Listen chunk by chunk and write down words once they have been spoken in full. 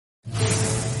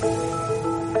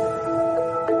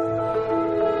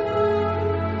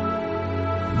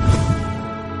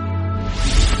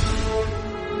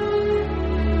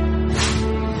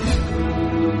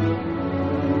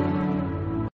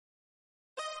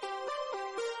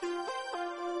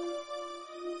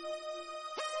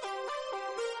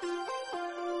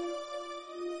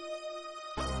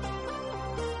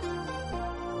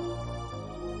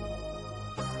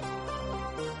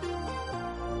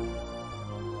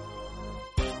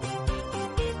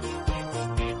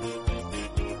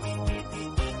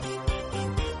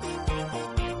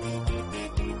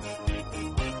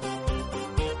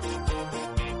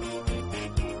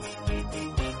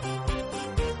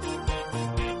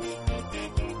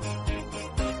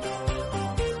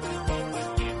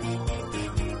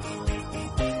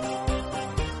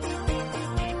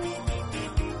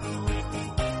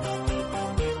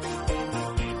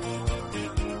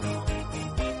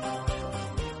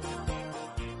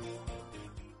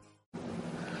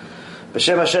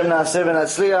B'Shem Hashem Na'aseh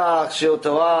v'Natzliach, Shiur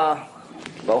Torah.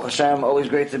 Baruch Hashem, always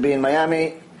great to be in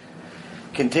Miami.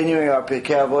 Continuing our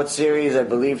Pirkei Avot series, I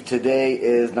believe today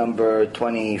is number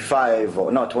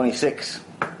 26.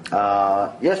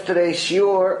 Yesterday's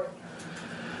shiur,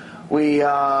 we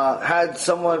had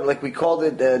somewhat, like we called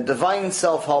it, the Divine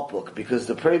Self-Help Book, because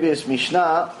the previous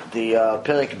Mishnah, the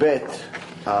Pirkei,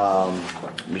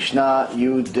 Mishnah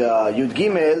Yud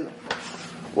Gimel,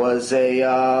 was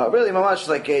a really much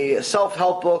like a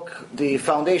self-help book. The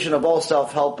foundation of all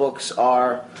self-help books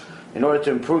are, in order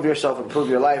to improve yourself, improve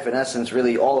your life. In essence,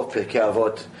 really all of Pirkei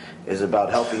Avot is about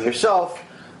helping yourself.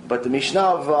 But the Mishnah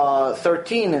of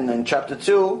 13 in chapter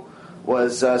 2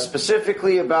 was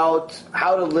specifically about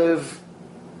how to live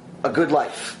a good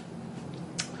life.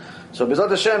 So B'ezrat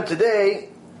Hashem, today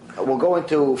we'll go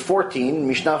into 14,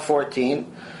 Mishnah 14,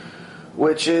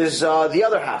 which is the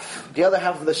other half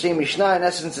of the same Mishnah. In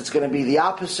essence, it's going to be the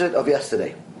opposite of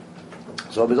yesterday.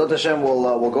 So B'ezrat Hashem,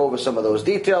 we'll go over some of those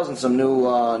details and some new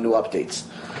updates.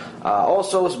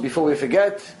 Also, before we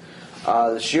forget,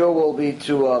 the shiur will be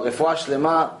to Refuah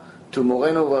Shlema, to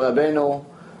Morenu v'Rabbeinu,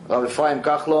 Rav Ephraim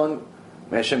Kachlon.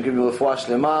 May Hashem give you Refuah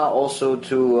Shlema. Also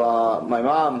to my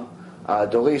mom,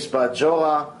 Doris Bat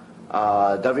Jora,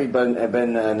 David ben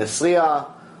Nesriya,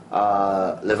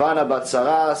 Levana Bat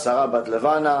Sarah, Sarah Bat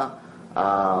Levana,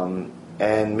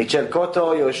 and Michel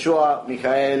Koto, Yoshua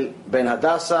Michael Ben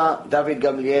Hadassah, David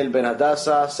Gamliel Ben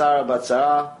Hadassah, Sarah Bat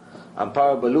Sarah,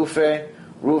 Amparo Belufe,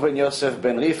 Reuven Yosef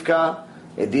Ben Rivka,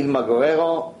 Edil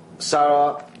Magorero,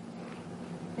 Sarah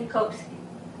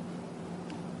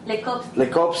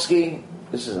Lekopsky.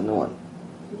 This is a new one.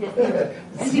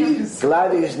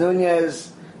 Gladys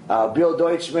Nunez, Bill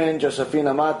Deutschman,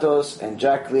 Josefina Matos, and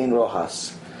Jacqueline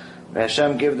Rojas. May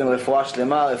Hashem give them Refuah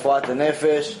Shlema, Refuat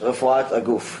HaNefesh, Refuat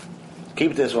HaGuf.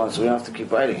 Keep this one so we don't have to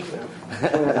keep writing.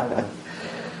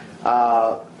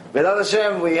 B'ezrat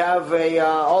Hashem, we have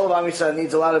all of Am Yisrael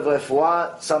needs a lot of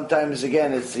Refuah. Sometimes,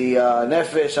 again, it's the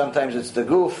Nefesh, sometimes it's the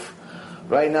Guf.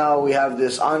 Right now we have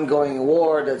this ongoing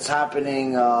war that's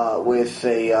happening with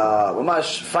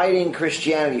fighting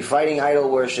Christianity, fighting idol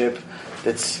worship,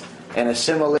 that's an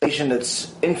assimilation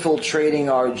that's infiltrating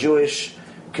our Jewish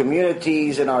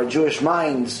communities and our Jewish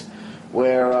minds,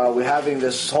 where we're having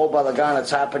this whole balagan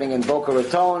that's happening in Boca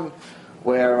Raton,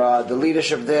 where the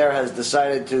leadership there has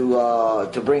decided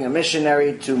to bring a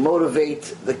missionary to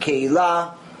motivate the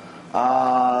Keilah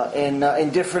in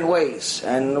different ways.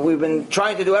 And we've been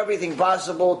trying to do everything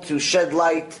possible to shed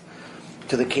light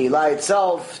to the Keilah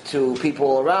itself, to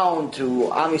people around,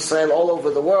 to Am Yisrael all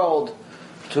over the world,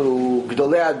 to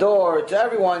Gdolei Ador, to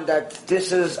everyone, that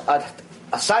this is,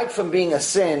 aside from being a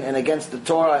sin and against the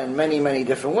Torah in many, many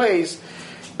different ways,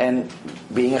 and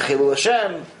being a Chilul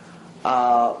Hashem,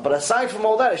 but aside from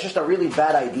all that, it's just a really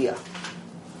bad idea.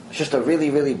 It's just a really,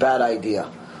 really bad idea.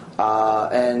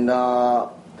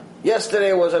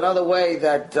 Yesterday was another way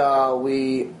that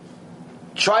we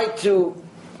tried to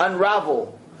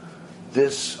unravel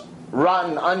this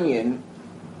rotten onion,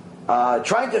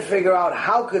 trying to figure out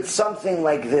how could something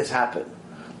like this happen.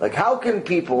 Like, how can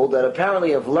people that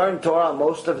apparently have learned Torah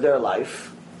most of their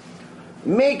life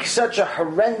make such a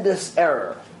horrendous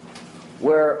error,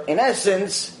 where, in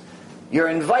essence, you're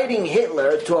inviting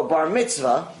Hitler to a bar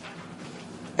mitzvah,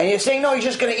 and you're saying, no, he's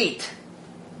just going to eat.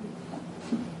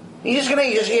 He's just going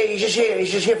to eat.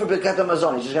 He's just here for Birkat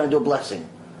Hamazon. He's just going to do a blessing.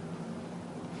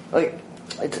 Like,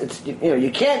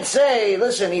 you can't say,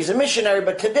 listen, he's a missionary,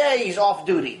 but today he's off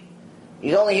duty.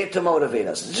 He's only here to motivate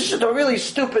us. It's just a really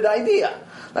stupid idea.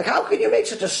 Like, how can you make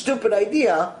such a stupid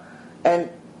idea? And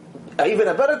even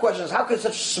a better question is, how can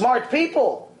such smart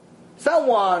people? It's not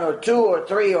one or two or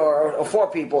three or four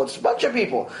people. It's a bunch of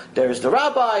people. There's the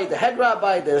rabbi, the head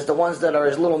rabbi. There's the ones that are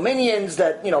his little minions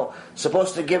that,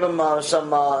 supposed to give him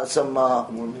some also.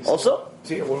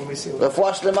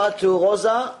 Refuah Shlema to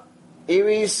Rosa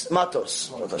Iris Matos.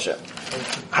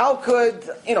 How could,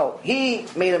 he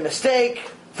made a mistake?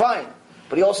 Fine.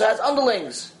 But he also has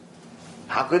underlings.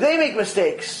 How could they make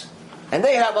mistakes? And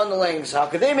they have underlings. How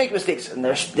could they make mistakes? And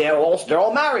they're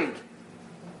all married.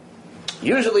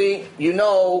 Usually, you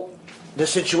know the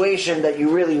situation that you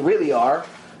really, really are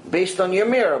based on your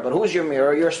mirror. But who's your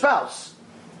mirror? Your spouse.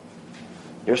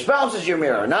 Your spouse is your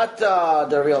mirror, not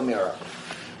the real mirror.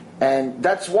 And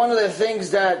that's one of the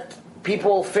things that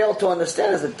people fail to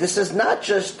understand, is that this is not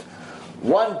just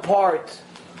one part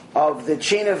of the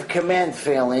chain of command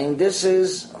failing. This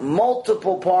is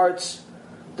multiple parts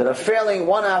that are failing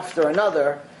one after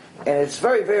another, and it's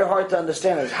very, very hard to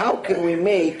understand is how can we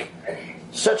make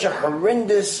such a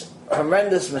horrendous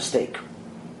mistake.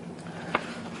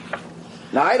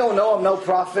 Now, I don't know, I'm no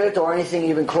prophet or anything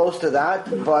even close to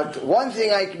that, but one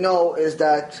thing I know is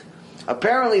that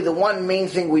apparently the one main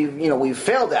thing we've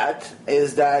failed at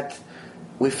is that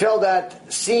we failed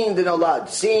at seeing the nolad,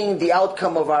 seeing the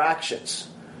outcome of our actions.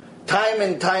 Time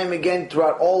and time again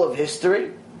throughout all of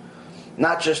history,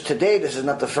 not just today, this is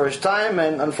not the first time,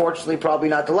 and unfortunately probably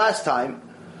not the last time,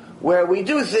 where we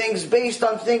do things based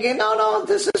on thinking, no,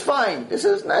 this is fine, it's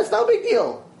no big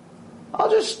deal.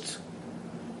 I'll just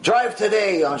drive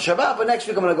today on Shabbat, but next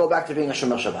week I'm going to go back to being a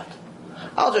Shomer Shabbat.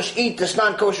 I'll just eat this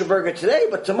non-kosher burger today,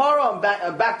 but tomorrow I'm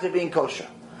back to being kosher.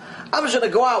 I'm just going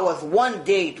to go out with one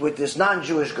date with this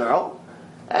non-Jewish girl,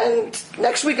 and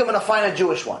next week I'm going to find a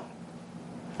Jewish one.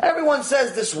 Everyone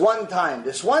says this one time,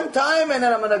 and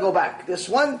then I'm going to go back. This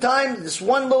one time, this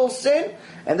one little sin,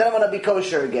 and then I'm going to be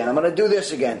kosher again. I'm going to do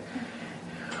this again.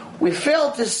 We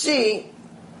fail to see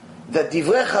that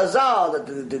Divrei Chazal,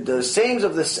 that the sayings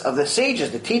of the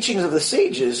sages, the teachings of the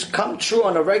sages, come true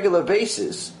on a regular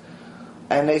basis.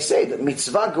 And they say that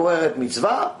mitzvah goeret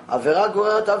mitzvah, avera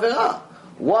goeret avera.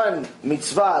 One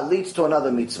mitzvah leads to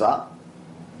another mitzvah,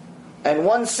 and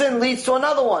one sin leads to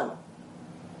another one.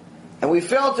 And we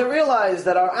fail to realize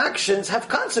that our actions have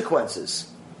consequences.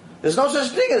 There's no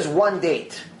such thing as one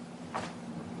date.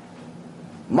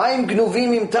 Mayim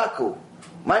gnuvim imtaku.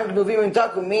 Mayim gnuvim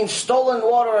imtaku means stolen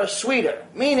water are sweeter.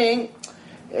 Meaning,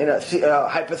 in a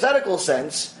hypothetical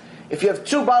sense, if you have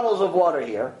 2 bottles of water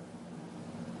here,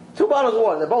 2 bottles of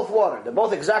water, they're both water. They're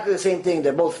both exactly the same thing.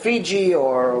 They're both Fiji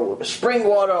or spring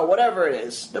water or whatever it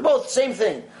is. They're both the same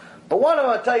thing. But one of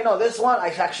them will tell you, no, this one, I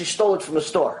actually stole it from a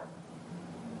store.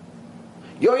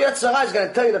 Your Yetzer Hara is going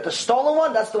to tell you that the stolen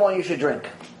one, that's the one you should drink.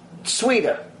 It's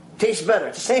sweeter. Tastes better.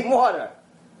 It's the same water.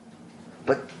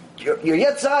 But your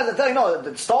Yetzer Hara is going to tell you, no,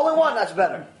 the stolen one, that's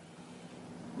better.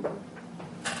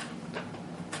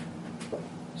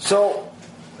 So,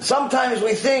 sometimes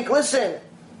we think, listen,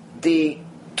 the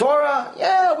Torah,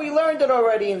 yeah, we learned it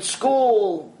already in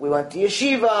school. We went to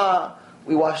yeshiva.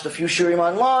 We watched a few shiurim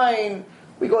online.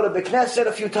 We go to Beit Knesset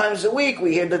a few times a week.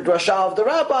 We hear the drasha of the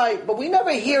rabbi, but we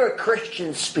never hear a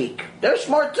Christian speak. They're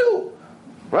smart too,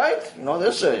 right?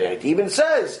 This it even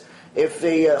says if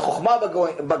the chokhmah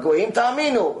b'goyim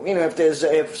ta'aminu,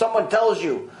 if someone tells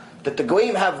you that the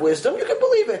goyim have wisdom, you can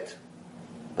believe it.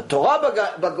 But Torah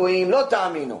b'goyim lo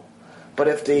ta'aminu. But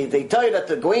if they tell you that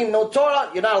the goyim know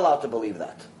Torah, you're not allowed to believe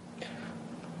that.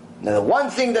 Now, the one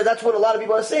thing that's what a lot of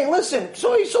people are saying, listen,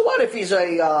 so what if he's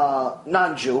a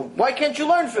non-Jew? Why can't you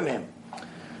learn from him?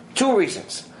 2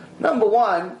 reasons. Number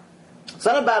one, it's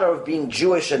not a matter of being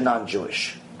Jewish and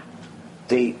non-Jewish.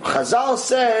 The Chazal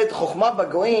said, Chokhmah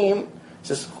b'goyim,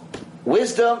 says,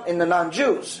 wisdom in the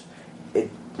non-Jews. It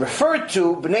referred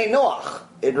to Bnei Noach.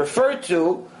 It referred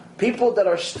to people that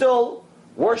are still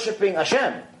worshipping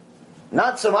Hashem,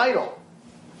 not some idol.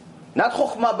 Not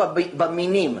chokhmah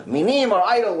b'minim. Minim are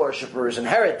idol worshippers and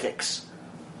heretics.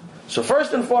 So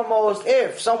first and foremost,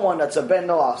 if someone that's a ben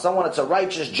Noach, someone that's a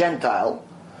righteous Gentile,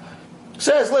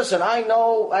 says, listen, I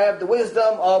know I have the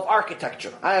wisdom of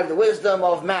architecture, I have the wisdom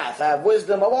of math, I have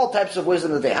wisdom of all types of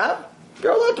wisdom that they have,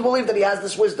 you're allowed to believe that he has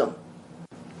this wisdom.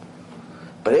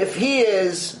 But if he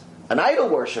is an idol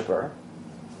worshipper,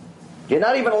 you're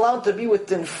not even allowed to be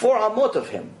within 4 amot of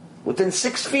him. Within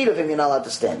 6 feet of him, you're not allowed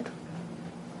to stand.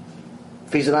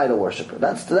 If he's an idol worshiper.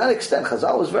 That's to that extent.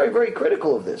 Chazal was very, very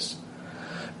critical of this.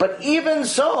 But even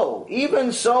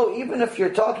if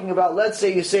you're talking about, let's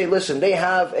say you say, listen, they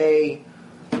have a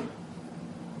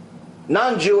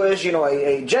non-Jewish,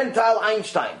 a Gentile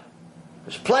Einstein.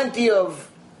 There's plenty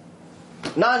of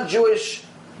non-Jewish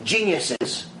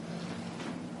geniuses.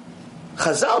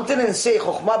 Chazal didn't say,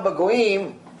 Chokhmah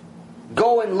b'goyim,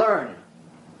 go and learn.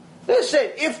 They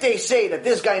said, if they say that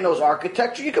this guy knows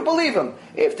architecture, you can believe him.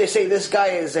 If they say this guy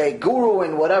is a guru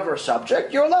in whatever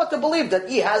subject, you're allowed to believe that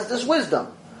he has this wisdom.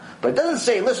 But it doesn't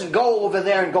say, listen, go over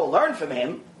there and go learn from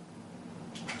him.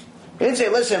 It didn't say,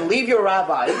 listen, leave your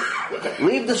rabbi,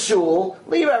 leave the shul,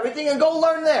 leave everything and go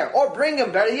learn there. Or bring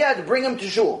him, better yet, bring him to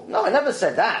shul. No, I never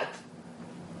said that.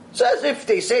 It says if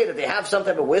they say that they have some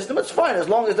type of wisdom, it's fine, as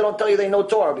long as they don't tell you they know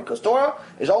Torah, because Torah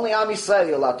is only Am Yisrael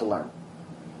you're allowed to learn.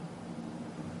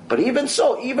 But even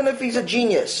so, even if he's a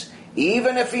genius,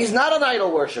 even if he's not an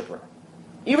idol worshiper,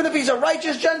 even if he's a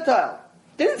righteous Gentile,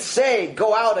 didn't say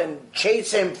go out and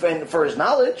chase him for his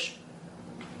knowledge.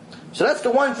 So that's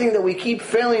the one thing that we keep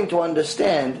failing to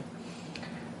understand.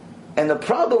 And the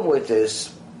problem with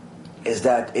this is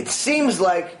that it seems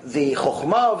like the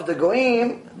chokhmah of the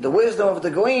goyim, the wisdom of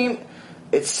the goyim,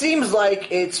 it seems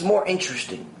like it's more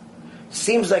interesting. It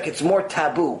seems like it's more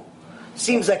taboo.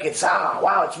 Seems like it's,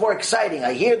 it's more exciting.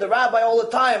 I hear the rabbi all the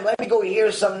time. Let me go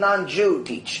hear some non-Jew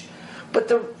teach. But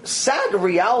the sad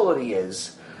reality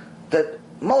is that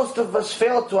most of us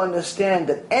fail to understand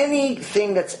that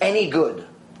anything that's any good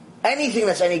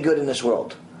in this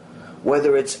world,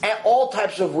 whether it's all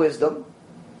types of wisdom,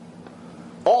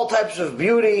 all types of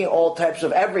beauty, all types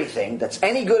of everything that's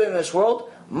any good in this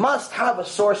world, must have a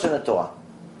source in the Torah.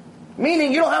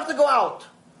 Meaning you don't have to go out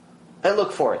and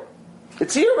look for it.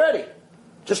 It's here already.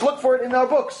 Just look for it in our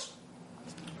books.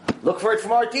 Look for it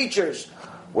from our teachers.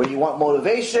 When you want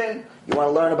motivation, you want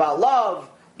to learn about love,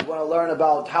 you want to learn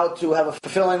about how to have a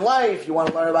fulfilling life, you want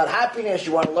to learn about happiness,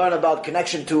 you want to learn about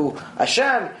connection to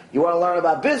Hashem, you want to learn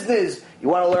about business, you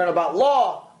want to learn about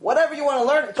law, whatever you want to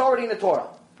learn, it's already in the Torah.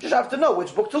 You just have to know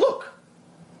which book to look.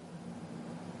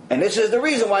 And this is the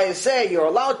reason why I say you're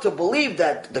allowed to believe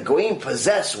that the Goyim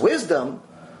possess wisdom,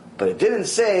 but it didn't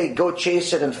say go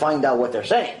chase it and find out what they're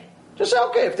saying. Just say,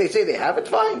 okay, if they say they have it,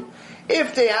 fine.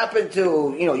 If they happen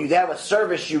to, you have a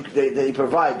service they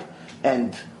provide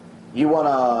and you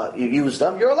want to use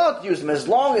them, you're allowed to use them as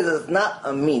long as it's not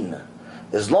a min.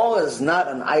 As long as it's not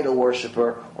an idol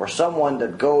worshiper or someone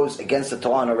that goes against the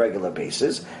Torah on a regular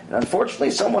basis. And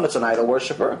unfortunately, someone that's an idol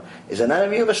worshiper is an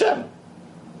enemy of Hashem.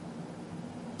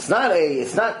 It's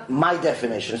not my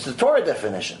definition, it's the Torah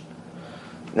definition.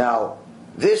 Now,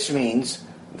 this means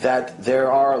that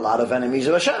there are a lot of enemies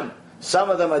of Hashem.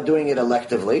 Some of them are doing it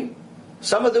electively,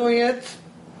 some are doing it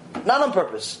not on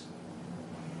purpose.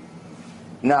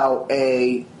 Now,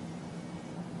 a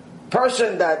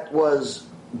person that was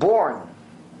born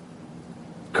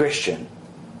Christian,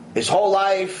 his whole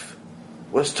life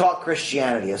was taught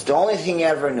Christianity, it's the only thing he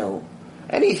ever knew,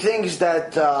 and he thinks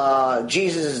that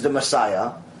Jesus is the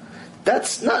Messiah,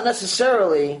 that's not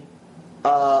necessarily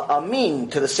a mean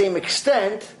to the same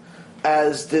extent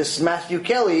as this Matthew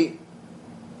Kelly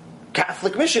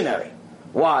Catholic missionary.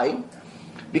 Why?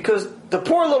 Because the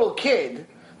poor little kid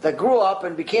that grew up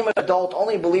and became an adult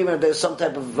only believing that there's some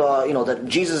type of, that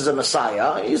Jesus is a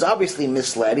Messiah, he's obviously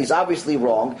misled, he's obviously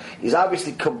wrong, he's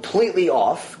obviously completely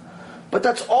off, but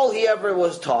that's all he ever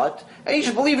was taught, and he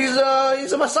should believe he's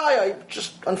a Messiah.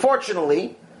 Just,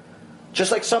 unfortunately,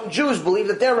 just like some Jews believe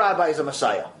that their rabbi is a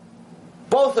Messiah.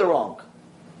 Both are wrong.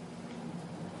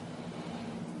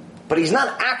 But he's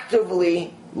not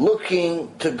actively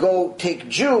looking to go take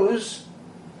Jews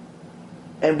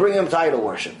and bring them to idol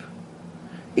worship.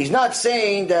 He's not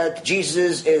saying that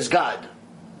Jesus is God,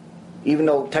 even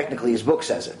though technically his book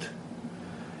says it.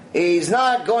 He's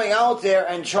not going out there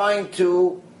and trying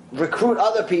to recruit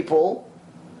other people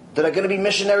that are going to be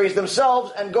missionaries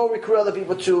themselves and go recruit other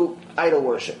people to idol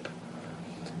worship.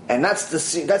 And that's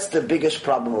the biggest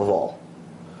problem of all.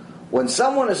 When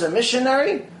someone is a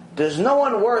missionary, there's no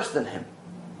one worse than him.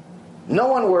 No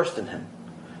one worse than him.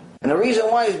 And the reason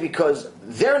why is because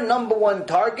their number one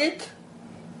target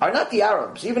are not the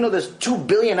Arabs. Even though there's 2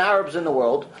 billion Arabs in the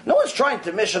world, no one's trying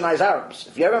to missionize Arabs.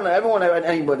 If you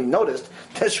anybody noticed,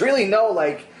 there's really no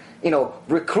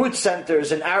recruit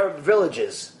centers in Arab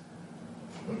villages.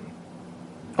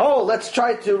 Oh, let's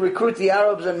try to recruit the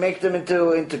Arabs and make them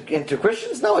into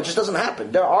Christians? No, it just doesn't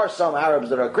happen. There are some Arabs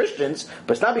that are Christians,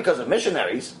 but it's not because of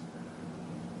missionaries.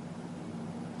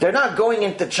 They're not going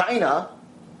into China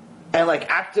and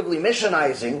actively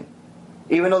missionizing,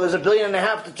 even though there's 1.5 billion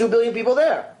to 2 billion people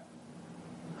there.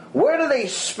 Where do they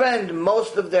spend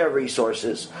most of their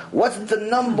resources? What's the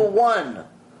number one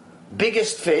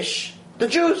biggest fish? The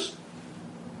Jews.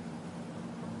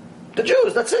 The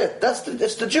Jews, that's it.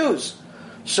 It's the Jews.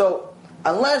 So,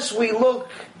 unless we look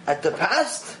at the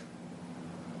past,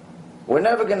 we're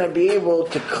never going to be able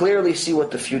to clearly see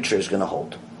what the future is going to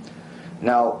hold.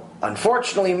 Now,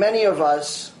 unfortunately, many of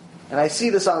us, and I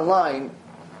see this online,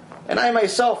 and I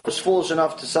myself was foolish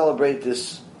enough to celebrate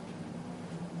this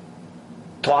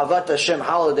To'avat Hashem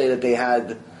holiday that they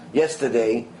had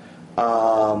yesterday.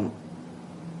 To'avat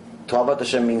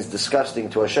Hashem means disgusting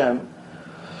to Hashem,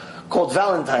 called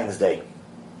Valentine's Day.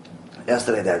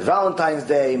 Yesterday they had Valentine's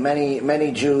Day.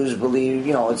 Many Jews believe,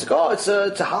 it's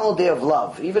a holiday of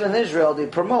love. Even in Israel, they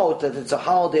promote that it's a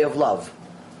holiday of love.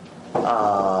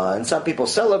 And some people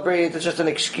celebrate it. It's just an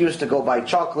excuse to go buy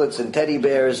chocolates and teddy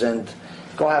bears and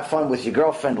go have fun with your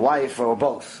girlfriend, wife, or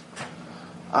both.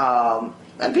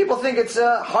 And people think it's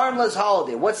a harmless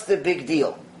holiday. What's the big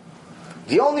deal?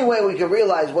 The only way we can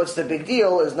realize what's the big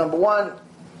deal is, number one,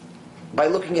 by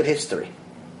looking at history.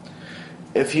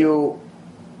 If you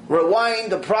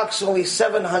rewind approximately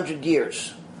 700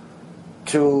 years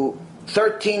to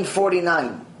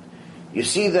 1349, you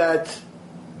see that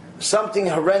something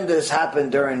horrendous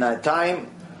happened during that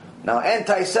time. Now,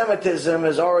 anti-Semitism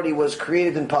was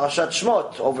created in Parashat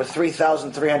Shmot over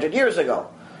 3,300 years ago,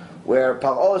 where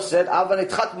Paro said,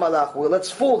 "Avanitchat malach." Well,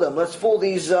 let's fool them. Let's fool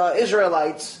these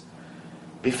Israelites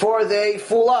before they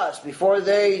fool us, before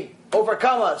they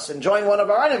overcome us and join one of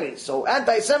our enemies. So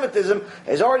anti-Semitism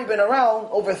has already been around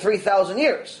over 3,000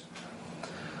 years.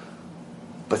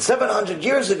 But 700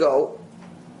 years ago,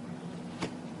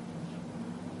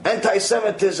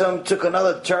 anti-Semitism took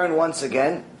another turn once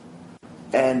again,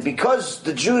 and because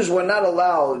the Jews were not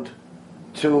allowed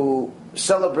to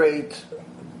celebrate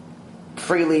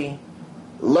freely,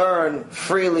 learn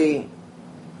freely,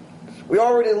 we're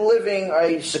already living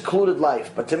a secluded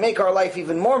life, but to make our life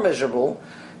even more miserable,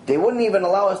 they wouldn't even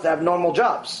allow us to have normal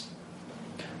jobs.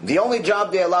 The only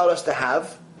job they allowed us to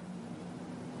have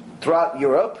throughout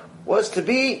Europe was to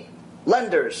be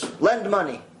lenders, lend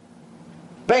money.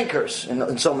 Bankers,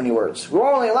 in so many words. We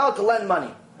were only allowed to lend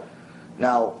money.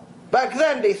 Now, back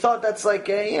then they thought that's like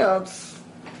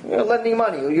lending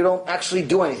money. You don't actually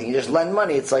do anything. You just lend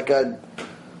money. It's like a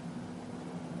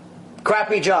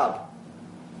crappy job.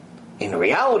 In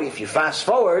reality, if you fast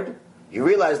forward, you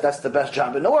realize that's the best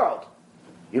job in the world.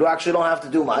 You actually don't have to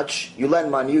do much. You lend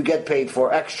money, you get paid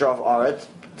for extra of art.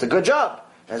 It's a good job.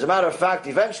 As a matter of fact,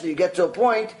 eventually you get to a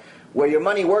point where your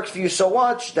money works for you so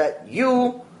much that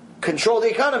you control the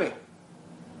economy.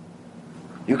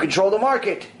 You control the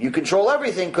market. You control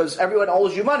everything because everyone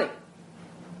owes you money.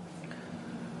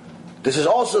 This is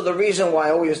also the reason why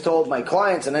I always told my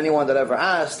clients and anyone that ever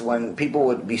asked, when people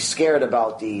would be scared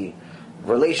about the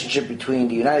relationship between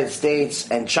the United States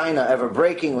and China ever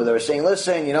breaking, where they were saying,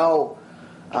 listen,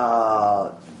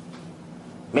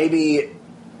 maybe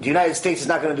the United States is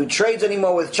not going to do trades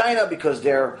anymore with China because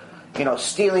they're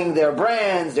stealing their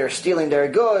brands, they're stealing their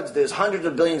goods. There's hundreds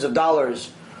of billions of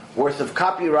dollars worth of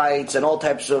copyrights and all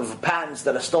types of patents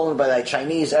that are stolen by the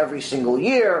Chinese every single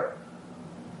year.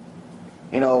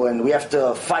 And we have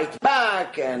to fight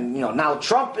back, and now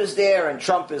Trump is there, and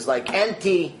Trump is like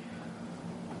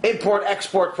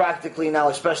import-export practically now,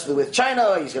 especially with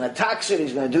China. He's going to tax it,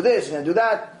 he's going to do this, he's going to do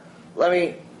that. Let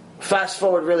me fast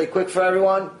forward really quick for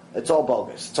everyone. It's all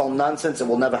bogus. It's all nonsense. It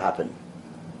will never happen.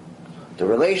 The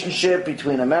relationship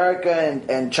between America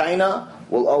and China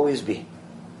will always be.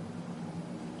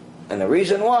 And the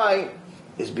reason why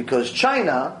is because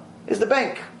China is the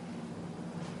bank.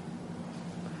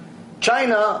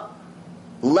 China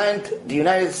lent the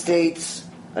United States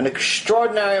an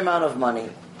extraordinary amount of money.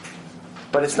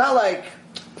 But it's not like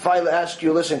if I ask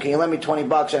you, listen, can you lend me $20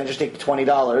 and I just take the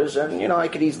 $20 and, I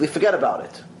could easily forget about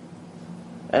it.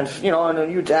 And,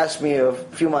 and you'd ask me a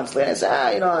few months later, I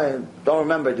say, I don't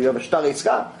remember. Do you have a shtar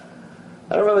Scott?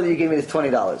 I don't remember that you gave me this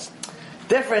 $20.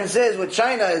 Difference is with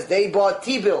China is they bought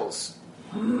T-bills.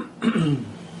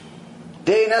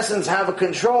 They, in essence, have a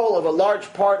control of a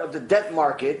large part of the debt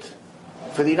market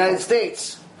for the United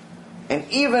States. And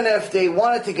even if they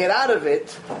wanted to get out of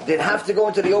it, they'd have to go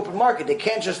into the open market. They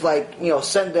can't just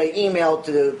send an email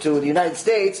to the United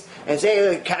States and say,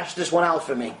 hey, cash this one out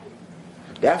for me.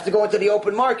 They have to go into the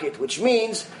open market, which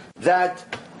means that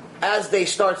as they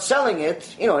start selling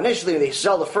it, initially they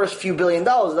sell the first few $1 billion, it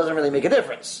doesn't really make a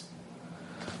difference.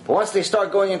 But once they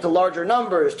start going into larger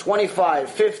numbers, 25,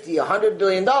 50, $100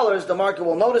 billion, the market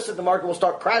will notice it, the market will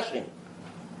start crashing.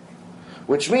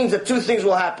 Which means that two things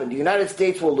will happen. The United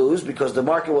States will lose because the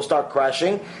market will start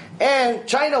crashing, and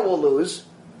China will lose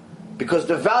because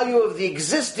the value of the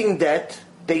existing debt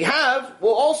they have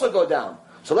will also go down.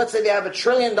 So let's say they have $1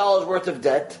 trillion worth of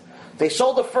debt. After they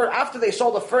sold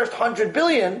the first $100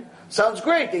 billion, sounds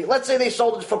great. Let's say they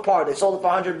sold it for par. They sold it for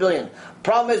 $100 billion.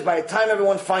 Problem is, by the time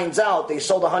everyone finds out they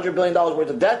sold $100 billion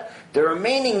worth of debt, the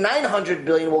remaining $900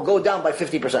 billion will go down by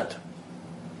 50%.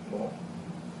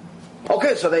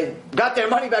 Okay, so they got their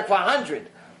money back for 100,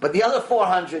 but the other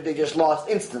 400 they just lost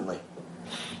instantly.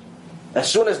 As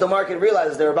soon as the market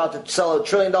realizes they're about to sell $1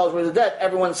 trillion worth of debt,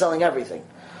 everyone's selling everything,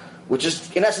 which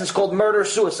is in essence called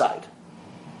murder-suicide.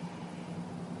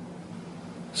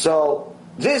 So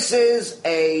this is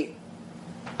a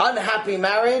unhappy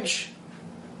marriage,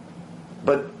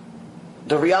 but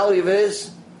the reality of it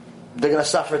is they're going to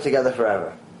suffer together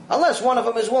forever, unless one of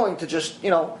them is willing to just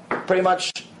pretty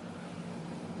much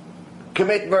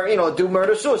commit do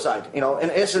murder-suicide, in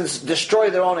essence destroy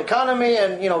their own economy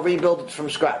and rebuild it from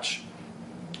scratch.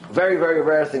 Very, very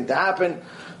rare thing to happen.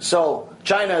 So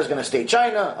China is going to stay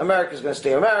China, America is going to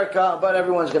stay America, but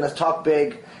everyone's going to talk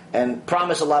big and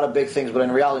promise a lot of big things, but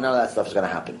in reality none of that stuff is going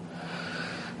to happen.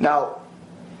 Now,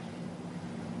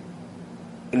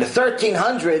 in the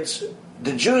 1300s,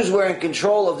 the Jews were in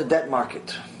control of the debt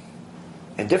market.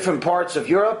 In different parts of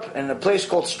Europe, and in a place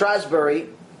called Strasbourg,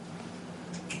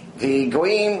 the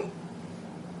Goyim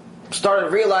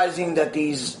started realizing that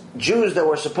these Jews that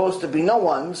were supposed to be no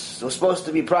ones, were supposed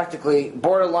to be practically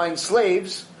borderline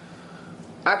slaves,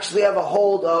 actually have a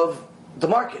hold of the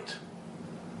market.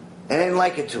 And they didn't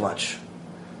like it too much.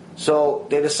 So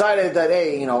they decided that,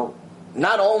 hey,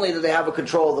 not only do they have a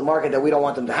control of the market that we don't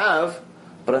want them to have,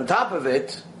 but on top of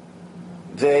it,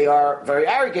 they are very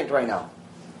arrogant right now.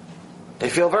 They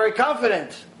feel very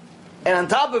confident. And on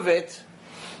top of it,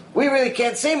 we really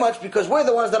can't say much because we're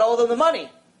the ones that owe them the money.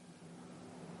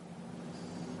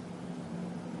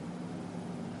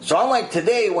 So unlike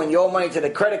today, when you owe money to the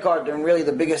credit card, then really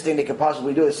the biggest thing they could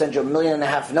possibly do is send you 1.5 million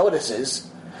notices.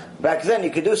 Back then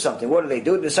you could do something. What did they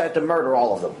do? They decided to murder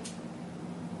all of them.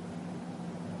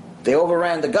 They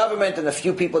overran the government and the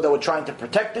few people that were trying to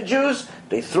protect the Jews.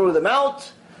 They threw them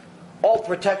out. All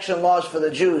protection laws for the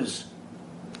Jews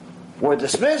were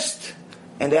dismissed.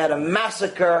 And they had a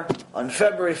massacre on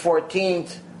February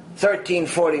 14th,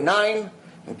 1349,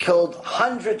 and killed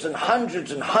hundreds and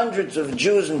hundreds and hundreds of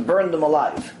Jews and burned them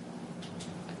alive.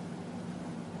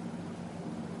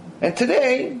 And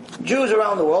today, Jews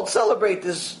around the world celebrate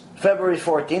this February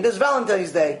 14th as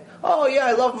Valentine's Day. Oh yeah,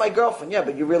 I love my girlfriend. Yeah,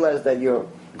 but you realize that your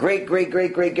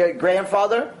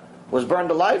great-great-great-great-grandfather was burned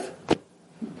alive?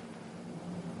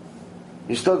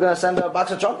 You still going to send a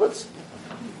box of chocolates?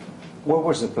 Where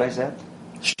was the place at?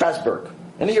 Strasbourg,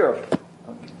 in Europe.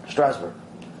 Strasbourg.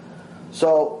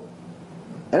 So,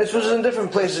 and this was in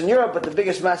different places in Europe, but the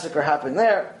biggest massacre happened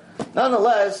there.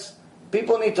 Nonetheless,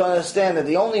 people need to understand that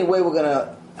the only way we're going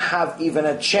to have even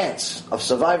a chance of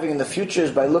surviving in the future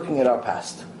is by looking at our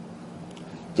past.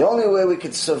 The only way we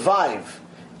could survive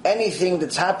anything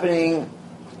that's happening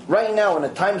right now in the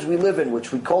times we live in,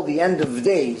 which we call the end of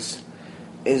days,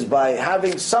 is by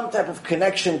having some type of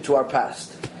connection to our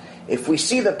past. If we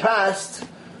see the past,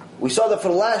 we saw that for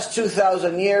the last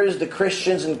 2,000 years, the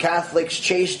Christians and Catholics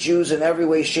chased Jews in every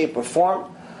way, shape, or form.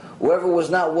 Whoever was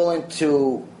not willing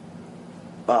to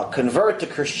convert to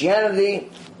Christianity,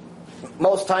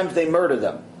 most times they murdered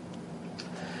them.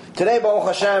 Today,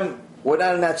 Baruch Hashem, we're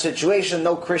not in that situation.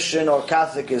 No Christian or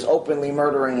Catholic is openly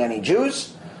murdering any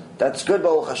Jews. That's good,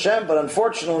 Baruch Hashem, but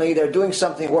unfortunately they're doing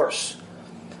something worse.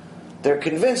 They're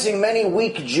convincing many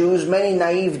weak Jews, many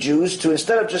naive Jews, to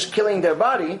instead of just killing their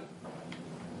body,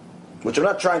 which I'm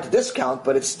not trying to discount,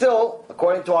 but it's still,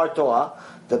 according to our Torah,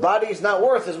 the body is not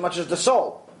worth as much as the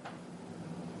soul.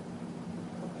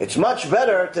 It's much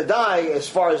better to die as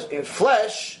far as in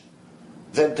flesh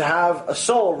than to have a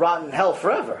soul rot in hell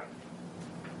forever.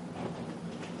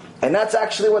 And that's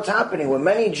actually what's happening, where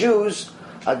many Jews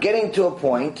are getting to a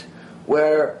point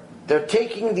where they're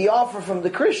taking the offer from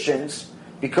the Christians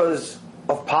because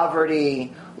of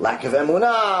poverty, lack of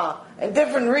emunah, and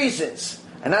different reasons.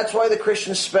 And that's why the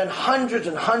Christians spend hundreds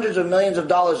and hundreds of millions of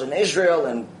dollars in Israel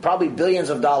and probably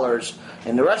billions of dollars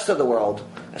in the rest of the world,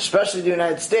 especially the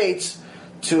United States,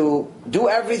 to do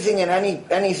everything and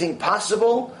anything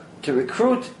possible to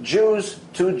recruit Jews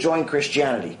to join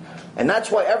Christianity. And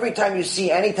that's why every time you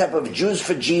see any type of Jews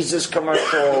for Jesus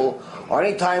commercial, or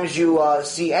any times you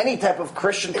see any type of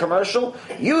Christian commercial,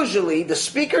 usually the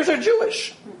speakers are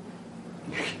Jewish.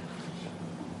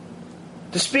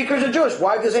 The speakers are Jewish.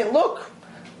 Why? Because look,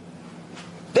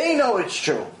 they know it's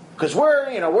true. Because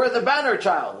we're the banner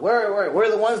child. We're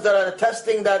the ones that are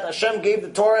attesting that Hashem gave the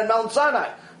Torah in Mount Sinai.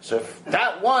 So if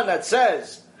that one that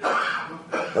says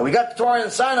that we got the Torah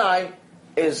in Sinai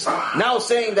is now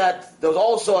saying that there was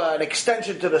also an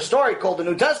extension to the story called the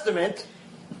New Testament,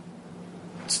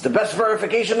 it's the best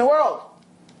verification in the world.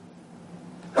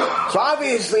 So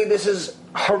obviously this is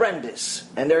horrendous.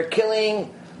 And they're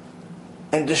killing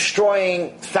and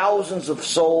destroying thousands of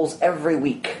souls every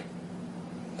week.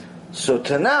 So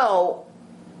to now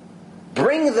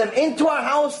bring them into our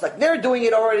house, like they're doing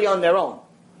it already on their own.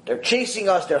 They're chasing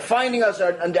us, they're finding us,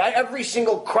 and every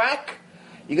single crack,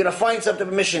 you're going to find something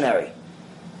of a missionary.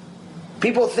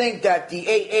 People think that the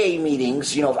AA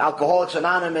meetings, of Alcoholics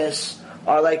Anonymous,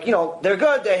 are like, they're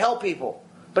good, they help people.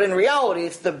 But in reality,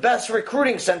 it's the best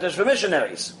recruiting centers for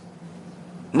missionaries.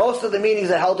 Most of the meetings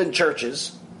are held in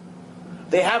churches.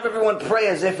 They have everyone pray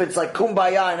as if it's like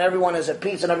kumbaya and everyone is at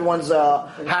peace and everyone's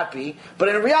happy. But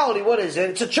in reality, what is it?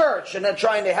 It's a church, and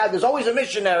there's always a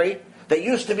missionary that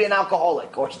used to be an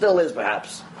alcoholic, or still is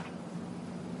perhaps.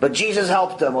 But Jesus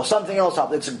helped them, or something else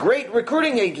helped. It's a great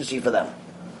recruiting agency for them.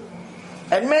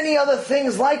 And many other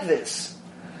things like this.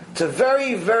 It's a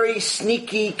very, very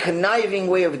sneaky, conniving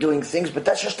way of doing things, but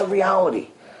that's just the reality.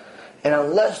 And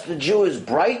unless the Jew is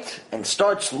bright and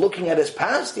starts looking at his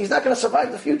past, he's not going to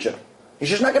survive the future. He's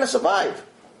just not going to survive.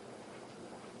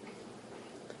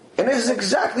 And this is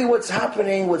exactly what's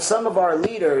happening with some of our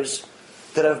leaders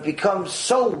that have become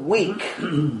so weak,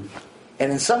 and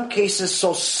in some cases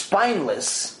so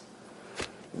spineless,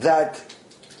 that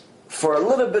for a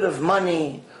little bit of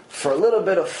money, for a little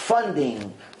bit of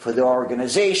funding, for their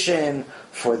organization,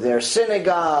 for their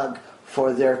synagogue,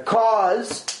 for their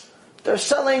cause, they're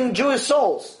selling Jewish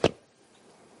souls.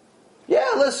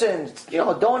 Yeah, listen,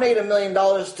 donate $1 million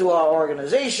to our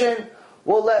organization.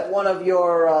 We'll let one of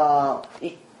your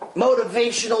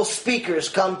motivational speakers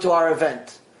come to our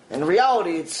event. In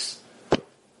reality, it's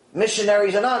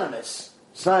Missionaries Anonymous.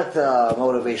 It's not a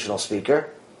motivational speaker.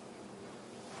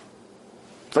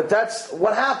 But that's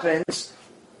what happens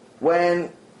when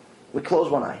we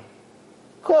close one eye.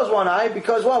 Close one eye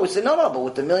because, we say, no, but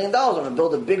with the $1 million, I'm going to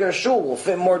build a bigger shul, we'll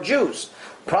fit more Jews.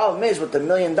 Problem is, with the $1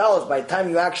 million, by the time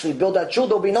you actually build that shul,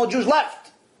 there'll be no Jews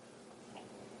left.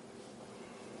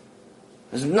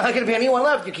 There's not going to be anyone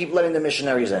left. You keep letting the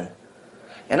missionaries in.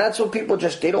 And that's what people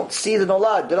they don't see the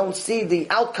nolad. They don't see the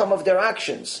outcome of their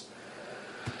actions.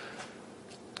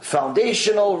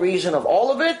 Foundational reason of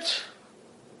all of it,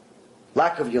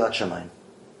 lack of Yirat Shamayim.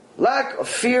 Lack of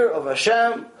fear of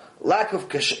Hashem, lack of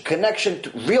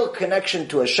real connection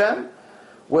to Hashem,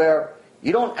 where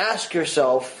you don't ask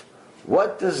yourself,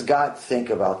 what does God think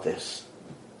about this?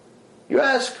 You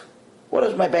ask, what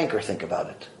does my banker think about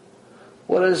it?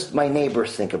 What does my neighbor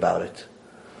think about it?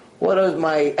 What does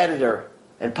my editor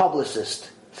and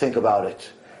publicist think about it?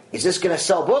 Is this going to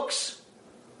sell books?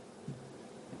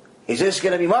 Is this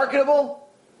going to be marketable?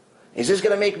 Is this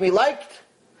going to make me liked?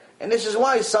 And this is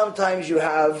why sometimes you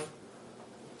have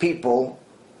people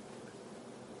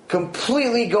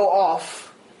completely go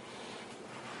off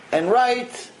and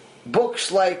write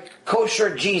books like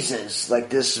Kosher Jesus, like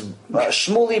this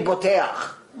Shmuli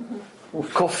Boteach,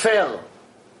 Kofel,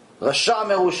 Rasha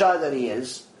Merusha that he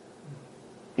is.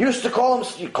 He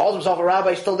calls himself a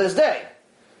rabbi still this day.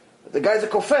 But the guy's a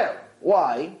Kofel.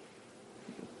 Why?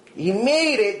 He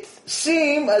made it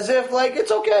seem as if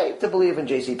it's okay to believe in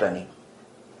J.C. Penney.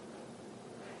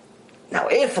 Now,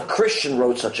 if a Christian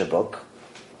wrote such a book,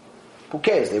 who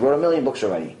cares? They wrote 1 million books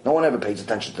already. No one ever pays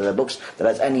attention to their books that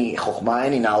has any chokhmah,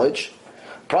 any knowledge.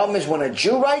 Problem is, when a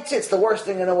Jew writes it, it's the worst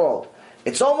thing in the world.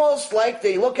 It's almost like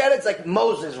they look at it, it's like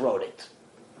Moses wrote it.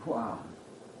 Wow.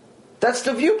 That's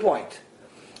the viewpoint.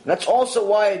 That's also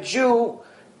why a Jew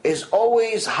is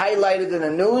always highlighted in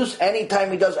the news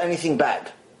anytime he does anything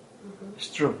bad. It's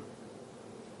true.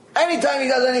 Anytime he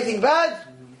does anything bad,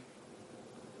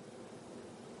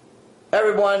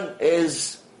 everyone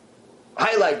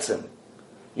highlights him.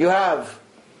 You have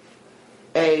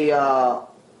a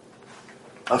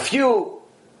few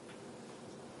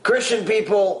Christian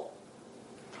people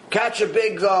catch a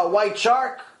big white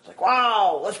shark. It's like,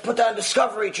 wow, let's put that on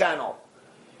Discovery Channel.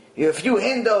 You have a few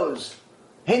Hindus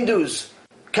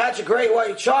catch a great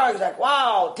white shark. It's like,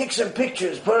 wow, take some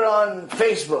pictures, put it on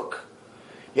Facebook.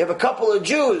 You have a couple of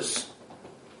Jews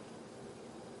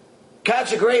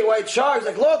catch a great white shark. It's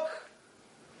like, look,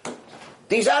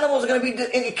 these animals are going to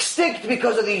be extinct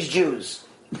because of these Jews.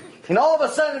 And all of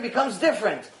a sudden it becomes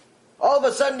different. All of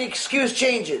a sudden the excuse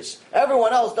changes.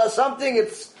 Everyone else does something,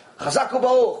 it's chazaku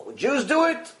ba'uch. Jews do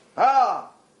it?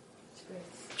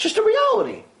 It's just a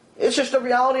reality. It's just a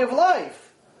reality of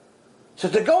life. So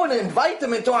to go and invite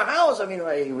them into our house, are you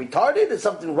retarded? Is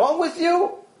something wrong with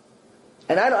you?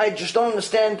 And I just don't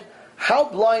understand how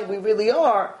blind we really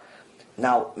are.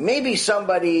 Now, maybe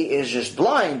somebody is just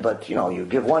blind, but, you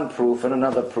give one proof and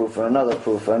another proof and another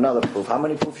proof and another proof. How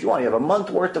many proofs you want? You have a month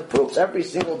worth of proofs. Every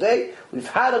single day, we've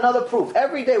had another proof.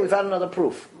 Every day, we've had another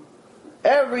proof.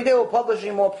 Every day, we're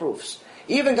publishing more proofs.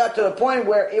 Even got to the point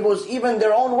where it was even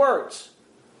their own words.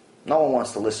 No one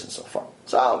wants to listen so far.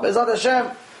 So, B'ezrat Hashem,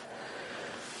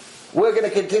 we're going to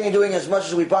continue doing as much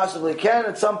as we possibly can.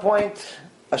 At some point,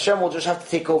 Hashem will just have to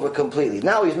take over completely.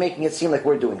 Now he's making it seem like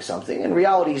we're doing something. In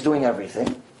reality, he's doing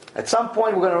everything. At some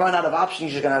point, we're going to run out of options.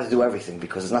 He's just going to have to do everything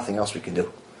because there's nothing else we can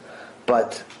do.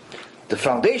 But the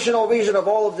foundational reason of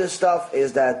all of this stuff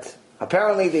is that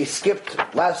apparently they skipped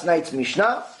last night's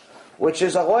Mishnah, which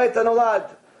is Aroet Hanolad,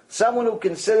 someone who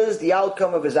considers the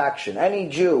outcome of his action. Any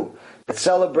Jew that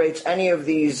celebrates any of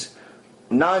these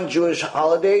non-Jewish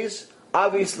holidays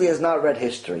obviously has not read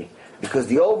history. Because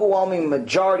the overwhelming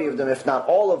majority of them, if not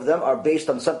all of them, are based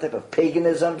on some type of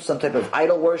paganism, some type of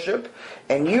idol worship.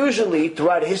 And usually,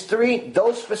 throughout history,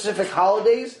 those specific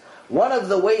holidays, one of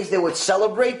the ways they would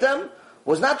celebrate them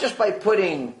was not just by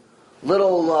putting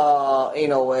little,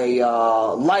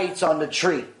 lights on the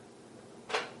tree.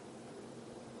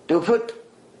 They would put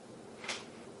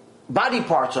body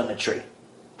parts on the tree.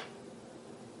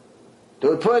 They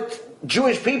would put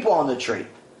Jewish people on the tree.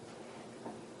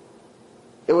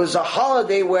 it was a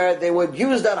holiday where they would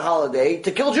use that holiday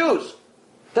to kill Jews.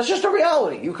 That's just a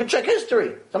reality. You can check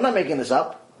history. I'm not making this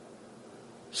up.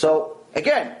 So,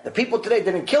 again, the people today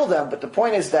didn't kill them, but the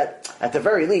point is that, at the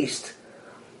very least,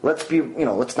 let's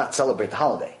not celebrate the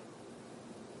holiday.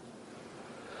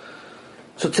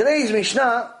 So today's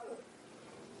Mishnah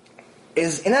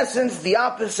is, in essence, the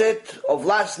opposite of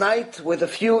last night with a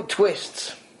few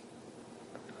twists.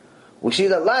 We see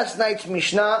that last night's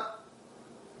Mishnah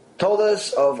told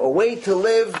us of a way to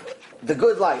live the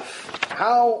good life.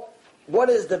 What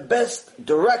is the best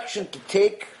direction to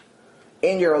take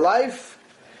in your life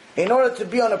in order to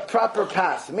be on a proper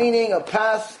path, meaning a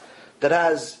path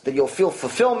that you'll feel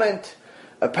fulfillment,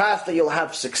 a path that you'll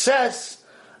have success,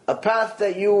 a path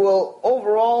that you will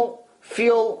overall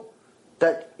feel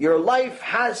that your life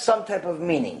has some type of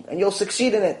meaning, and you'll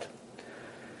succeed in it.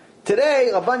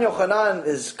 Today, Rabban Yochanan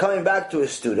is coming back to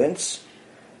his students,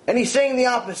 and he's saying the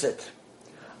opposite.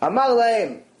 Amar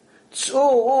lahem,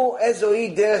 tz'u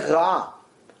ezoi derech ra'a,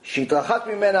 shitrachat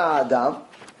mimena ha'adam.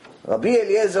 Rabbi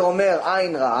Eliezer omer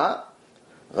ayin ra'a,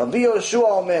 Rabbi Yoshua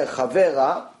omer chaver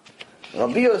ra'a,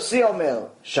 Rabbi Yossi omer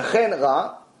shachen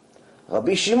ra'a,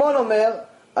 Rabbi Shimon omer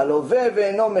alove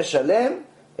ve'eno meshalem,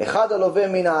 אחד הלווה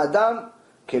מן האדם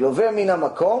כלווה מן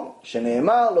המקום,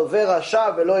 שנאמר לווה רשע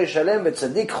ולא ישלם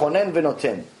וצדיק חונן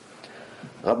ונותן.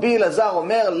 רבי אלעזר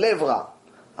אומר לב רע.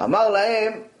 אמר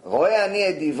להם, רואה אני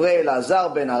את דברי אלעזר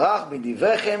בן ערך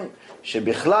בדבריכם,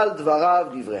 שבכלל דבריו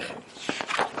דבריכם.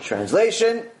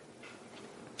 Translation,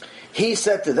 he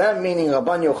said to them, meaning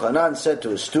Rabban Yochanan said to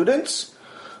his students,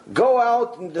 go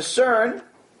out and discern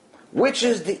which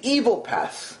is the evil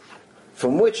path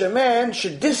from which a man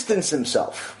should distance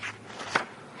himself.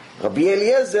 Rabbi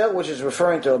Eliezer, which is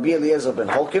referring to Rabbi Eliezer ben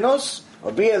Holkinos,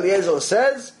 Rabbi Eliezer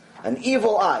says, an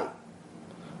evil eye.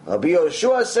 Rabbi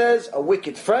Yoshua says, a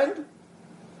wicked friend.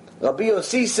 Rabbi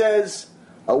Yossi says,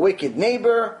 a wicked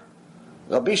neighbor.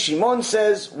 Rabbi Shimon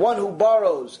says, one who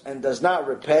borrows and does not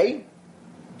repay.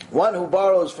 One who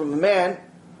borrows from a man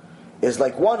is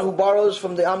like one who borrows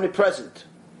from the omnipresent.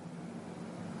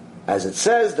 As it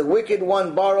says, the wicked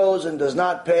one borrows and does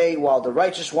not pay, while the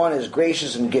righteous one is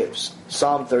gracious and gives.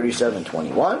 Psalm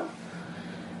 37:21.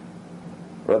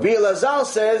 Rabbi Elazar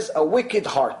says, a wicked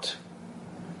heart.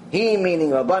 He, meaning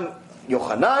Rabban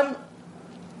Yochanan,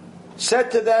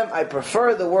 said to them, I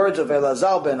prefer the words of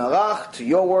Elazar ben Arach to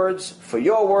your words, for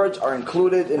your words are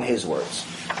included in his words.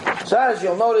 So as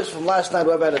you'll notice from last night,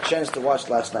 whoever had a chance to watch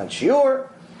last night's shiur,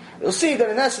 you'll see that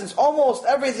in essence, almost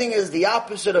everything is the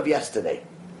opposite of yesterday.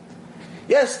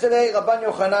 Yesterday, Rabban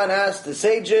Yochanan asked the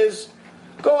sages,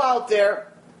 go out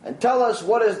there and tell us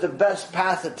what is the best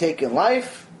path to take in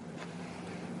life.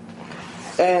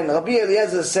 And Rabbi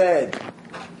Eliezer said,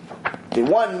 the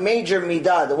one major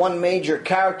midah, the one major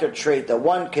character trait that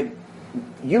one could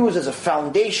use as a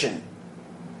foundation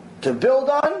to build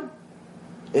on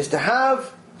is to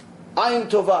have ayin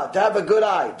tovah, to have a good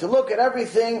eye, to look at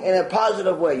everything in a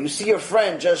positive way. You see your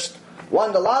friend just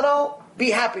won the lotto, be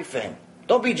happy for him.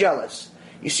 Don't be jealous.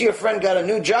 You see your friend got a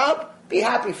new job, be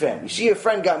happy for him. You see your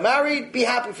friend got married, be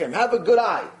happy for him. Have a good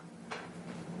eye.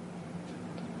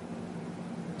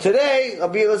 Today,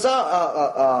 Rabbi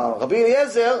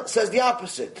Eliezer says the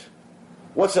opposite.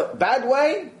 What's a bad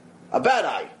way? A bad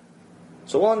eye.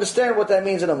 So we'll understand what that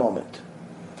means in a moment.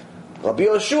 Rabbi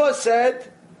Yoshua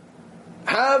said,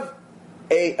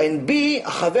 be a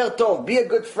chaver tov, be a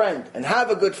good friend, and have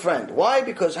a good friend. Why?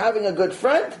 Because having a good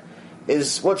friend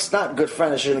is what's not good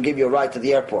friend is going to give you a ride to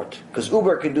the airport. Because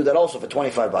Uber can do that also for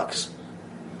 $25.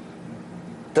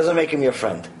 Doesn't make him your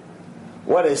friend.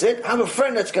 What is it? Have a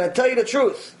friend that's going to tell you the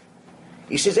truth.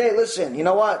 He says, hey, listen, you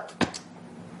know what?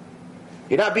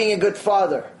 You're not being a good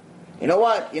father. You know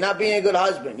what? You're not being a good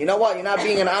husband. You know what? You're not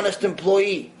being an honest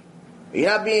employee. You're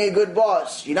not being a good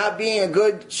boss. You're not being a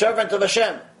good servant of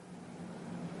Hashem.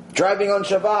 Driving on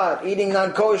Shabbat, eating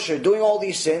non-kosher, doing all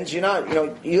these sins. You're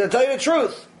going to tell you the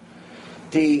truth.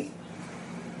 The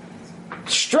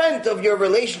strength of your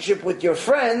relationship with your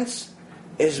friends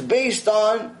is based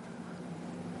on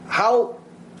how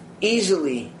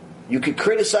easily you could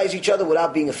criticize each other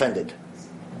without being offended.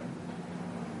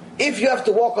 If you have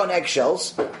to walk on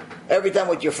eggshells every time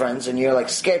with your friends and you're like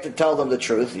scared to tell them the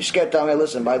truth, you're scared to tell them, hey,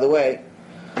 listen, by the way,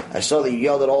 I saw that you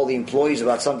yelled at all the employees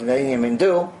about something they didn't even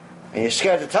do, and you're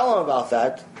scared to tell them about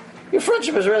that, your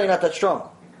friendship is really not that strong.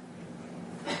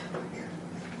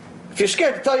 If you're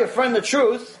scared to tell your friend the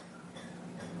truth,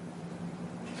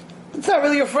 it's not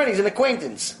really your friend, he's an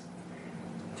acquaintance.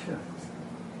 Sure.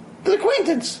 He's an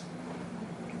acquaintance.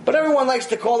 But everyone likes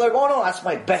to call their, oh no, that's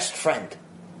my best friend.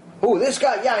 Who, this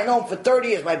guy? Yeah, I know him for 30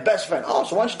 years, my best friend. Oh,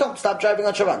 so why don't you stop driving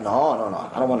on Shabbat? No,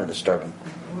 I don't want to disturb him.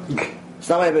 It's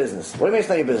not my business. What do you mean it's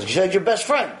not your business? You said it's your best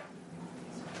friend.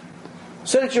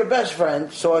 Said it's your best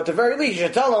friend, so at the very least you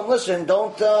should tell him, listen,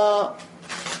 don't drive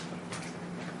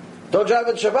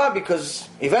in Shabbat because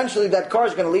eventually that car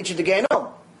is going to lead you to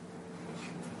Gehinnom.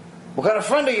 What kind of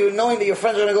friend are you knowing that your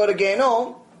friends are going to go to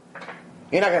Gehinnom?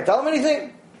 You're not going to tell them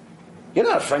anything? You're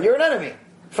not a friend, you're an enemy.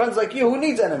 Friends like you, who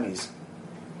needs enemies?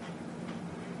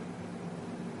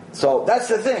 So that's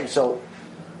the thing. So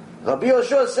Rabbi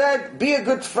Yoshua said, be a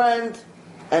good friend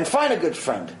and find a good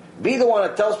friend. Be the one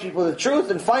that tells people the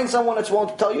truth and find someone that's willing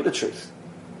to tell you the truth.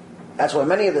 That's why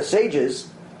many of the sages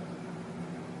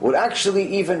would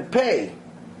actually even pay.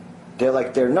 They're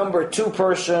like their number 2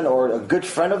 person or a good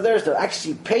friend of theirs, they'll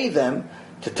actually pay them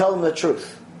to tell them the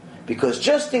truth. Because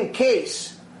just in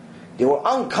case they were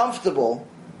uncomfortable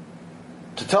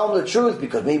to tell them the truth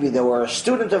because maybe they were a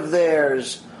student of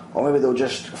theirs or maybe they were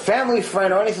just a family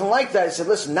friend or anything like that, he said,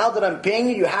 listen, now that I'm paying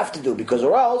you, you have to do, because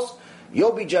or else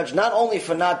you'll be judged not only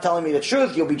for not telling me the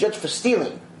truth, you'll be judged for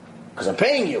stealing. Because I'm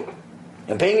paying you.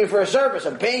 I'm paying you for a service.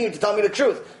 I'm paying you to tell me the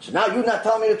truth. So now you're not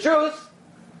telling me the truth.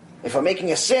 If I'm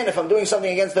making a sin, if I'm doing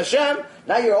something against Hashem,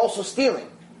 now you're also stealing.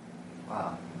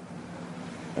 Wow.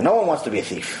 And no one wants to be a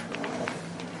thief.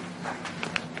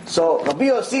 So Rabbi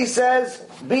Yossi says,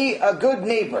 be a good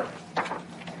neighbor.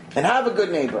 And have a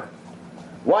good neighbor.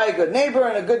 Why a good neighbor?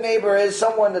 And a good neighbor is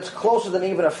someone that's closer than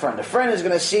even a friend. A friend is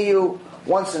going to see you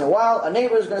once in a while. A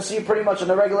neighbor is going to see you pretty much on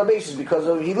a regular basis because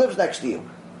he lives next to you.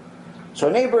 So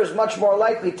a neighbor is much more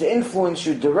likely to influence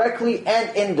you directly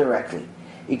and indirectly.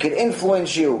 He could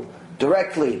influence you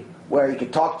directly where he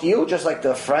could talk to you just like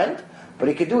the friend, but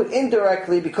he could do it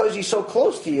indirectly because he's so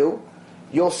close to you.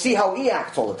 You'll see how he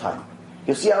acts all the time.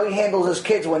 You'll see how he handles his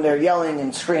kids when they're yelling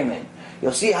and screaming.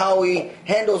 You'll see how he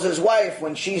handles his wife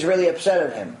when she's really upset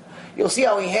at him. You'll see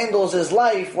how he handles his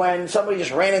life when somebody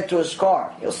just ran into his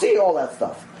car. You'll see all that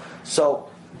stuff. So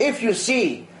if you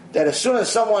see that as soon as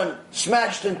someone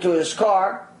smashed into his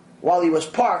car while he was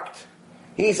parked,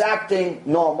 he's acting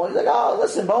normal. He's like, oh,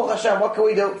 listen, Baruch Hashem, what can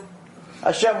we do?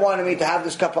 Hashem wanted me to have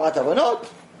this kaparat avonot.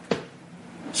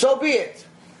 So be it.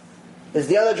 Is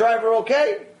the other driver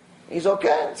okay? He's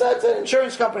okay. It's an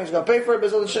insurance company. He's going to pay for it,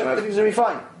 but everything's going to be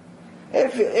fine.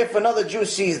 If another Jew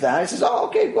sees that, he says, oh,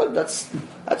 okay, good. That's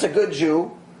a good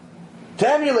Jew to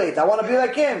emulate. I want to be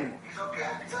like him. He's okay.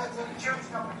 It's an insurance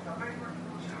company. He's going to pay for it.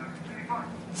 It's going to be fine.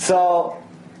 So,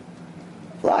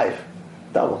 live.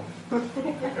 Double.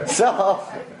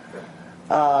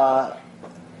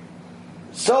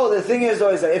 So the thing is,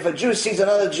 though, is that if a Jew sees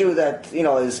another Jew that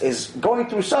is going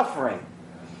through suffering,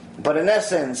 but in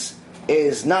essence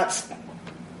is not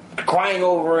crying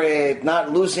over it,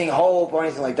 not losing hope or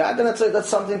anything like that, then that's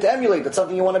something to emulate. That's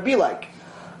something you want to be like.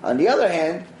 On the other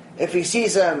hand, if he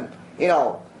sees him,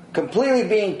 completely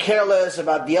being careless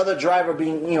about the other driver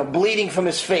being, bleeding from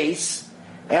his face,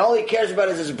 and all he cares about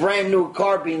is his brand new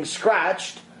car being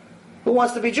scratched, who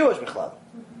wants to be Jewish, Bichlal?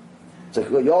 It's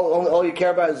like all you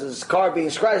care about is his car being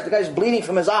scratched. The guy's bleeding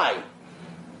from his eye.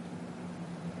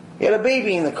 He had a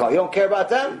baby in the car. You don't care about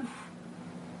them?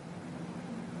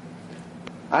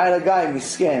 I had a guy,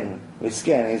 Miskin.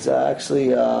 He's actually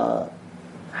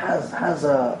has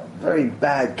a very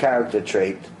bad character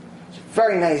trait. He's a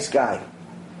very nice guy.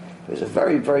 There's a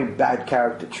very, very bad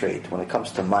character trait when it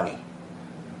comes to money.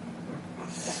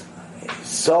 He's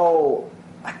so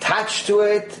attached to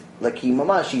it, like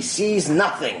he sees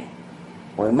nothing.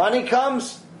 When money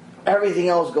comes, everything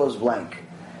else goes blank.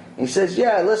 He says,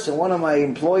 yeah, listen, one of my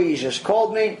employees just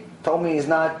called me, told me he's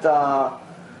not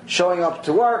showing up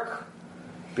to work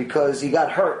because he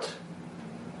got hurt.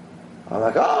 I'm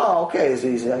like, oh, okay.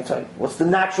 What's the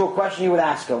natural question you would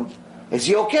ask him? Is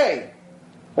he okay?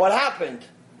 What happened?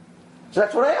 So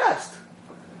that's what I asked.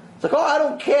 It's like, oh, I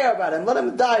don't care about him. Let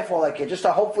him die for all I care. Just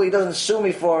hopefully he doesn't sue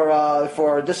me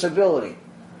for disability.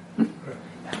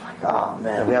 Oh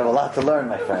man, we have a lot to learn,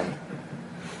 my friend.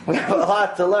 We have a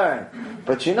lot to learn.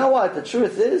 But you know what? The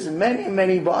truth is, many,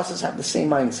 many bosses have the same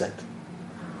mindset.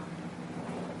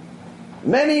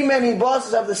 Many, many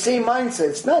bosses have the same mindset.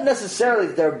 It's not necessarily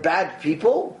that they're bad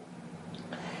people.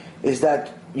 It's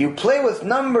that you play with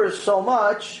numbers so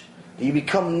much that you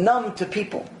become numb to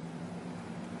people.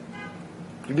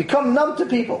 You become numb to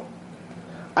people.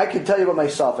 I can tell you about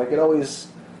myself. I could always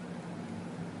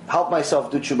help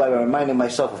myself do tshuva by reminding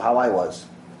myself of how I was.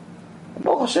 And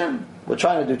Baruch Hashem, we're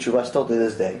trying to do tshuva still to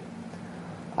this day.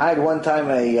 I had one time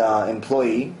a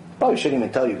employee, probably shouldn't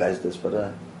even tell you guys this,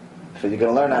 but if you're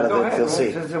going to learn out of it, you'll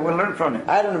see. We'll learn from it.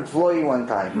 I had an employee one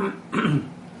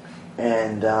time,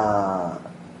 and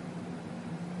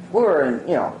we were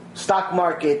in, stock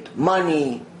market,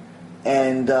 money,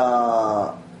 and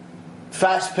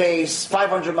fast pace,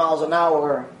 500 miles an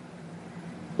hour.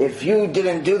 If you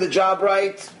didn't do the job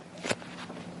right,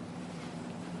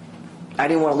 I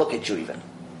didn't want to look at you even.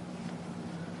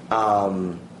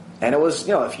 And it was,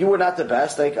 if you were not the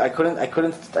best,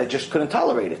 I just couldn't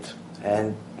tolerate it.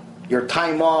 And your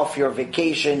time off, your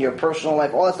vacation, your personal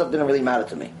life, all that stuff didn't really matter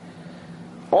to me.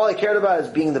 All I cared about is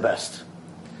being the best.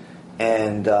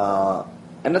 And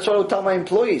that's what I would tell my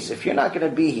employees. If you're not going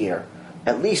to be here,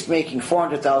 at least making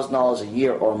 $400,000 a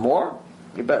year or more,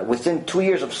 you better, within 2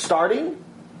 years of starting,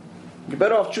 you're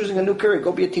better off choosing a new career.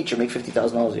 Go be a teacher, make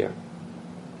 $50,000 a year.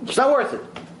 It's not worth it.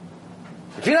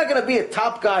 If you're not going to be a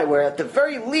top guy where at the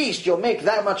very least you'll make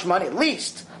that much money, at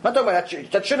least. I'm not talking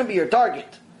about that shouldn't be your target.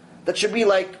 That should be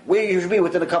like where you should be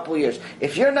within a couple of years.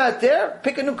 If you're not there,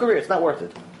 pick a new career. It's not worth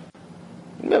it.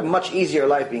 You have a much easier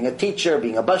life being a teacher,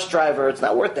 being a bus driver. It's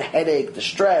not worth the headache, the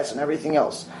stress, and everything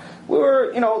else. We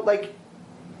were,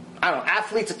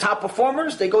 athletes are top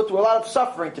performers. They go through a lot of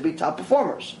suffering to be top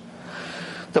performers.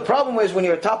 The problem is when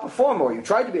you're a top performer, or you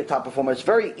try to be a top performer, it's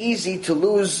very easy to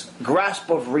lose grasp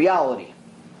of reality.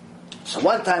 So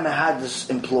one time I had this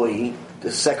employee,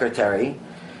 this secretary,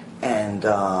 and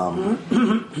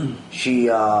she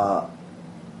comes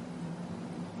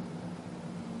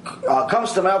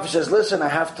to my office and says, listen, I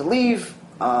have to leave.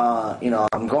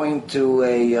 I'm going to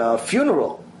a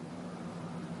funeral.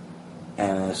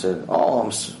 And I said,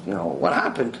 what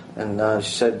happened? And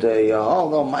she said,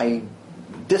 my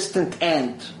distant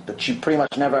aunt that she pretty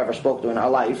much never ever spoke to in her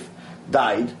life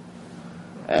died.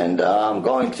 And I'm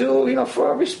going to,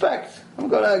 for respect, I'm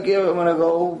going to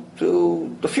go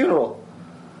to the funeral.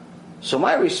 So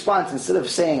my response, instead of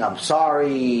saying I'm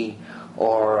sorry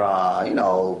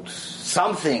or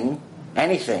something,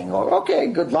 anything, or okay,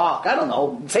 good luck, I don't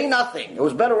know, say nothing. It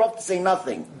was better off to say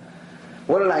nothing.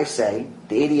 What did I say?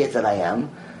 The idiot that I am,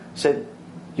 said,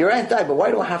 your aunt died, but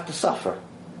why do I have to suffer?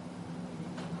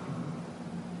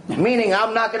 Meaning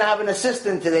I'm not going to have an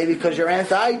assistant today because your aunt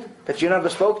died that you never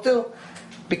spoke to?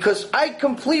 Because I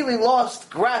completely lost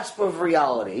grasp of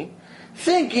reality,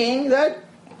 thinking that,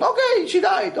 okay, she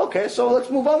died. Okay, so let's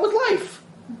move on with life.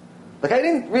 Like I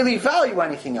didn't really value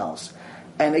anything else.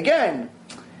 And again,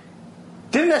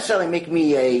 didn't necessarily make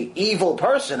me a evil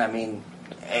person. I mean,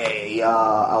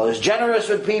 I was generous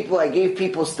with people. I gave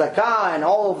people tzedakah and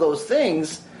all of those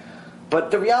things. But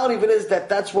the reality of it is that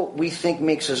that's what we think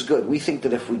makes us good. We think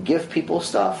that if we give people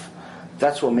stuff,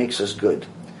 that's what makes us good.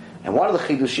 And one of the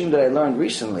chidushim that I learned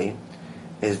recently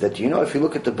is that, if you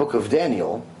look at the book of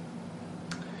Daniel,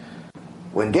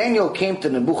 when Daniel came to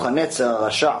Nebuchadnezzar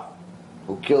Rasha,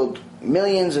 who killed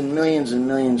millions and millions and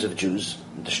millions of Jews,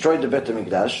 and destroyed the Beit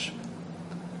HaMikdash,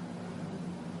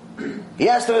 he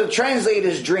asked him to translate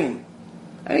his dream.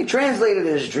 And he translated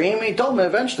his dream, and he told him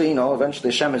eventually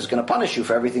Hashem is going to punish you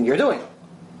for everything you're doing.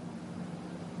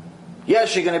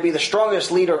 Yes, you're going to be the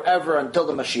strongest leader ever until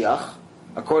the Mashiach,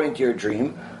 according to your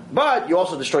dream, but you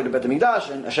also destroyed the Beit HaMikdash,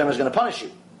 and Hashem is going to punish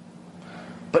you.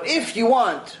 But if you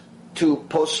want to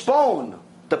postpone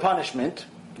the punishment,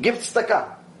 give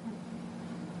tzedakah.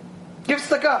 Give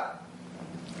tzedakah.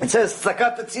 It says,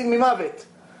 tzedakah tatzil mimavet.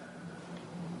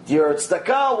 Your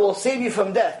tzedakah will save you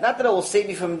from death. Not that it will save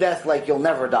you from death like you'll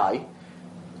never die,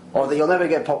 or that you'll never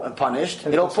get punished.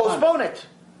 It'll postpone it.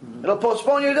 It'll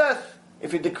postpone your death.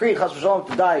 If you decree chas v'shalom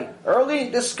to die early,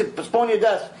 this could postpone your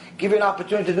death, give you an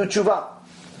opportunity to do tshuva.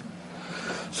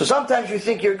 So sometimes you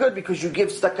think you're good because you give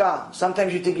tzedakah.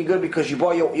 Sometimes you think you're good because you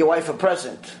bought your wife a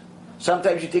present.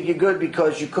 Sometimes you think you're good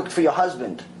because you cooked for your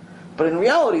husband. But in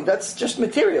reality, that's just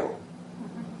material.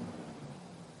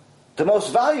 The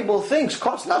most valuable things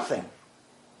cost nothing.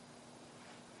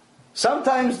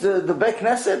 Sometimes the Beit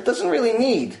Knesset doesn't really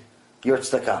need your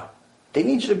tzedakah. They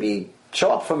need you to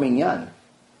show up for minyan.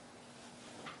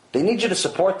 They need you to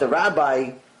support the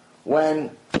rabbi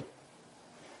when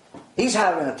he's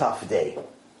having a tough day.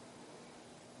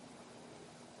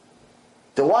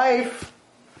 The wife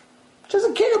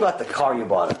doesn't care about the car you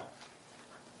bought her.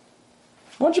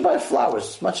 Why don't you buy flowers?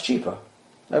 It's much cheaper.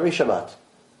 Every Shabbat.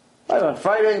 Right, on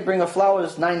Friday, bring her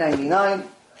flowers, $9.99.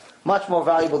 Much more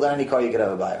valuable than any car you could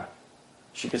ever buy her.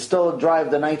 She could still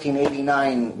drive the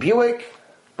 1989 Buick,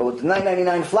 but with the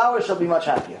 $9.99 flowers, she'll be much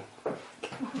happier.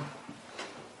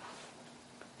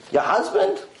 Your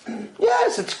husband?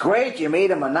 Yes, it's great. You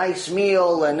made him a nice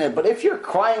meal, but if you're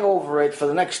crying over it for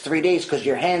the next 3 days because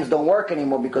your hands don't work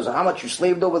anymore because of how much you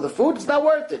slaved over the food, it's not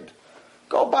worth it.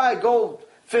 Go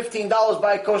 $15,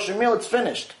 buy a kosher meal, it's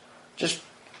finished. Just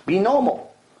be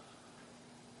normal.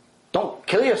 Don't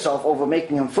kill yourself over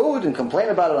making him food and complain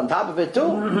about it on top of it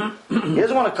too. He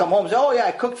doesn't want to come home and say, oh yeah,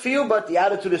 I cooked for you, but the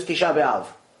attitude is Tisha B'Av.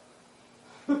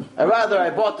 I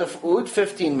bought the food,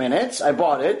 15 minutes, I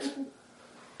bought it,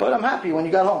 but I'm happy when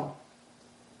you got home.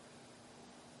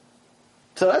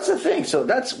 So that's the thing. So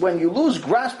that's when you lose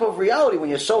grasp of reality, when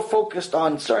you're so focused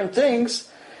on certain things,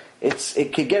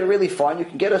 it can get really far, and you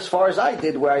can get as far as I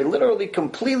did, where I literally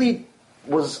completely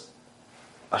was,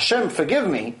 Hashem forgive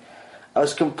me, I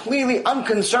was completely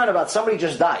unconcerned about somebody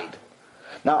just died.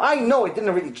 Now I know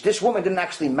this woman didn't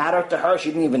actually matter to her, she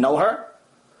didn't even know her.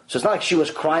 So it's not like she was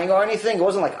crying or anything, it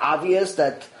wasn't like obvious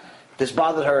that this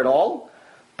bothered her at all.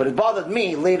 But it bothered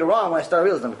me later on when I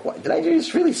started realizing, did I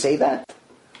just really say that?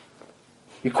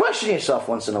 You question yourself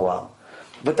once in a while.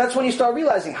 But that's when you start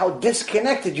realizing how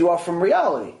disconnected you are from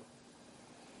reality.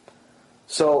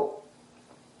 So,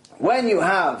 when you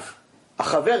have a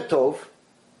Chaver Tov,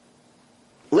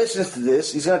 listens to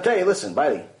this, he's going to tell you, listen,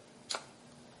 buddy,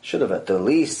 should have at the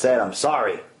least said, I'm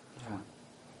sorry. Yeah.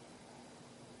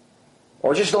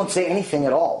 Or just don't say anything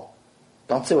at all.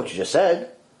 Don't say what you just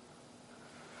said.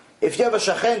 If you have a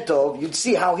Shachen Tov, you'd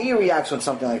see how he reacts when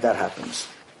something like that happens.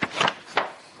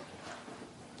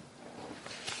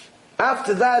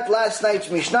 After that, last night's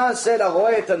Mishnah said,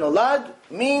 Aroet Hanolad,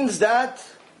 means that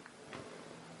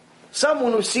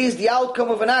someone who sees the outcome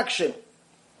of an action.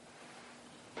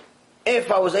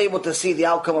 If I was able to see the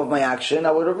outcome of my action,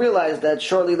 I would have realized that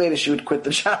shortly later she would quit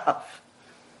the job.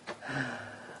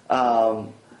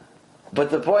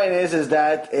 But the point is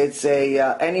that it's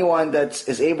anyone that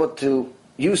is able to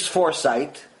use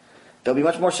foresight, they'll be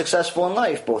much more successful in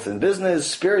life, both in business,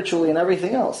 spiritually, and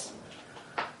everything else.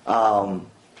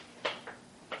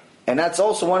 And that's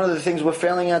also one of the things we're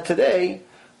failing at today,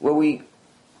 where we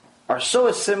are so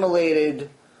assimilated,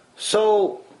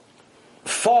 so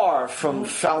far from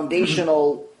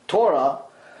foundational Torah,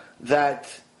 that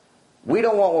we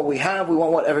don't want what we have, we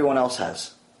want what everyone else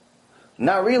has.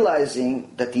 Not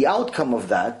realizing that the outcome of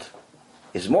that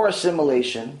is more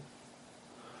assimilation,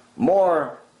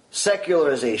 more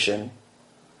secularization,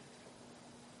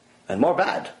 and more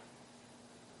bad.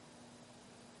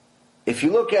 If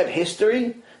you look at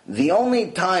history, the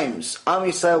only times Am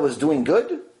Yisrael was doing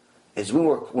good is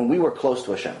when we were close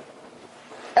to Hashem.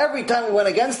 Every time we went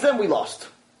against them, we lost.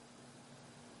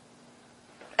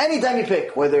 Anytime you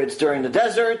pick, whether it's during the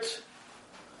desert,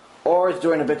 or it's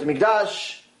during the Beit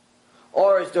HaMikdash,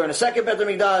 or it's during the second Beit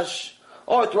HaMikdash,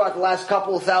 or throughout the last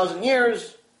couple of thousand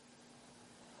years.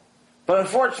 But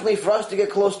unfortunately, for us to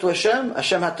get close to Hashem,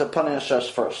 Hashem had to punish us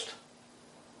first.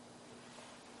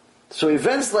 So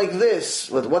events like this,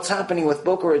 with what's happening with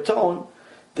Boca Raton,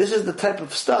 this is the type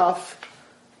of stuff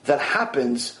that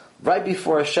happens right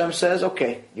before Hashem says,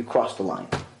 okay, you crossed the line.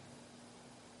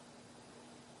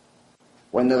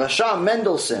 When the Rasha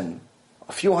Mendelssohn,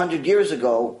 a few hundred years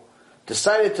ago,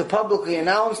 decided to publicly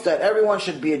announce that everyone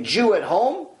should be a Jew at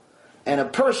home and a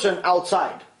person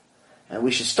outside, and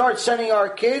we should start sending our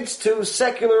kids to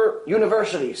secular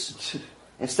universities.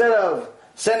 Instead of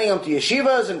sending them to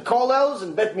yeshivas and kollels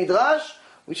and bet midrash,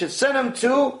 we should send them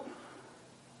to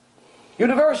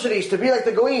universities to be like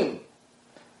the goyim.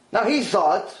 Now he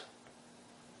thought,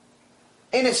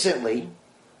 innocently,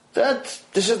 that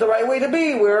this is the right way to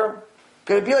be. We're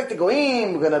going to be like the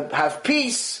goyim, we're going to have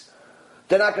peace.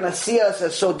 They're not going to see us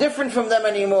as so different from them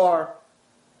anymore.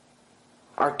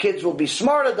 Our kids will be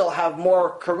smarter, they'll have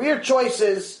more career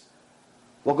choices.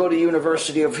 We'll go to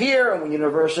university of here and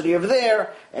university of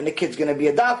there, and the kid's going to be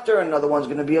a doctor, and another one's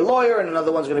going to be a lawyer, and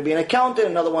another one's going to be an accountant,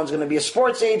 and another one's going to be a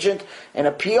sports agent, and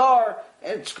a PR,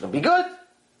 and it's going to be good.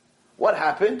 What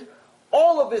happened?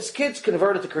 All of his kids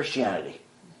converted to Christianity.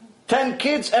 10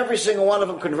 kids, every single one of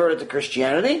them converted to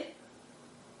Christianity.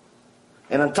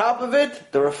 And on top of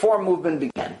it, the Reform movement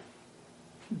began.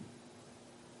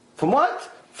 From what?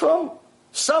 From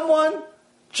someone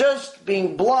just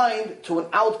being blind to an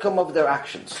outcome of their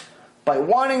actions. By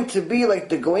wanting to be like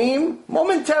the Goyim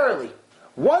momentarily.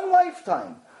 One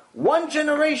lifetime. One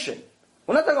generation.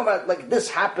 We're not talking about like this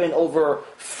happened over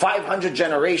 500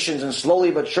 generations and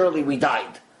slowly but surely we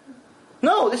died.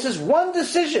 No, this is one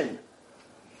decision.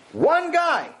 One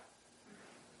guy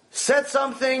said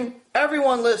something,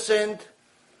 everyone listened,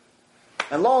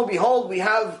 and lo and behold, we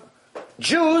have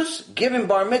Jews giving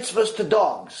bar mitzvahs to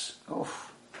dogs.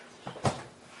 Oof.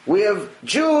 We have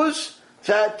Jews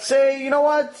that say, you know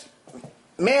what,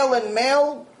 male and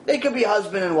male, they could be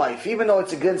husband and wife, even though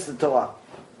it's against the Torah.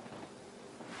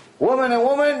 Woman and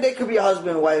woman, they could be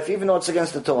husband and wife, even though it's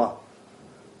against the Torah.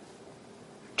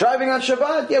 Driving on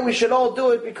Shabbat, yeah, we should all do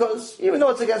it because even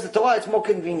though it's against the Torah, it's more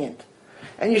convenient.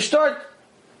 And you start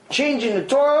changing the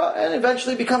Torah, and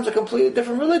eventually it becomes a completely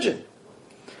different religion.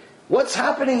 What's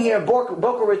happening here, Boca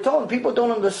Raton, people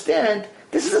don't understand,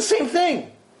 this is the same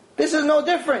thing. This is no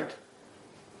different.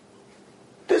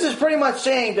 pretty much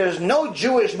saying there's no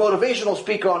Jewish motivational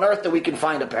speaker on earth that we can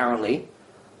find, apparently.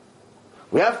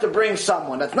 We have to bring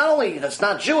someone that's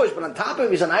not Jewish, but on top of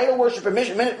it, he's an idol worshiper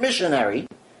missionary.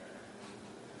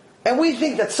 And we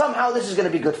think that somehow this is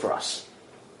going to be good for us.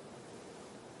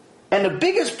 And the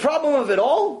biggest problem of it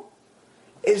all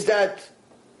is that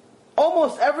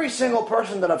almost every single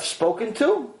person that I've spoken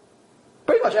to,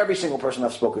 pretty much every single person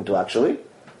I've spoken to actually,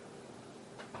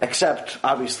 except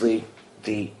obviously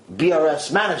the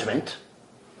BRS management,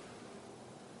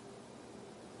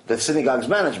 the synagogue's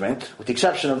management, with the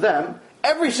exception of them,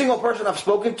 every single person I've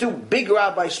spoken to, big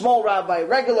rabbi, small rabbi,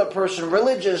 regular person,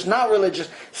 religious, not religious,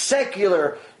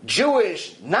 secular,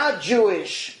 Jewish, not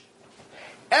Jewish,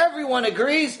 everyone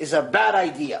agrees is a bad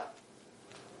idea.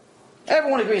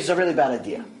 Everyone agrees it's a really bad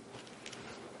idea.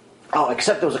 Oh,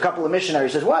 except there was a couple of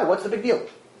missionaries who says, why? What's the big deal?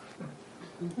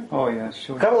 Oh, yeah,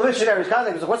 sure. A couple of missionaries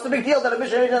contacted us. What's the big deal that a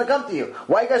missionary is going to come to you?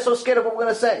 Why are you guys so scared of what we're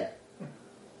going to say?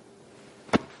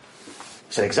 I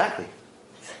said, exactly.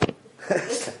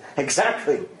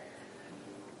 Exactly.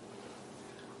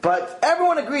 But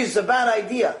everyone agrees it's a bad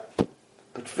idea.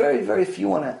 But very, very few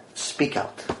want to speak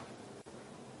out.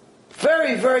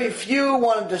 Very, very few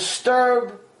want to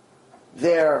disturb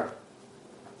their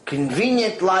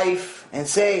convenient life and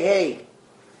say, hey,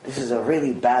 this is a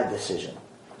really bad decision.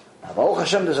 Now, Baruch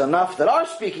Hashem, there's enough that are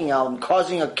speaking out and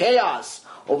causing a chaos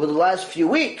over the last few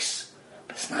weeks.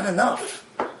 But it's not enough.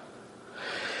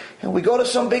 And we go to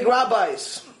some big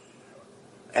rabbis.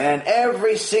 And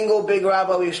every single big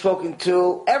rabbi we've spoken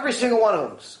to, every single one of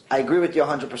them, I agree with you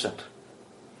 100%.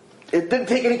 It didn't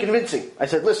take any convincing. I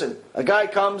said, listen, a guy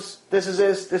comes, this is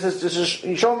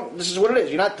you show him, this is what it is.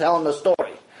 You're not telling the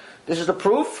story. This is the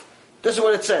proof. This is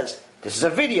what it says. This is a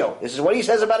video. This is what he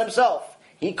says about himself.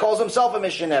 He calls himself a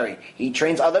missionary. He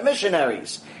trains other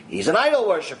missionaries. He's an idol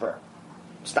worshiper.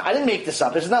 I didn't make this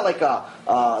up. This is not like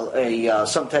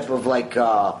some type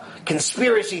of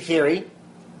conspiracy theory.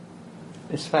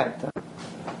 It's fact.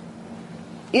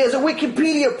 He has a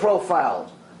Wikipedia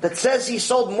profile that says he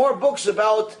sold more books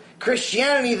about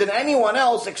Christianity than anyone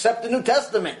else except the New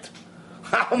Testament.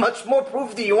 How much more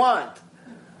proof do you want?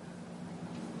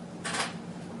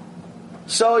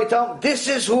 So he told him, this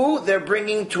is who they're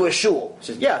bringing to a shul. He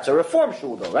says, yeah, it's a reform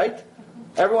shul though, right?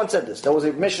 Everyone said this. There was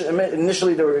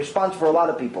initially the response for a lot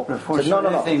of people. Said,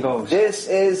 no. This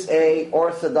is a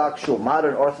Orthodox shul,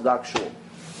 modern Orthodox shul.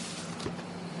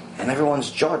 And everyone's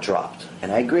jaw dropped.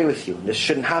 And I agree with you. This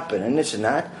shouldn't happen and this and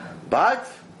that.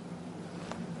 But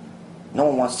no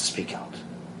one wants to speak out.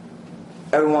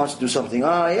 Everyone wants to do something.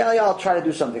 Oh, yeah, I'll try to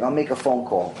do something. I'll make a phone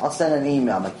call. I'll send an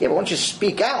email. I'm like, yeah, but why don't you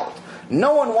speak out?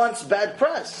 No one wants bad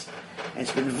press. And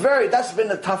that's been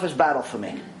the toughest battle for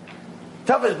me.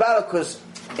 Toughest battle because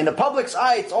in the public's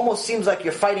eye, it almost seems like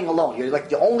you're fighting alone. You're like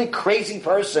the only crazy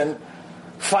person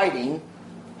fighting.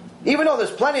 Even though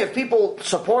there's plenty of people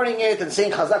supporting it and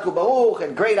saying Chazaku Baruch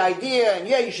and great idea and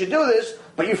yeah, you should do this,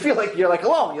 but you feel like you're like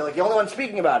alone. You're like the only one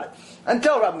speaking about it.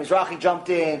 Until Rabbi Mizrahi jumped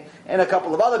in and a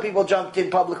couple of other people jumped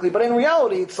in publicly. But in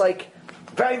reality, it's like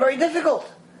very, very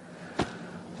difficult.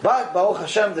 But Baruch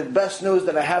Hashem, the best news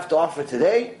that I have to offer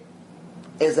today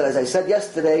is that, as I said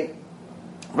yesterday,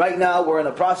 right now we're in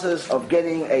the process of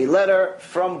getting a letter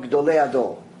from Gdolei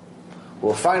Ador.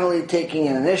 We're finally taking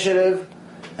an initiative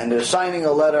and they're signing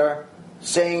a letter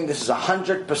saying this is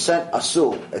 100%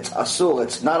 asur. It's asur.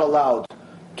 It's not allowed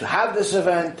to have this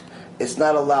event. It's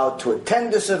not allowed to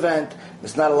attend this event.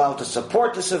 It's not allowed to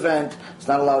support this event. It's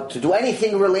not allowed to do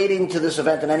anything relating to this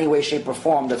event in any way, shape, or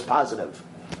form that's positive.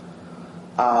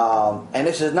 And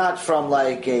this is not from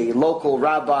like a local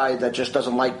rabbi that just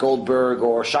doesn't like Goldberg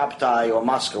or Shabtai or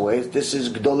Moskowitz. This is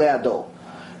Gdolei Ador.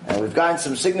 And we've gotten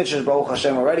some signatures, Baruch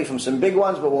Hashem, already from some big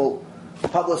ones, but we'll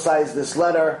publicize this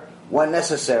letter when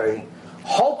necessary.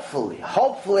 Hopefully,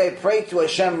 I pray to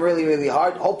Hashem really, really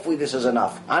hard. Hopefully this is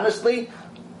enough. Honestly,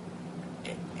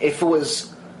 if it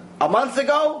was a month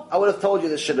ago, I would have told you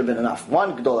this should have been enough.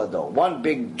 One Gdolei Ador, one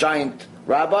big giant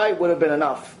rabbi would have been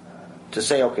enough to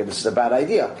say, okay, this is a bad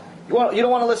idea. You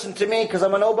don't want to listen to me because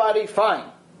I'm a nobody? Fine.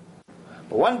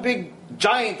 But one big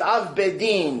giant Av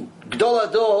Bedin, Gdolei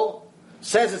Ador,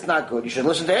 says it's not good. You should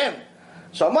listen to him.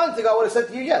 So a month ago I would have said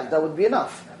to you, yeah, that would be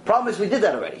enough. Problem is we did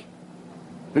that already.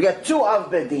 We got 2 Av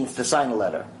Bedins to sign a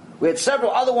letter. We had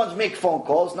several other ones make phone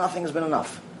calls. Nothing has been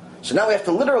enough. So now we have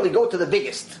to literally go to the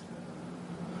biggest.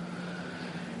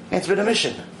 And it's been a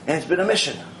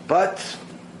mission. But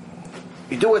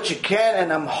you do what you can,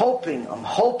 and I'm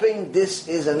hoping this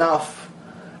is enough.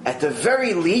 At the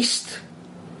very least,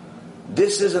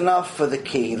 this is enough for the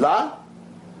Kehillah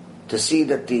to see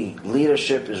that the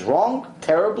leadership is wrong,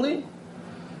 terribly.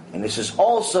 And this is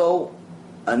also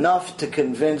enough to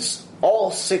convince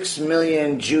all 6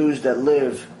 million Jews that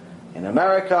live in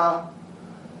America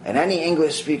and any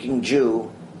English-speaking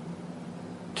Jew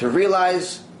to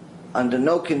realize under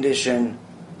no condition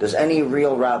does any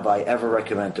real rabbi ever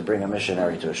recommend to bring a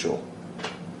missionary to a shul.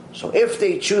 So if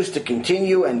they choose to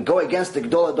continue and go against the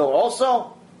Gdol Hador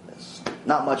also, there's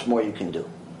not much more you can do.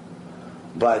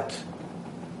 But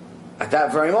at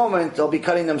that very moment, they'll be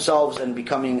cutting themselves and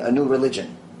becoming a new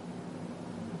religion.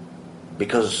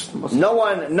 Because no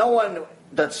one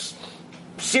that's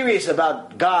serious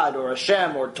about God or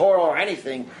Hashem or Torah or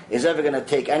anything is ever going to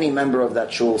take any member of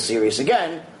that shul serious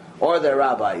again, or their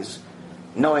rabbis,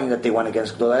 knowing that they went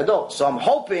against Gdolei Hador. So I'm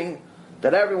hoping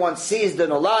that everyone sees the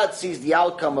nolad, sees the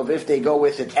outcome of if they go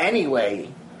with it anyway,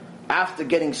 after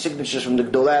getting signatures from the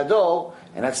Gdolei Hador,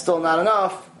 and that's still not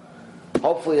enough.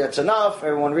 Hopefully that's enough.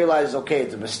 Everyone realizes, okay,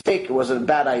 it's a mistake, it wasn't a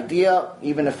bad idea.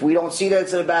 Even if we don't see that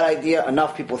it's a bad idea,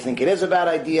 enough people think it is a bad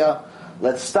idea.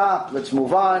 Let's stop, let's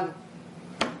move on.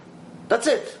 That's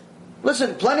it.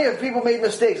 Listen, plenty of people made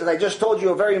mistakes, and I just told you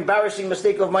a very embarrassing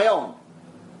mistake of my own.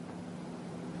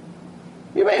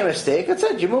 You made a mistake, that's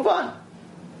it, you move on.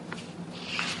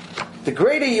 The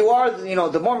greater you are,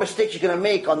 the more mistakes you're going to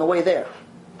make on the way there.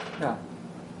 Yeah.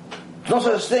 There's no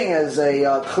such thing as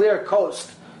a clear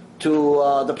coast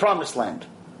to the promised land.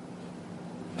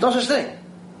 No such thing.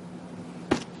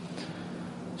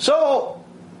 So,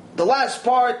 the last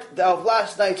part of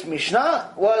last night's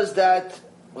Mishnah was that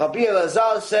Rabbi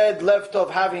Elazar said, left of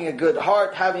having a good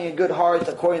heart, according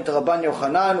to Rabban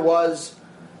Yochanan, was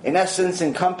in essence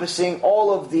encompassing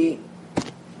all of the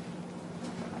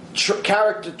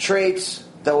character traits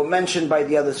that were mentioned by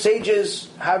the other sages.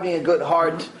 Having a good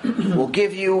heart will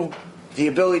give you the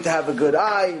ability to have a good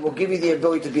eye, will give you the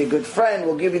ability to be a good friend,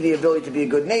 will give you the ability to be a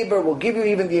good neighbor, will give you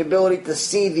even the ability to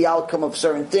see the outcome of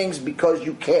certain things because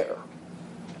you care.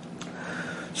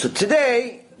 So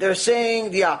today, they're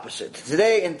saying the opposite.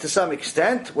 Today, and to some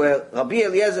extent, where Rabbi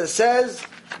Eliezer says,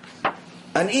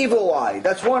 an evil eye.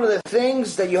 That's one of the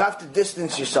things that you have to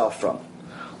distance yourself from.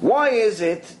 Why is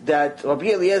it that Rabbi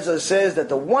Eliezer says that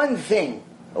the one thing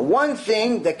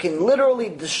that can literally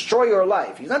destroy your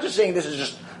life, he's not just saying this is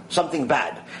just something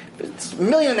bad. It's 1.5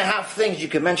 million things you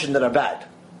can mention that are bad.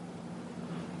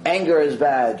 Anger is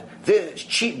bad.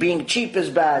 Being cheap is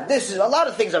bad. A lot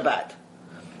of things are bad.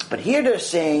 But here they're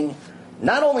saying,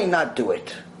 not only not do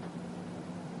it,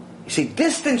 you see,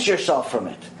 distance yourself from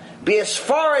it. Be as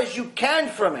far as you can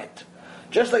from it.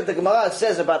 Just like the Gemara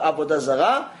says about Avodah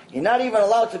Zarah, you're not even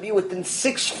allowed to be within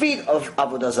 6 feet of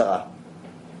Avodah Zarah.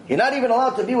 You're not even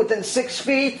allowed to be within 6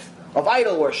 feet of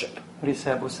idol worship. What do you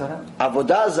say, Avodah Zarah?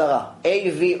 Avodah Zarah.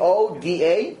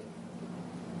 Avodah,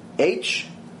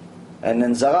 and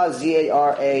then Zarah,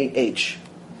 Zarah.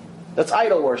 That's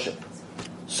idol worship.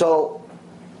 So,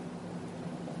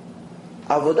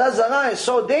 Avodah Zarah is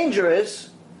so dangerous,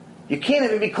 you can't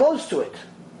even be close to it.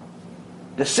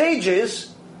 The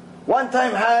sages one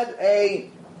time had a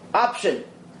option.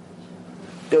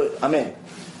 There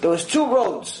was 2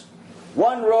 roads.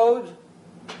 One road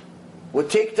would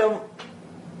take them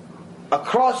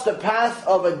across the path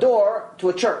of a door to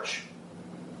a church.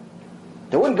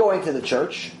 They wouldn't go into the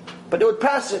church, but they would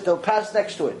pass it. They would pass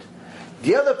next to it.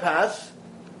 The other path,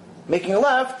 making a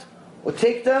left, would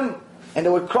take them and they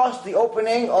would cross the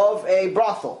opening of a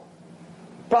brothel,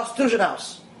 prostitution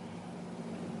house.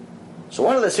 So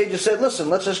one of the sages said, listen,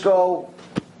 let's just go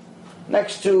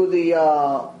next to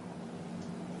the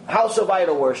house of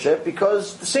idol worship,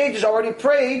 because the sages already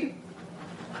prayed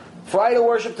for idol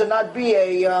worship to not be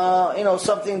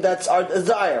something that's our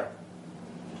desire.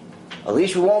 At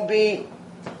least we won't be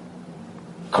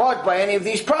caught by any of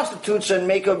these prostitutes and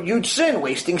make a huge sin,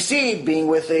 wasting seed, being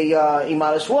with a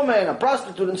immodest woman, a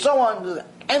prostitute, and so on. There's an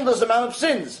endless amount of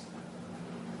sins.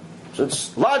 So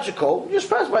it's logical. You just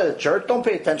pass by the church, don't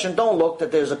pay attention, don't look that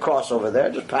there's a cross over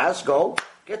there. Just pass, go,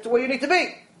 get to where you need to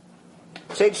be.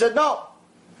 Sage said, no.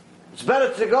 It's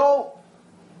better to go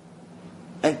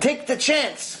and take the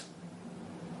chance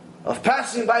of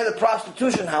passing by the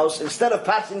prostitution house instead of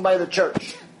passing by the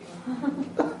church.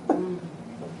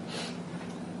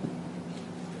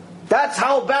 That's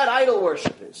how bad idol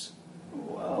worship is.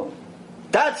 Wow.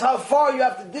 That's how far you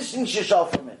have to distance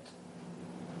yourself from it.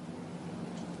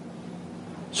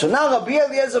 So now Rabbi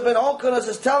Eliezer ben Orkanos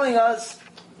is telling us,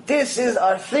 these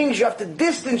are things you have to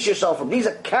distance yourself from. These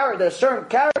are certain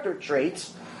character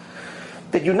traits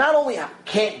that you not only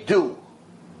can't do.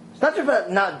 It's not just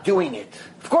about not doing it.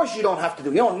 Of course you don't have to do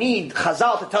it. You don't need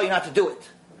Chazal to tell you not to do it.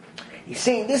 He's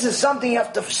saying this is something you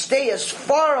have to stay as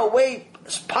far away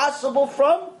as possible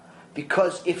from,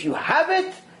 because if you have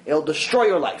it, it'll destroy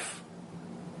your life.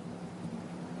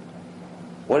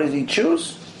 What did he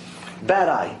choose? Bad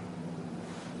eye.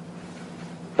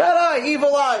 Bad eye,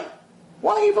 evil eye.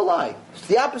 Why evil eye? It's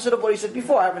the opposite of what he said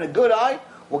before. Having a good eye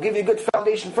will give you a good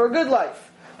foundation for a good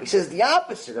life. But he says the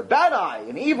opposite. A bad eye,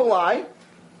 an evil eye,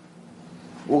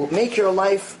 will make your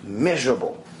life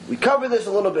miserable. We covered this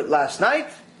a little bit last night.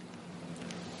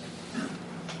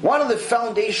 One of the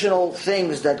foundational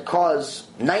things that cause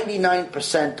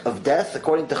 99% of death,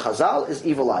 according to Chazal, is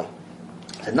evil eye.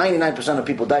 So 99% of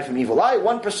people die from evil eye.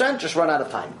 1% just run out of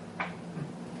time.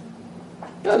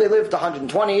 They lived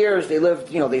 120 years. They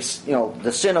lived,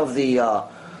 the sin of the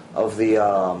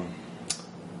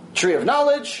tree of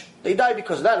knowledge. They die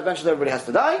because of that. Eventually, everybody has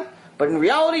to die. But in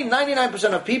reality,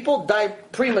 99% of people die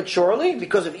prematurely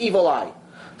because of evil eye.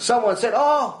 Someone said,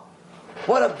 "Oh,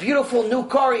 what a beautiful new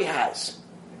car he has."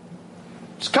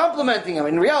 He's complimenting him.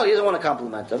 In reality, he doesn't want to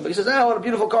compliment him. But he says, "Oh, what a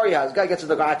beautiful car he has." The guy gets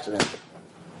into an accident.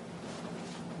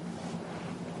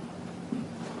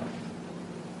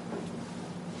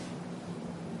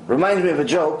 Reminds me of a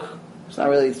joke. It's not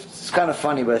really, it's kind of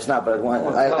funny, but it's not. But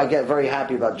I get very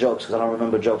happy about jokes because I don't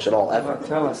remember jokes at all, ever.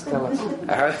 Tell us.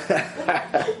 I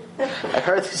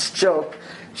heard this joke.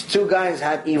 These two guys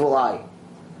had evil eye.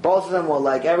 Both of them were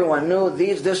like, everyone knew,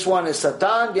 this one is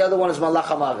Satan, the other one is Malach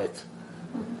HaMavet,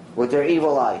 with their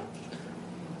evil eye.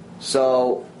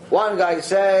 So, one guy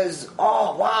says,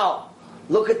 "Oh, wow,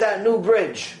 look at that new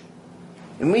bridge."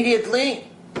 Immediately,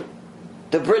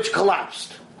 the bridge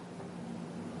collapsed.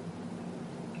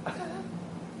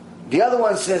 The other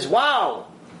one says, "Wow,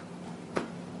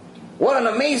 what an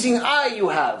amazing eye you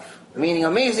have." Meaning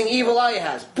amazing evil eye he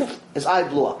has. Poof, his eye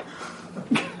blew up.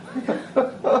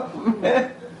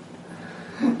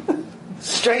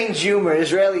 Strange humor,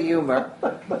 Israeli humor.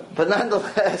 But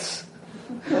nonetheless,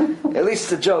 at least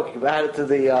it's a joke. I added to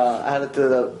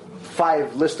the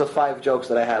list of 5 jokes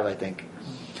that I have, I think.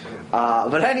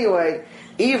 But anyway,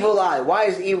 evil eye. Why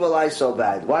is evil eye so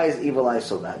bad?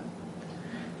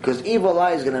 Because evil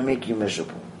eye is going to make you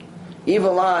miserable.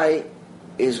 Evil eye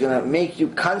is going to make you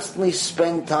constantly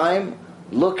spend time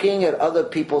looking at other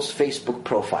people's Facebook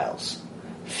profiles,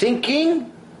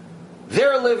 thinking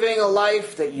they're living a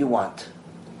life that you want.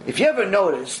 If you ever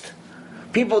noticed,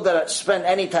 people that spend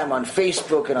any time on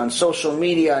Facebook and on social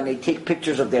media and they take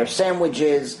pictures of their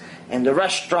sandwiches and the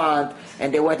restaurant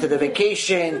and they went to the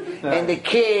vacation and the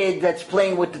kid that's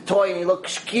playing with the toy and he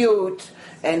looks cute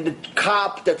and the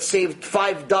cop that saved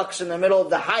 5 ducks in the middle of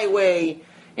the highway.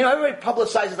 Everybody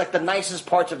publicizes like the nicest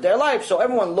parts of their life, so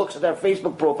everyone looks at their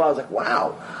Facebook profiles like,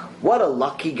 wow, what a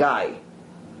lucky guy.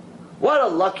 What a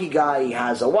lucky guy. He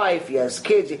has a wife, he has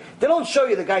kids. They don't show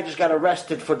you the guy just got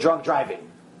arrested for drunk driving.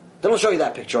 They don't show you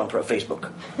that picture on Facebook.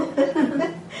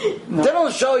 No. They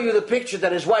don't show you the picture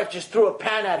that his wife just threw a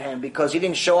pan at him because he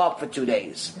didn't show up for 2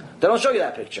 days. They don't show you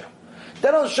that picture. They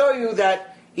don't show you that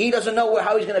he doesn't know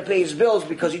how he's going to pay his bills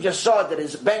because he just saw that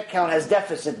his bank account has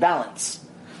deficit balance.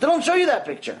 They don't show you that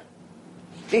picture.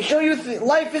 They show you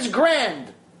life is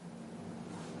grand.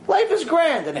 Life is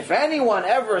grand. And if anyone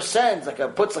ever sends,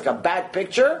 puts a bad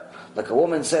picture, like a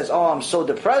woman says, "Oh, I'm so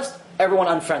depressed," everyone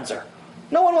unfriends her.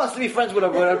 No one wants to be friends with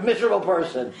a miserable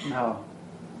person. No.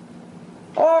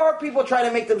 Or people try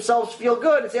to make themselves feel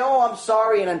good and say, "Oh, I'm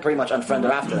sorry," and then pretty much unfriend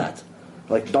her after that.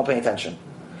 Don't pay attention.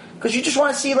 Because you just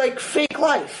want to see fake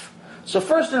life. So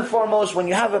first and foremost, when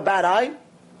you have a bad eye,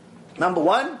 number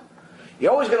one,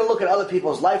 you're always going to look at other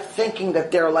people's life thinking that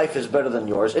their life is better than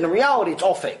yours. In reality, it's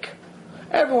all fake.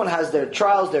 Everyone has their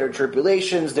trials, their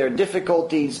tribulations, their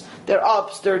difficulties, their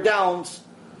ups, their downs.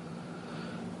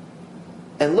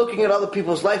 And looking at other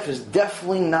people's life is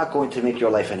definitely not going to make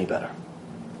your life any better.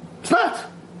 It's not.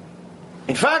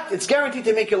 In fact, it's guaranteed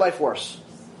to make your life worse.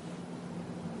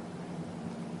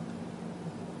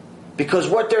 Because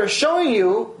what they're showing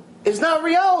you is not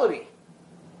reality.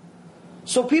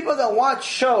 So people that watch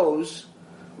shows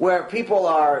where people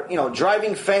are,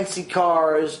 driving fancy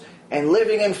cars and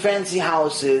living in fancy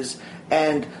houses,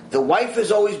 and the wife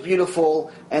is always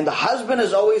beautiful, and the husband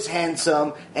is always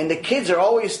handsome, and the kids are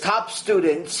always top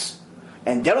students,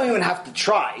 and they don't even have to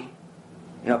try.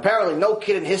 Apparently no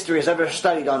kid in history has ever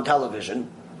studied on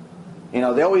television.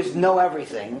 They always know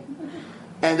everything,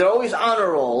 and they're always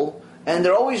honor roll, and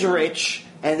they're always rich,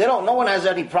 and no one has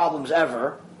any problems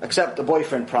ever, except a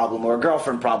boyfriend problem or a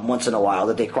girlfriend problem once in a while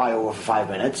that they cry over for 5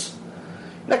 minutes.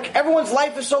 Everyone's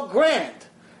life is so grand.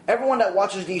 Everyone that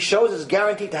watches these shows is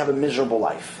guaranteed to have a miserable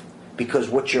life. Because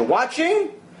what you're watching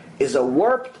is a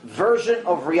warped version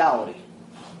of reality.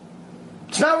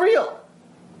 It's not real.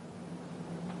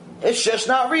 It's just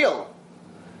not real.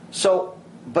 So,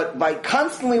 but by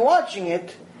constantly watching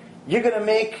it, you're going to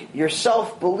make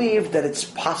yourself believe that it's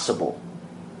possible.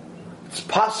 It's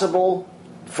possible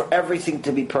for everything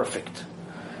to be perfect.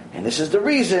 And this is the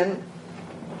reason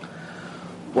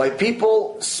why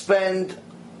people spend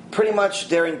pretty much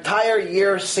their entire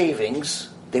year savings.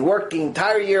 They work the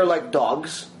entire year like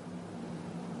dogs,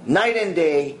 night and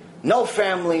day, no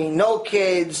family, no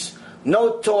kids,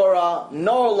 no Torah,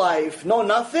 no life, no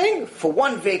nothing, for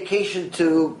one vacation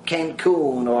to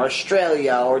Cancun or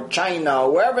Australia or China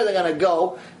or wherever they're going to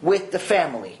go with the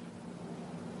family.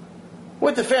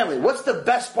 With the family. What's the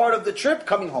best part of the trip?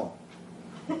 Coming home.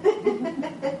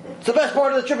 The best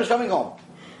part of the trip is coming home.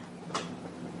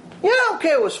 Yeah, okay,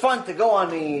 it was fun to go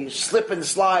on the slip and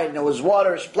slide and there was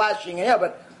water splashing, yeah,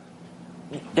 but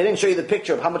they didn't show you the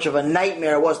picture of how much of a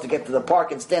nightmare it was to get to the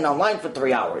park and stand online for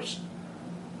 3 hours.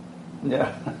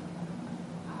 Yeah.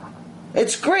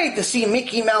 It's great to see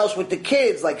Mickey Mouse with the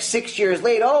kids like 6 years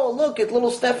later. Oh, look at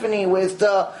little Stephanie with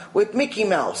Mickey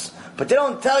Mouse. But they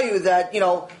don't tell you that,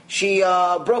 she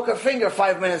broke her finger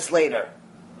 5 minutes later.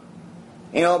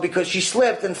 Because she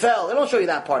slipped and fell. They don't show you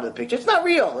that part of the picture. It's not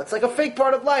real. It's like a fake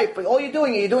part of life. But all you're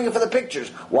doing it for the pictures.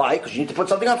 Why? Because you need to put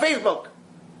something on Facebook.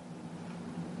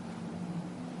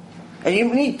 And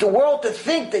you need the world to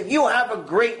think that you have a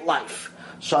great life.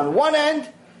 So on one end,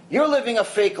 you're living a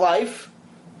fake life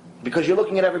because you're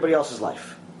looking at everybody else's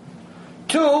life.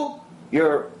 2,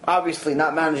 you're obviously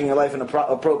not managing your life in an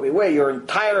appropriate way. Your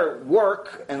entire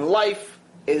work and life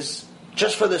is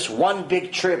just for this one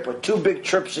big trip or 2 big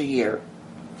trips a year,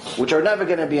 which are never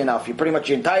going to be enough. You're pretty much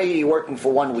your entire year working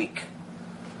for 1 week.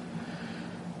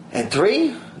 And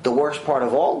 3, the worst part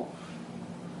of all,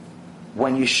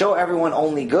 when you show everyone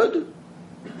only good,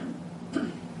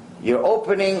 you're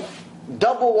opening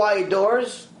double wide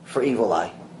doors for evil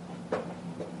eye.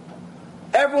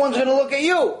 Everyone's going to look at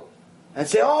you and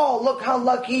say, oh, look how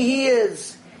lucky he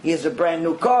is. He has a brand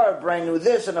new car, a brand new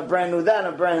this, and a brand new that,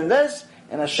 and a brand new this.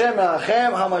 And Hashem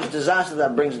Elachem, how much disaster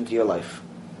that brings into your life.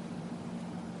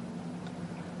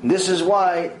 This is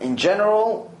why, in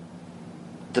general,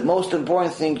 the most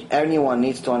important thing anyone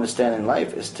needs to understand in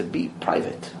life is to be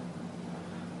private.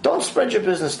 Don't spread your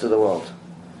business to the world.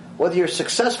 Whether you're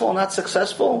successful or not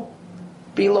successful,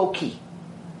 be low-key.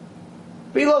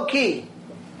 Be low-key.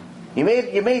 You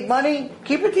made money,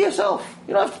 keep it to yourself.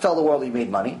 You don't have to tell the world you made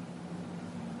money.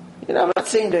 I'm not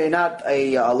saying that you're not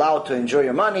allowed to enjoy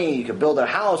your money, you can build a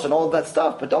house and all of that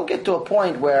stuff, but don't get to a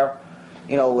point where,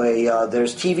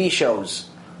 there's TV shows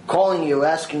calling you,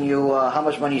 asking you how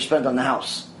much money you spent on the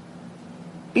house.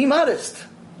 Be modest.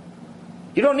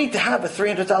 You don't need to have a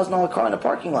 $300,000 car in a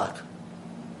parking lot.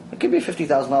 It could be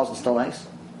 $50,000 and still nice.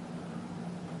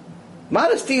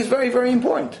 Modesty is very, very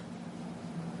important.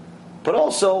 But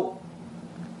also,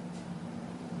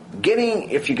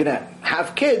 if you're going to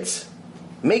have kids,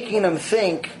 making them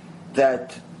think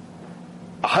that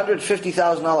a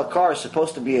 $150,000 car is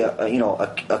supposed to be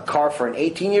a car for an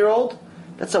 18-year-old,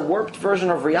 that's a warped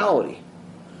version of reality.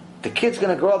 The kid's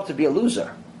going to grow up to be a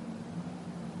loser.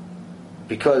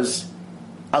 Because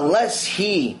unless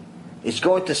he is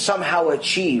going to somehow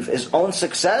achieve his own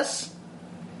success,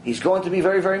 he's going to be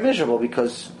very, very miserable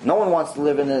because no one wants to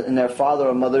live in their father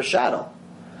or mother's shadow.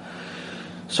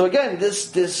 So again,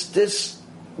 this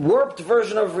warped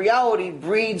version of reality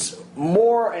breeds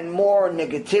more and more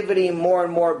negativity, more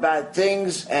and more bad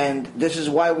things, and this is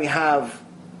why we have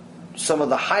some of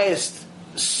the highest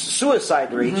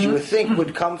suicide rates you would think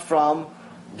would come from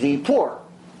the poor.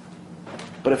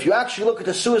 But if you actually look at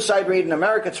the suicide rate in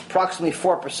America, it's approximately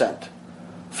 4%.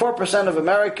 4% of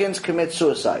Americans commit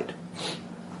suicide.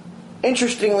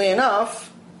 Interestingly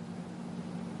enough,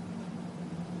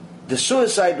 the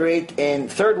suicide rate in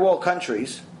third world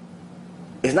countries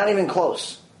is not even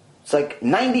close. It's like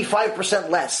 95%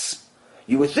 less.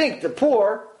 You would think the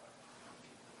poor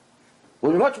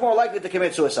would be much more likely to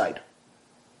commit suicide.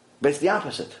 But it's the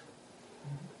opposite.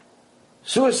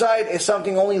 Suicide is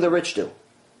something only the rich do,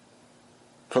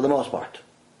 for the most part.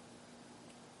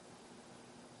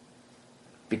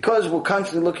 Because we're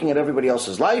constantly looking at everybody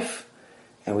else's life,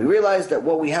 and we realize that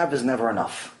what we have is never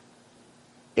enough.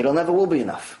 It'll never will be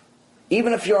enough.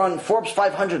 Even if you're on Forbes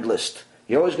 500 list,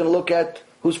 you're always going to look at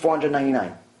who's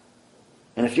 499.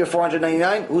 And if you're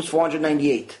 499, who's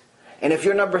 498? And if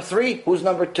you're number 3, who's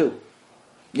number 2?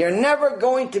 You're never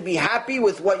going to be happy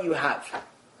with what you have.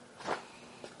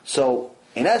 So,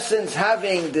 in essence,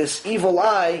 having this evil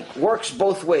eye works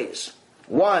both ways.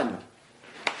 One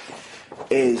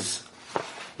is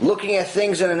looking at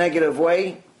things in a negative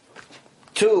way.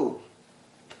 2,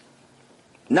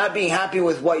 not being happy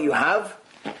with what you have.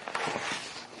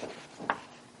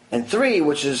 And 3,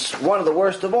 which is one of the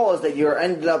worst of all, is that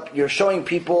you're showing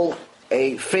people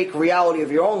a fake reality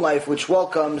of your own life which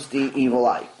welcomes the evil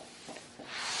eye.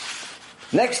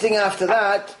 Next thing after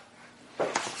that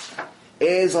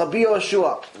is Rabbi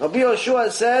Yoshua. Rabbi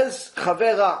Yoshua says,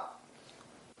 Chavera.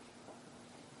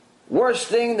 Worst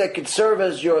thing that could serve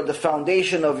as the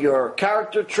foundation of your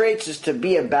character traits is to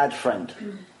be a bad friend.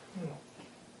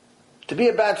 To be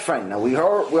a bad friend. Now we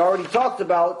already talked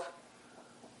about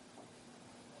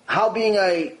how being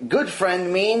a good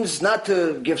friend means not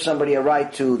to give somebody a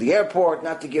ride to the airport,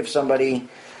 not to give somebody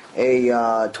a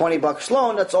 $20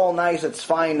 loan. That's all nice, that's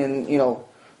fine, and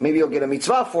maybe you'll get a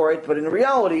mitzvah for it, but in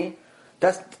reality,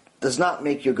 that does not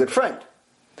make you a good friend.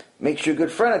 Makes you a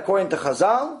good friend, according to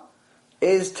Chazal,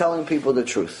 is telling people the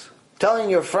truth. Telling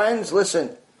your friends,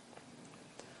 listen,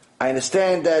 I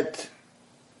understand that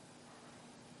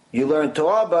you learn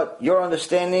Torah, but your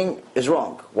understanding is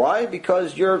wrong. Why?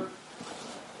 Because you're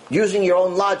using your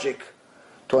own logic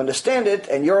to understand it,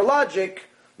 and your logic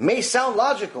may sound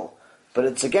logical, but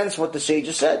it's against what the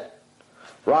sages said.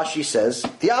 Rashi says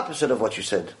the opposite of what you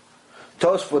said.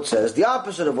 Tosfot says the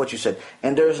opposite of what you said.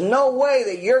 And there's no way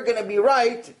that you're going to be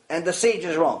right and the sage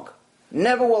is wrong.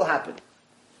 Never will happen.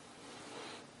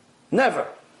 Never.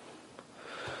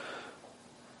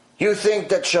 You think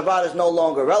that Shabbat is no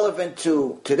longer relevant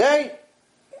to today?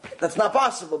 That's not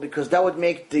possible, because that would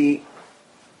make the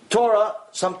Torah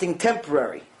something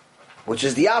temporary, which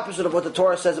is the opposite of what the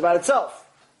Torah says about itself.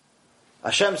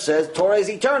 Hashem says Torah is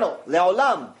eternal,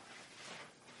 le'olam.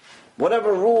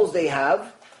 Whatever rules they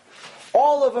have,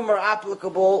 all of them are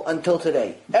applicable until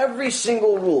today. Every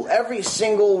single rule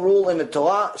in the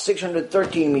Torah,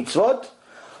 613 mitzvot,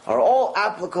 are all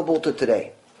applicable to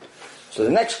today. So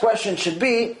the next question should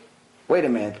be, wait a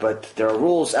minute, but there are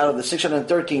rules out of the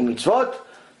 613 mitzvot.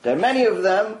 There are many of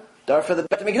them that are for the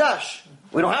Beit HaMikdash.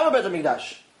 We don't have a Beit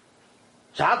HaMikdash.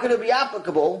 So how could it be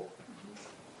applicable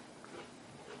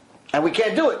and we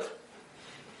can't do it?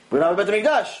 We don't have a Beit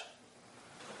HaMikdash.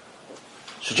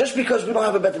 So just because we don't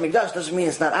have a Beit HaMikdash doesn't mean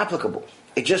it's not applicable.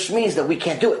 It just means that we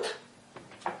can't do it.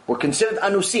 We're considered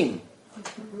anusim.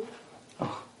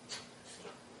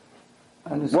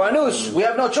 We're anus. We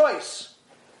have no choice.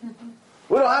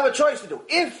 We don't have a choice to do.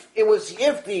 If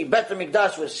the Beit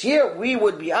HaMikdash was here, we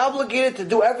would be obligated to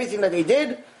do everything that they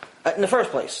did in the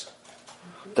first place.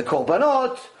 The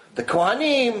korbanot, the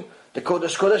kohanim, the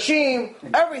kodesh kodashim,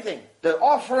 everything, the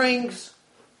offerings,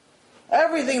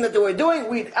 everything that they were doing,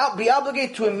 we'd be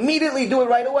obligated to immediately do it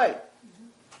right away.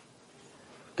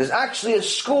 There's actually a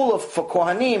school for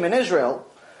kohanim in Israel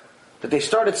that they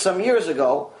started some years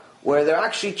ago, where they're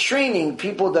actually training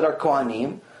people that are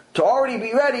kohanim to already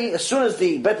be ready as soon as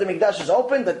the Beit HaMikdash is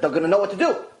open, that they're going to know what to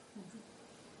do.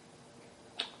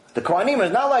 The kohanim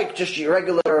is not like just your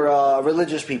regular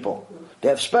religious people. They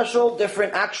have special,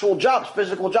 different, actual jobs,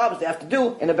 physical jobs they have to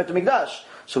do in the Beit HaMikdash.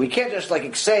 So we can't just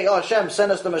say, oh Hashem,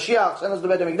 send us the Mashiach, send us the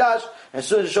Beit HaMikdash, and as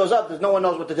soon as it shows up, no one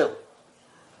knows what to do.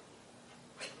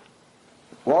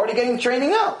 We're already getting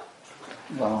training now.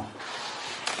 Wow.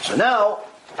 So now,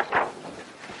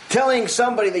 telling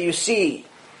somebody that you see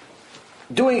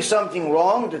doing something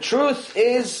wrong, the truth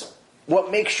is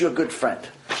what makes you a good friend.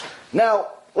 Now,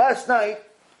 last night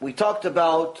we talked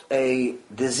about a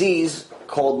disease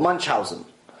called Munchausen.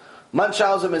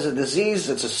 Munchausen is a disease,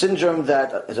 it's a syndrome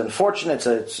that is unfortunate,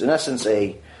 it's in essence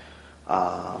a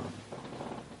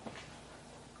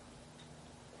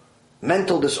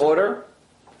mental disorder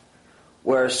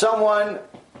where someone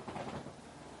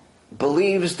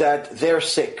believes that they're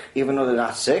sick, even though they're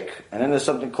not sick. And then there's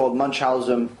something called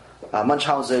Munchausen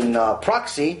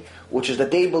Proxy, which is that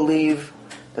they believe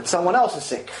that someone else is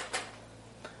sick.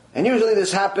 And usually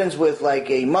this happens with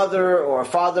a mother or a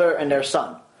father and their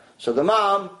son. So the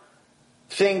mom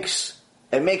thinks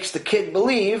and makes the kid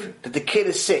believe that the kid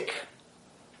is sick.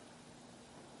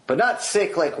 But not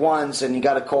sick like once and he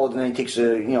got a cold and then he takes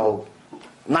a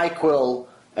NyQuil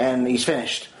and he's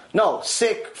finished. No,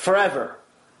 sick forever.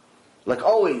 Like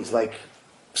always,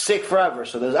 sick forever.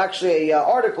 So there's actually an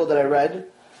article that I read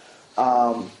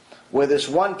where this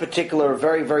one particular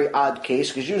very, very odd case,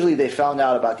 because usually they found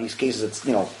out about these cases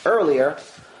earlier,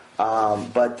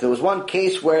 but there was one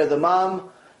case where the mom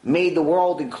made the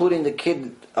world, including the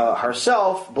kid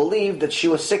herself, believe that she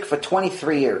was sick for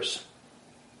 23 years.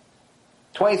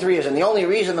 23 years, and the only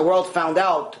reason the world found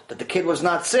out that the kid was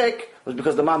not sick was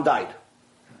because the mom died.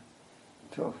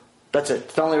 Sure. That's it.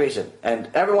 It's the only reason. And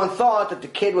everyone thought that the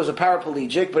kid was a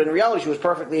paraplegic, but in reality she was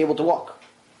perfectly able to walk.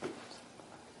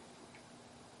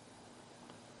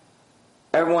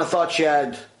 Everyone thought she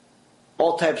had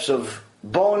all types of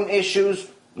bone issues,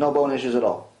 no bone issues at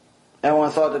all.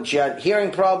 Everyone thought that she had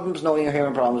hearing problems, no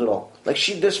hearing problems at all.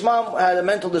 This mom had a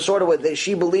mental disorder where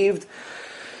she believed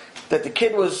that the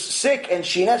kid was sick, and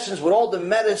she, in essence, with all the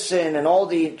medicine and all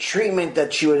the treatment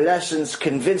that she would, in essence,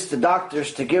 convince the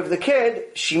doctors to give the kid,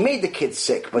 she made the kid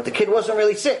sick, but the kid wasn't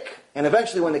really sick. And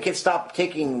eventually, when the kid stopped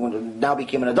taking, when it now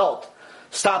became an adult,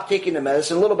 stopped taking the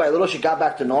medicine, little by little, she got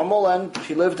back to normal, and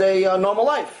she lived a normal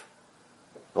life.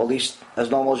 Or at least as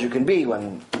normal as you can be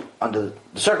when under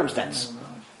the circumstance.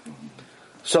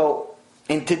 So,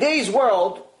 in today's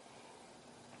world,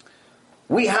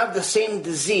 we have the same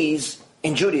disease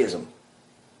in Judaism.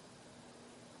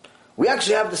 We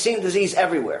actually have the same disease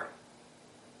everywhere.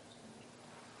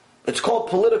 It's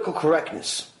called political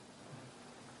correctness.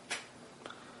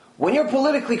 When you're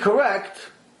politically correct,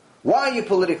 why are you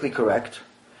politically correct?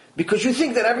 Because you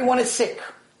think that everyone is sick.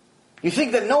 You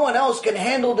think that no one else can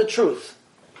handle the truth.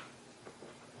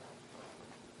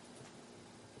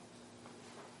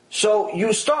 So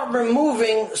you start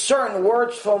removing certain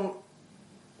words from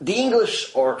the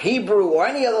English or Hebrew or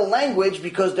any other language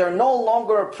because they're no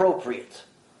longer appropriate.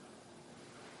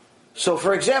 So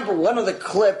for example, one of the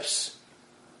clips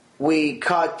we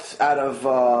cut out of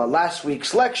last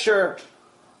week's lecture,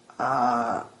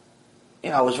 I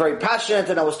was very passionate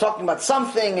and I was talking about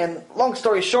something, and long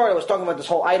story short, I was talking about this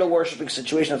whole idol worshipping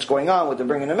situation that's going on with the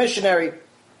bringing a missionary.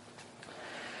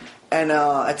 And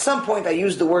at some point I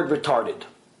used the word retarded.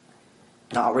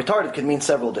 Now, retarded can mean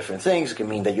several different things. It can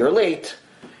mean that you're late.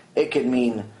 It can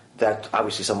mean that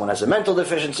obviously someone has a mental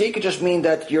deficiency. It could just mean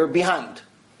that you're behind.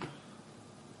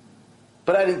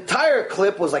 But that entire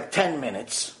clip was like 10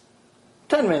 minutes.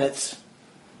 10 minutes.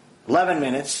 11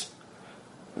 minutes.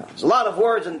 There's a lot of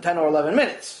words in 10 or 11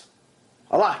 minutes.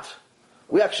 A lot.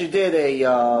 We actually did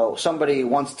somebody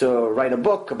wants to write a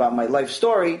book about my life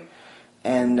story,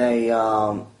 and I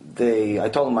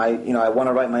told them I want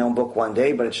to write my own book one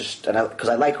day, but it's just because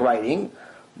I like writing,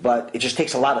 but it just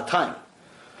takes a lot of time.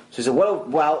 So he said,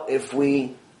 well, if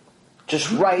we just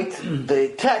write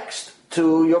the text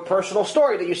to your personal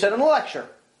story that you said in the lecture,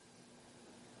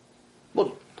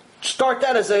 well, start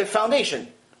that as a foundation.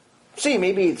 See,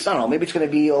 maybe it's going to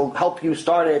be, it'll help you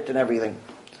start it and everything.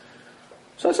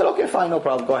 So I said, okay, fine, no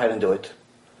problem, go ahead and do it.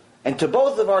 And to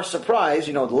both of our surprise,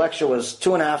 the lecture was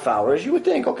 2.5 hours. You would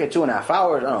think, okay, 2.5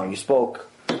 hours, I don't know, you spoke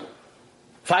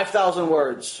 5,000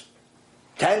 words,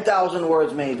 10,000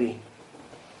 words maybe.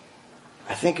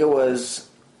 I think it was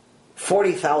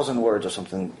 40,000 words or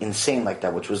something insane like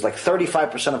that, which was like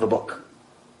 35% of a book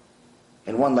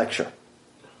in one lecture.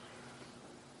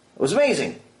 It was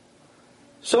amazing.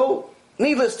 So,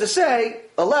 needless to say,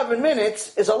 11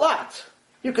 minutes is a lot.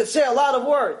 You could say a lot of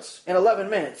words in 11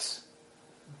 minutes.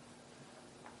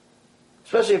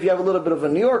 Especially if you have a little bit of a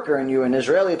New Yorker and you're an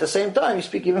Israeli at the same time, you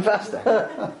speak even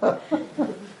faster.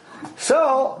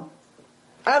 So,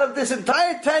 out of this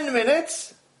entire 10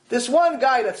 minutes, this one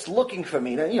guy that's looking for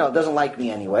me, doesn't like me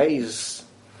anyway, he's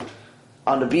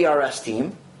on the BRS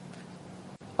team,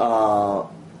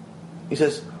 he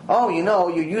says,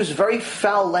 you use very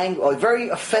foul language, or very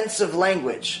offensive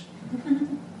language.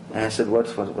 And I said,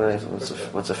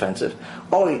 what's offensive?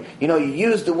 You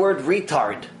use the word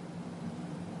retard.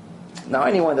 Now,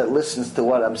 anyone that listens to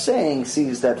what I'm saying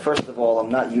sees that, first of all,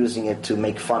 I'm not using it to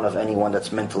make fun of anyone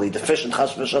that's mentally deficient,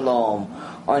 chas v'shalom,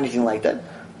 or anything like that.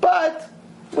 But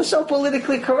we're so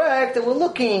politically correct that we're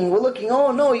looking,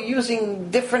 oh no, you're using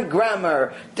different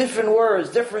grammar, different words,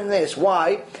 different this.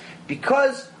 Why?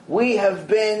 Because we have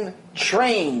been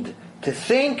trained to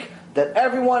think that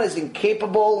everyone is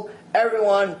incapable,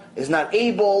 everyone is not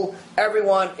able,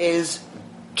 everyone is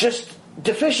just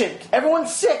deficient,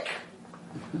 everyone's sick.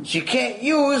 So you can't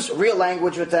use real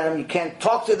language with them, you can't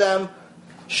talk to them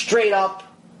straight up.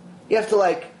 You have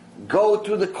to go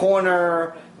through the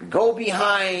corner, go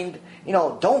behind,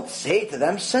 don't say to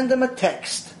them, send them a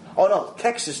text. Oh no,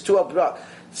 text is too abrupt.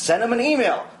 Send them an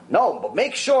email. No, but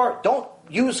make sure, don't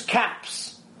use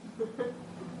caps.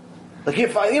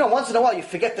 If once in a while you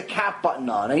forget the cap button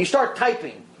on and you start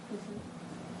typing.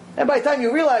 And by the time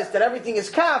you realize that everything is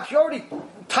caps, you already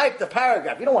typed the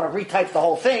paragraph. You don't want to retype the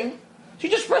whole thing. So you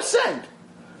just press send.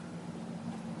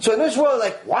 So in this world,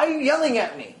 why are you yelling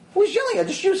at me? Who's yelling? I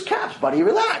just use caps, buddy.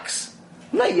 Relax.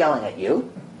 I'm not yelling at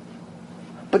you.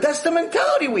 But that's the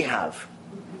mentality we have.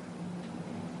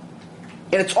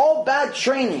 And it's all bad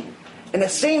training. And the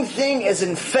same thing is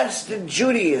infested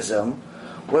Judaism,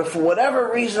 where for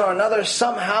whatever reason or another,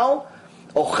 somehow,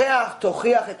 ocheach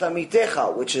tochiach et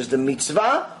amitecha, which is the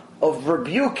mitzvah of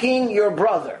rebuking your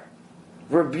brother,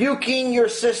 rebuking your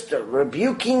sister,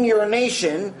 rebuking your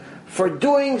nation for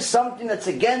doing something that's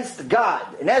against God.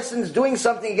 In essence, doing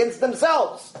something against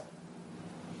themselves.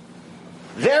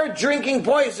 They're drinking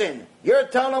poison. You're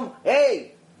telling them,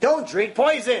 hey, don't drink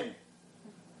poison.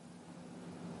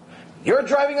 You're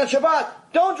driving on Shabbat.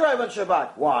 Don't drive on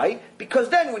Shabbat. Why? Because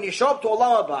then when you show up to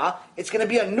Olam Haba, it's going to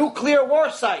be a nuclear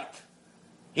war site.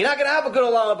 You're not going to have a good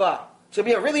Olam Haba. It's going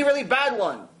to be a really, really bad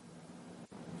one.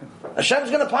 Hashem's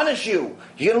going to punish you.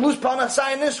 You're going to lose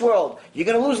Parnassah in this world. You're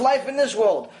going to lose life in this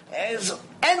world. There's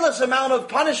endless amount of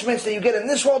punishments that you get in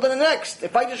this world and the next.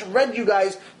 If I just read you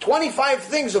guys 25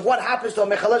 things of what happens to a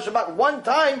Mechalel Shabbat one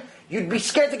time, you'd be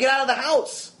scared to get out of the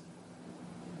house.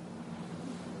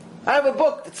 I have a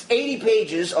book that's 80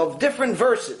 pages of different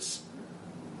verses.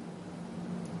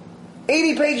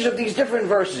 80 pages of these different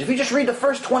verses. If you just read the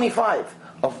first 25,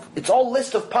 it's all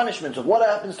list of punishments of what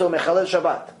happens to a Mechalel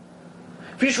Shabbat.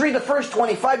 If you just read the first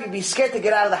 25, you'd be scared to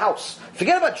get out of the house.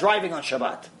 Forget about driving on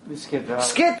Shabbat.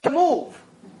 Scared to move.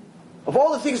 Of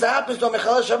all the things that happens to a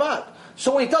Mechalel Shabbat.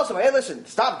 So when he tells somebody, hey listen,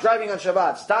 stop driving on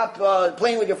Shabbat, stop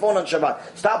playing with your phone on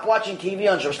Shabbat, stop watching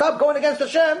TV on Shabbat, stop going against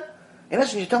Hashem. And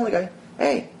listen, you tell the guy,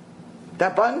 hey,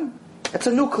 that button, that's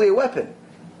a nuclear weapon.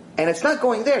 And it's not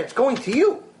going there, it's going to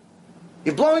you.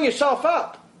 You're blowing yourself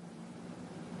up.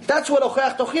 That's what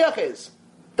ocheach tochiach is.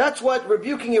 That's what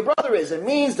rebuking your brother is. It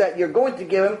means that you're going to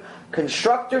give him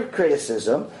constructive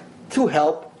criticism to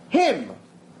help him.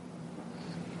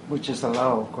 Which is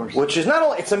allowed, of course. Which is not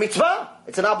only, it's a mitzvah,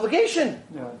 it's an obligation.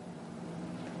 Yeah.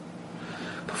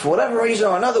 But for whatever reason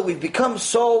or another, we've become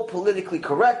so politically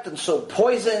correct and so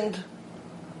poisoned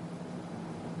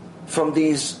from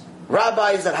these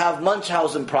rabbis that have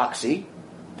Munchausen Proxy.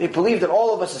 They believe that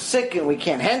all of us are sick and we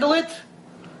can't handle it,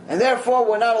 and therefore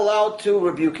we're not allowed to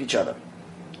rebuke each other.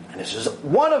 And this is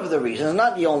one of the reasons,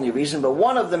 not the only reason, but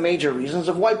one of the major reasons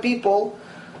of why people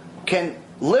can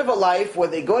live a life where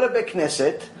they go to Beit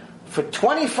Knesset for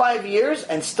 25 years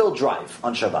and still drive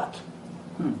on Shabbat.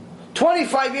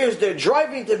 25 years they're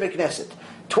driving to Beit Knesset.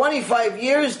 25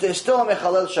 years they're still a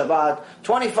Mechalel Shabbat.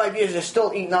 25 years they're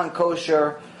still eat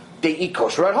non-kosher. They eat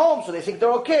kosher at home, so they think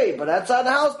they're okay. But outside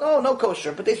the house, no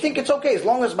kosher. But they think it's okay. As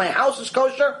long as my house is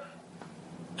kosher,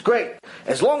 it's great.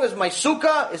 As long as my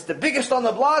sukkah is the biggest on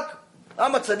the block,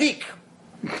 I'm a tzaddik.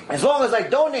 As long as I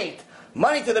donate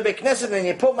money to the Beit Knesset and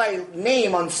you put my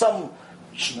name on some,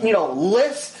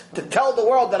 list to tell the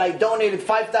world that I donated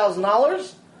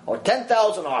 $5,000 or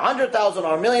 $10,000 or $100,000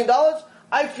 or $1 million,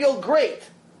 I feel great.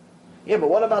 Yeah, but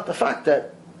what about the fact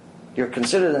that you're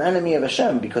considered an enemy of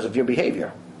Hashem because of your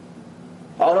behavior?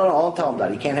 Oh, no, don't tell him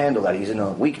that. He can't handle that. He's in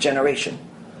a weak generation.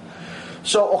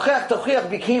 So, ocheach tochiach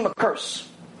became a curse.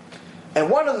 And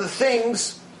one of the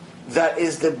things that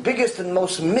is the biggest and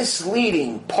most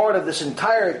misleading part of this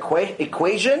entire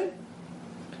equation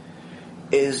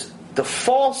is the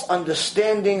false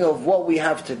understanding of what we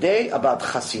have today about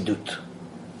Chassidut.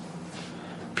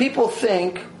 People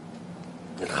think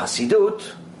that Chassidut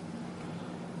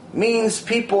means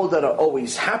people that are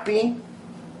always happy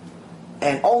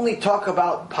and only talk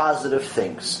about positive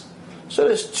things. So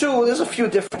there's a few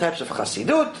different types of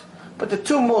Chassidut, but the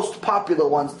two most popular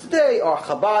ones today are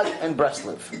Chabad and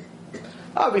Breslov.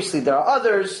 Obviously there are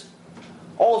others,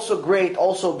 also great,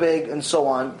 also big, and so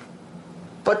on.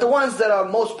 But the ones that are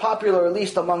most popular, at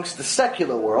least amongst the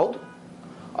secular world,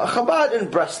 are Chabad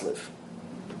and Breslov.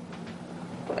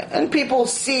 And people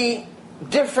see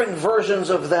different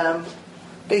versions of them.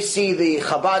 They see the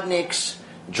Chabadniks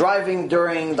driving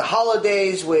during the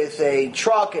holidays with a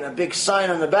truck and a big sign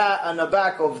on the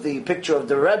back of the picture of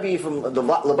the Rebbe from the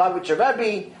Lubavitcher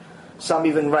Rebbe. Some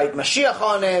even write Mashiach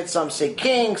on it. Some say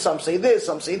king. Some say this.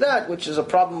 Some say that, which is a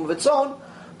problem of its own.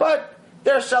 But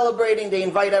they're celebrating. They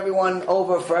invite everyone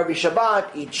over for every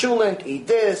Shabbat. Eat chulent, eat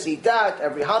this, eat that.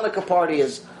 Every Hanukkah party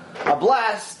is a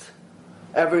blast.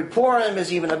 Every Purim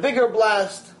is even a bigger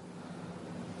blast.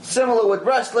 Similar with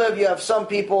Breslov, you have some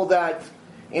people that,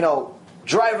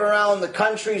 drive around the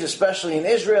countries, especially in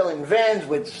Israel, in vans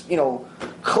with,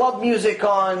 club music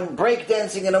on,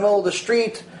 breakdancing in the middle of the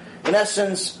street. In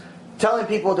essence, telling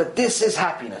people that this is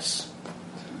happiness.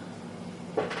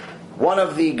 One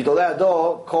of the Gdolei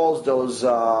Hador calls those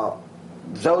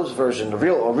versions, a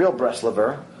real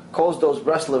Breslover, calls those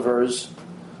Breslovers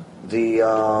the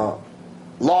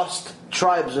lost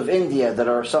tribes of India that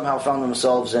are somehow found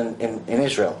themselves in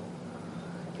Israel.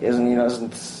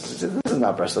 This is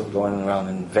not Breslov going around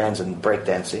in vans and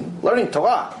breakdancing. Learning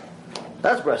Torah,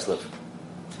 that's Breslov.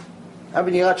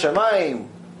 Having Yirat Shamayim,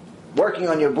 working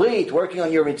on your brit, working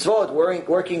on your mitzvot,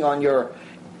 working on your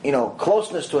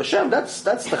closeness to Hashem, that's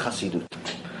the Chassidut.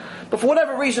 But for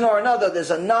whatever reason or another, there's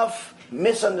enough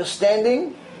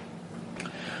misunderstanding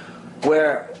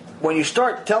where when you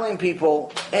start telling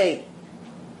people, hey,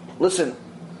 listen,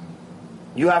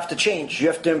 you have to change, you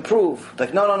have to improve.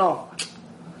 Like, no.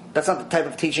 That's not the type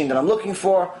of teaching that I'm looking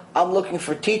for. I'm looking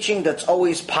for teaching that's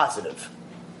always positive.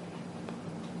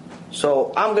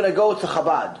 So I'm going to go to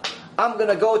Chabad. I'm going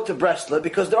to go to Breslov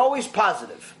because they're always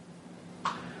positive.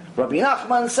 Rabbi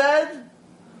Nachman said,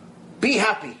 be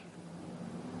happy.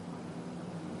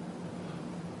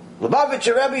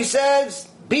 Lubavitcher Rebbe says,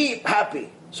 be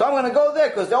happy. So I'm going to go there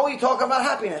because they always talk about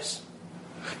happiness.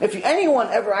 If anyone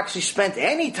ever actually spent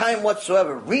any time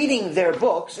whatsoever reading their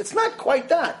books, it's not quite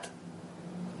that.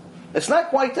 It's not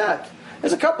quite that.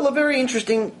 There's a couple of very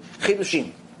interesting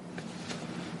chidushim.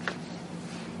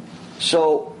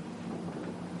 So,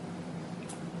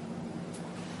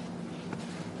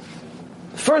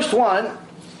 first one,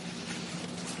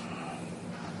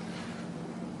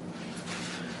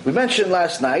 we mentioned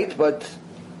last night, but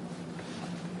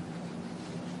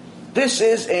this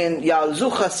is in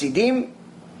Yalzu Chasidim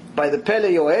by the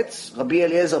Pele Yoetz, Rabbi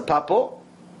Eliezer Papo.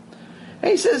 And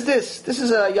he says this. This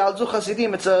is a Yalzu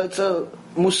Chasidim. It's a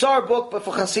MUSSAR book, but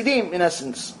for Chasidim in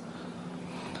essence.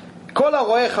 כל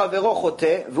הרואה חברו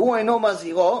חוטא, והוא אינו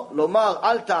מזהירו, לומר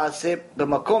אל תעשה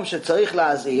במקום שצריך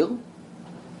להזהיר,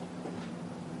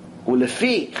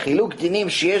 ולפי חילוק דינים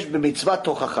שיש במצוות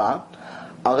תוכחה,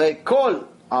 הרי כל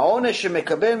העונש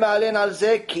שמקבל מעלן על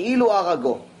זה כאילו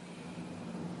הרגו.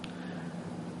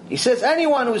 He says,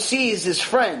 anyone who sees his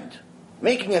friend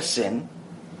making a sin,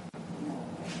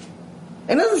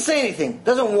 and doesn't say anything,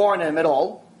 doesn't warn him at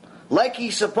all, like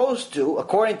he's supposed to,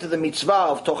 according to the mitzvah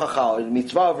of tochacha, or the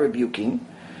mitzvah of rebuking,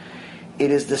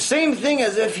 it is the same thing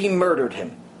as if he murdered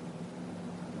him.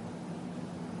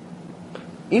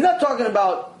 He's not talking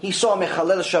about he saw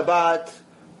Mechalel Shabbat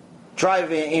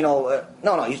driving,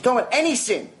 no, he's talking about any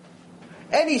sin.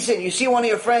 Any sin. You see one of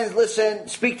your friends, listen,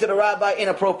 speak to the rabbi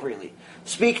inappropriately.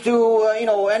 Speak to,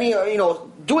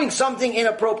 doing something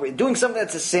inappropriate, doing something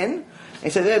that's a sin. And he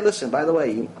says, hey, listen, by the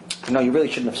way, you really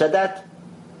shouldn't have said that.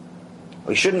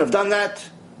 Or you shouldn't have done that.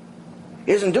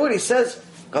 He doesn't do it. He says,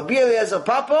 Rabbi Eliezer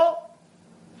Papo,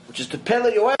 which is to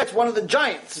Pele Yoetz, one of the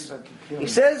giants. He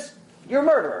says, you're a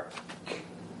murderer.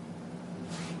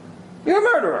 You're a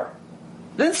murderer.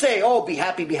 Didn't say, oh, be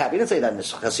happy, be happy. He didn't say that in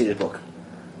this Hasidic book.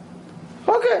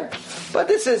 Okay. But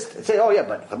this is, say, oh yeah,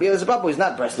 but Rabbi Eliezer Papo is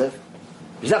not Breslov.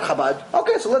 He's not Chabad.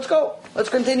 Okay, so let's go. Let's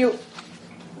continue.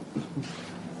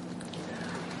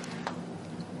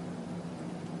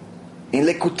 In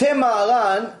Lekutei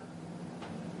Maharan,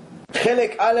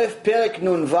 Chelek Aleph, Perek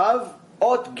Nunvav,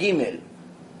 Ot Gimel,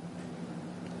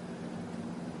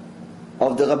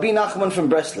 of the Rabbi Nachman from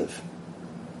Breslov.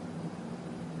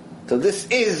 So this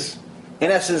is,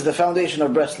 in essence, the foundation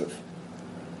of Breslov.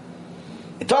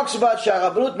 It talks about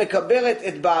שהרבנות מקברת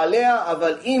את בעליה,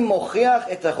 אבל אם מוכיח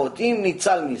את החוטאים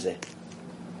ניצל מזה.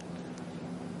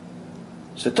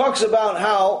 So it talks about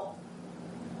how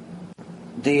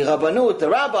the Rabbanut, the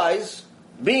rabbis,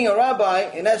 being a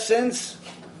rabbi, in essence,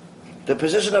 the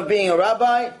position of being a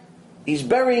rabbi, he's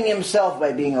burying himself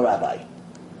by being a rabbi.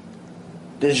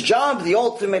 This job, the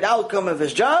ultimate outcome of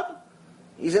his job,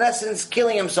 he's in essence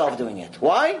killing himself doing it.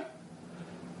 Why?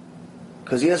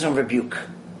 Because he doesn't rebuke.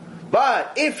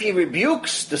 But if he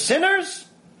rebukes the sinners,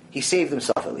 he saved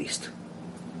himself at least.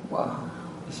 Wow,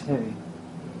 it's heavy.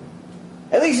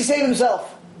 At least he saved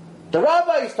himself. The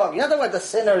rabbi is talking. He's not talking about the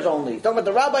sinners only. He's talking about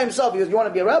the rabbi himself. He goes, you want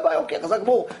to be a rabbi? Okay,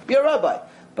 be a rabbi.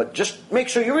 But just make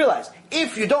sure you realize,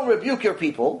 if you don't rebuke your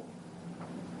people,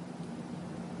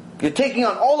 you're taking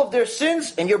on all of their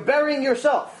sins and you're burying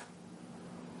yourself.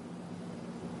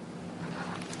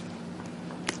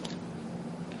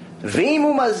 ואם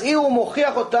הוא מזהיר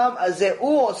ומוכיח אותם, אז זה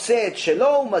הוא עושה את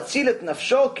שלו, הוא מציל את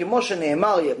נפשו, כמו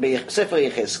שנאמר בספר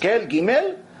יחזקאל, ג'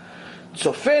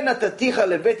 צופה נתתיך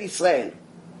לבית ישראל.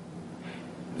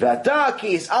 ואתה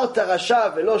כי הזהרת רשע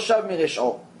ולא שב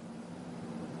מרשעו.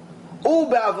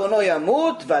 הוא בעוונו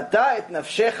ימות, ואתה את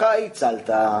נפשך הצלת.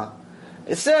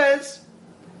 It says,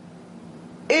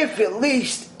 if at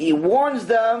least he warns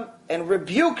them and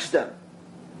rebukes them,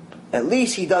 at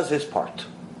least he does his part.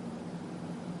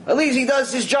 At least he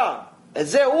does his job. He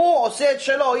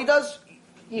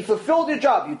fulfilled your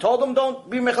job. You told him don't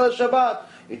be Mechal Shabbat.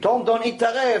 You told him don't eat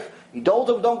taref. You told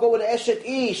him don't go with Eshet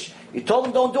Ish. You told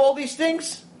him don't do all these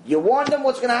things. You warned them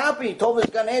what's going to happen. You told them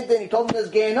it's Gan Eden. You told them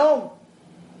there's Gehenom.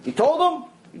 You told them,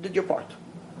 you did your part.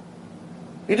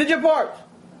 You did your part.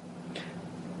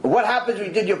 What happens when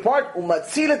you did your part?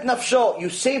 Umatzilet nafsho. You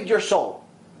saved your soul.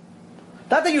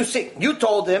 Not that you saved. You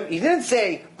told him. He didn't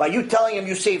say by you telling him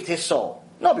you saved his soul.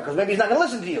 No, because maybe he's not going to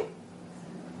listen to you.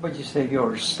 But you saved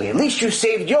yours. But at least you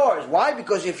saved yours. Why?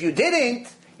 Because if you didn't,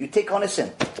 you take on a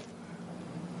sin.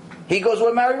 He goes with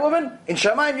a married woman. In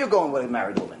Shamayim, you're going with a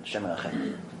married woman.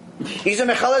 He's a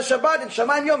Mechalel Shabbat. In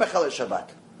Shamayim, you're Mechalel Shabbat.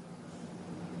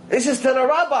 This is to the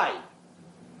rabbi.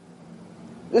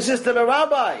 This is to the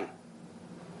rabbi.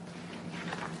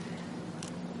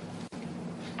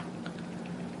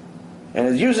 And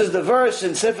it uses the verse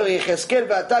in Sefer Yecheskel,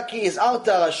 V'ataki is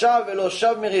alta rasha velo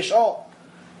shav mirish'o.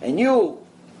 And you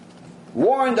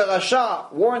warned the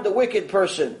rasha, warned the wicked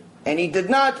person, and he did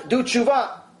not do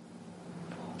tshuva.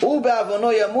 U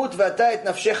be'avono yamut v'ata et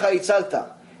nafshecha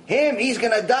itzalta. Him, he's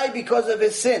going to die because of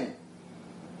his sin.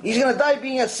 He's going to die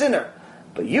being a sinner.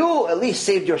 But you at least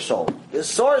saved your soul. The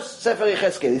source, Sefer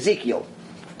Yecheskel, Ezekiel,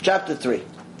 chapter 3.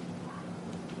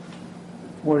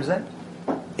 Where is that?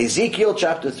 Ezekiel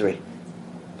chapter 3.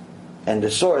 And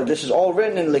the source, this is all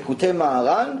written in Likutei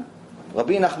Maharan,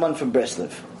 Rabbi Nachman from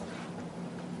Breslev.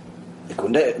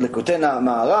 Likutei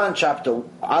Maharan, chapter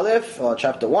Aleph,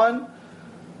 chapter 1,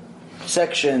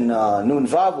 section Nun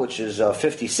Vav, which is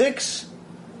 56,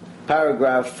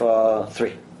 paragraph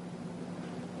 3.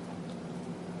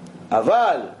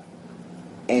 Aval,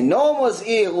 eno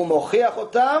moz'ir u'mochiach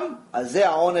otam, az ze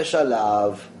ha'onesh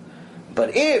alav.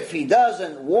 But if he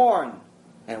doesn't warn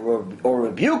or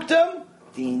rebuke them,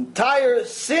 the entire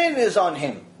sin is on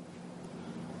him.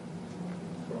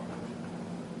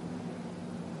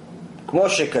 כמו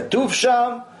שכתוב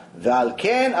שם, ועל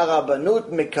כן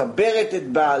הרבנות מקברת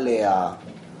את בעליה.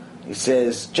 He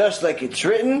says, just like it's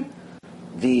written,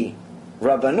 the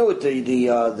Rabbanut,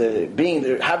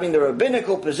 having the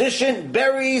rabbinical position,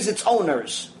 buries its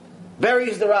owners,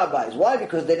 buries the rabbis. Why?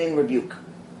 Because they didn't rebuke.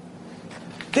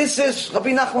 This is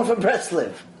Rabbi Nachman from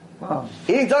Breslev. Wow.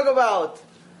 He didn't talk about,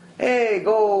 hey,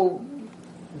 go,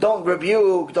 don't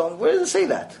rebuke, don't. Where does it say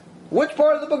that? Which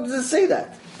part of the book does it say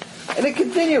that? And it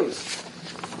continues.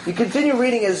 You continue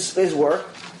reading his work.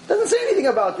 It doesn't say anything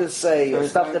about this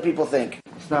stuff that people think.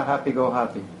 It's not happy, go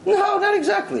happy. No, not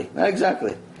exactly. Not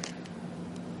exactly.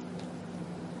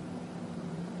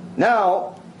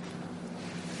 Now,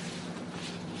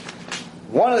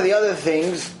 one of the other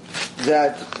things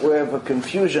that we have a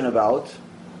confusion about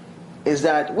is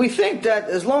that we think that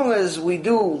as long as we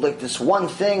do like this one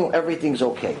thing, everything's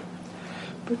okay.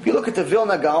 But if you look at the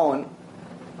Vilna Gaon,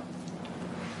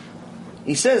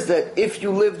 he says that if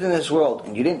you lived in this world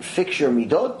and you didn't fix your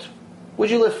midot,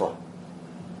 what'd you live for?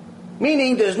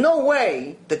 Meaning there's no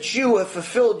way that you have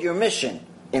fulfilled your mission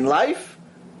in life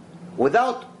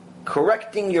without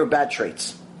correcting your bad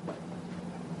traits.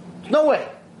 There's no way.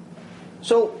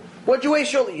 So, what'd you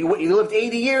waste your life? You lived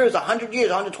 80 years, 100 years,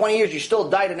 120 years, you still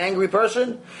died an angry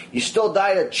person? You still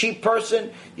died a cheap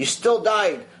person? You still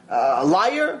died a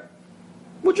liar?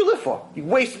 What'd you live for? You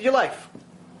wasted your life.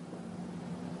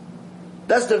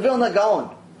 That's the Vilna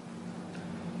Gaon.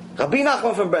 Rabbi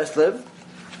Nachman from Breslev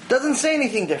doesn't say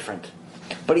anything different.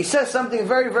 But he says something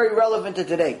very, very relevant to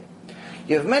today.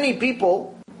 You have many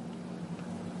people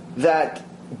that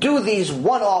do these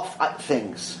one-off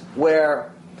things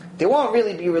where they won't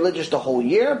really be religious the whole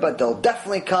year, but they'll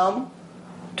definitely come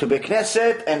to Beit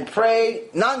Knesset and pray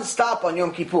non-stop on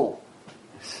Yom Kippur.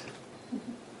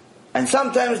 And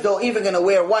sometimes they're even going to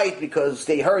wear white because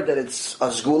they heard that it's a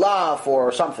sgula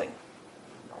for something.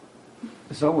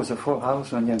 It's always a full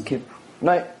house on Yom Kippur.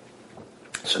 Right.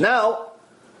 So now,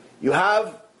 you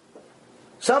have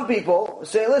some people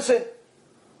say, listen,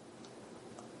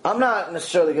 I'm not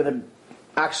necessarily going to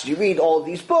actually read all of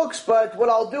these books, but what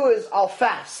I'll do is I'll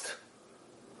fast.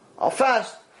 I'll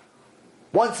fast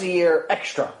once a year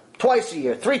extra, twice a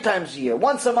year, 3 times a year,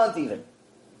 once a month even.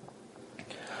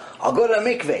 I'll go to a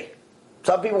mikveh.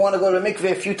 Some people want to go to a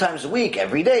mikveh a few times a week,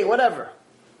 every day, whatever.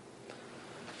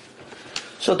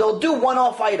 So they'll do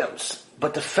one-off items.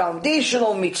 But the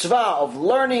foundational mitzvah of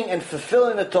learning and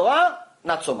fulfilling the Torah,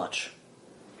 not so much.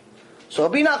 So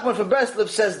Rabbi Nachman from Breslev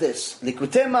says this,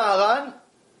 Likutei Maharan,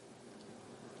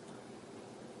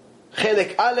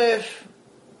 Chelek Aleph,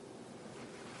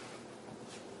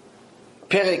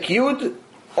 Perek Yud,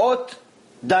 Ot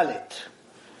Dalet.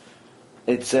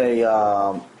 It's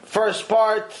a first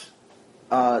part,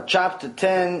 chapter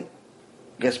 10,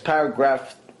 I guess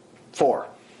paragraph 4.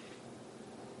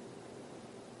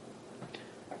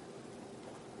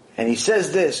 And he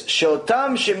says this,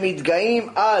 שאותם שמתגאים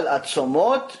על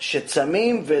עצומות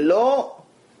שצמים ולא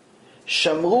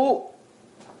שמרו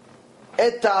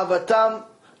את תאוותם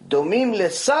דומים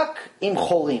לשק עם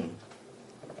חורים.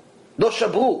 לא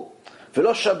שברו,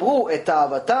 ולא שברו את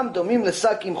תאוותם דומים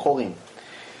לשק עם חורים.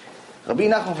 Rabbi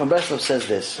Nachman from Breslev says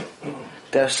this.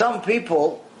 There are some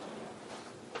people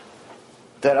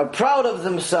that are proud of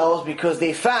themselves because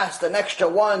they fast an extra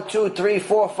 1, 2, 3,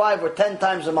 4, 5, or 10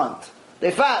 times a month. They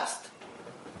fast.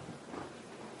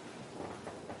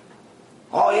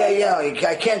 Oh yeah,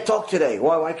 I can't talk today.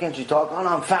 Why can't you talk? Oh no,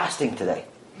 I'm fasting today.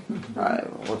 All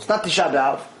right. Well, it's not Tisha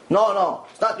B'Av. No,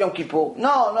 it's not Yom Kippur.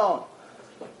 No,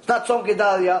 it's not Tzom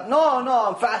Gedalia. No,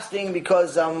 I'm fasting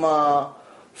because I'm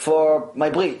for my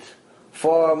brit.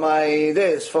 for my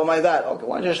this, for my that. Okay,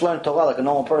 why don't you just learn Torah like a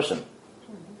normal person?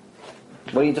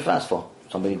 What do you need to fast for?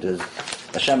 Somebody does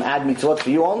Hashem add mitzvot for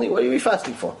you only? What are you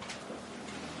fasting for?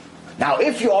 Now,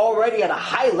 if you're already at a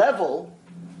high level,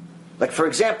 like for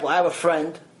example, I have a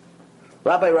friend,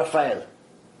 Rabbi Raphael.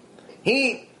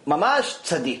 He, mamash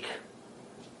tzaddik.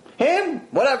 Him,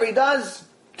 whatever he does,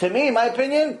 to me, in my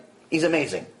opinion, he's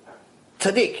amazing.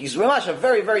 Tzaddik. He's mamash a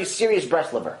very, very serious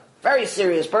Breslover. Very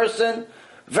serious person,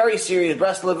 very serious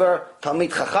Breslover,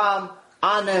 Talmid Chacham,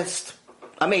 honest,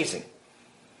 amazing.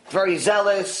 Very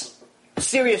zealous,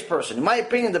 serious person. In my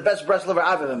opinion, the best Breslover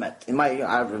I've ever met. I've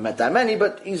never met that many,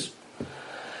 but he's...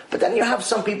 But then you have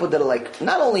some people that are like,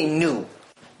 not only new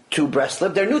to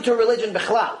Breslov, they're new to religion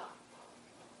Bechlal.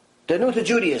 They're new to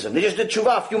Judaism. They just did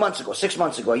tshuva a few months ago, 6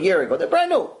 months ago, a year ago. They're brand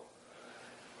new.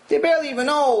 They barely even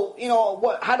know,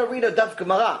 how to read a Daf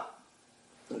Gemara.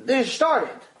 They just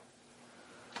started.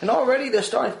 And already they're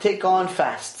starting to take on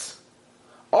fasts.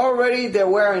 Already they're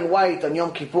wearing white on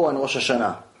Yom Kippur and Rosh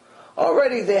Hashanah.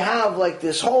 Already they have like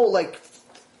this whole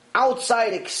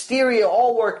outside exterior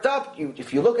all worked up.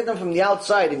 If you look at them from the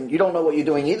outside and you don't know what you're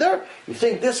doing either, you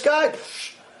think this guy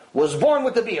was born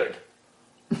with a beard.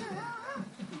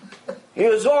 He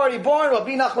was already born,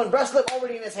 Rabbi Nachman Breslov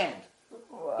already in his hand.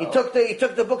 Wow. He took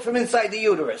the book from inside the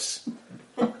uterus.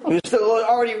 He was still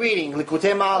already reading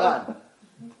Likutei Maharan.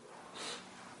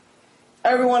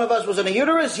 Every one of us was in a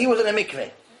uterus, he was in a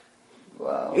mikveh.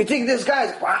 Wow. You think this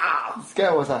guy's, wow. This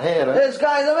guy was ahead, right? This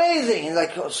guy's amazing. He's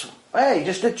like, hey, you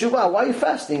just did tshuva. Why are you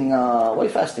fasting? Why are you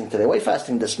fasting today? Why are you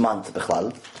fasting this month?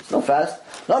 Bechlal? No fast.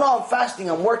 No, I'm fasting.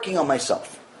 I'm working on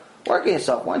myself. Work on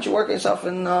yourself. Why don't you work on yourself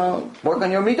and work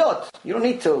on your midot? You don't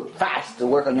need to fast to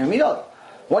work on your midot.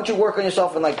 Why don't you work on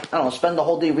yourself and spend the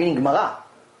whole day reading Gemara?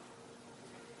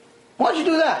 Why don't you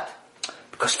do that?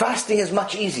 Because fasting is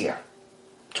much easier.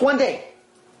 It's one day.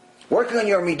 Working on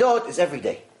your midot is every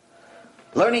day.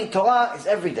 Learning Torah is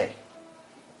every day.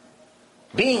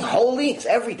 Being holy is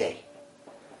every day.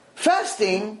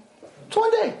 Fasting, it's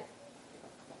one day.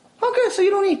 Okay, so you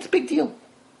don't eat. Big deal.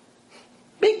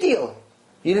 Big deal.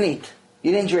 You didn't eat.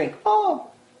 You didn't drink.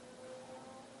 Oh.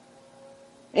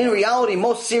 In reality,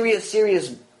 most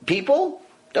serious people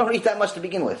don't eat that much to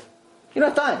begin with. You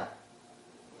don't have time.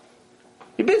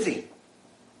 You're busy.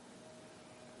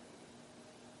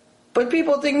 But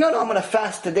people think, no, I'm going to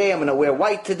fast today, I'm going to wear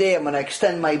white today, I'm going to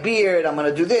extend my beard, I'm going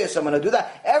to do this, I'm going to do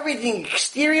that. Everything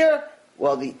exterior,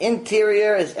 well, the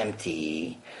interior is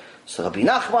empty. So Rabbi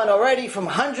Nachman already from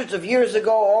hundreds of years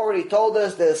ago already told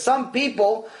us there's some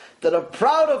people that are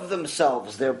proud of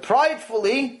themselves. They're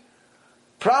pridefully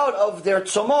proud of their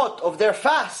tzomot, of their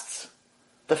fasts.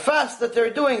 The fast that they're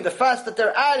doing, the fast that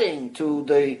they're adding to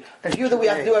the few that we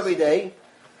have to do every day.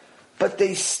 But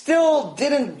they still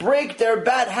didn't break their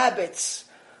bad habits.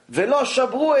 Velo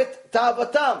shabru et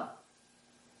ta'avatam.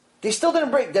 They still didn't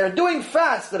break. They're doing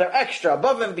fasts that are extra,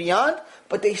 above and beyond,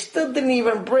 but they still didn't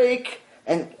even break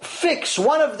and fix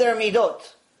one of their midot.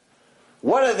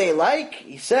 What are they like?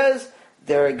 He says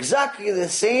they're exactly the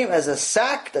same as a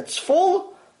sack that's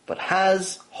full, but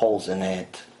has holes in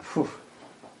it. Whew.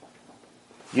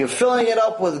 You're filling it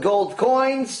up with gold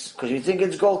coins, because you think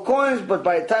it's gold coins, but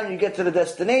by the time you get to the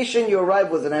destination, you arrive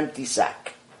with an empty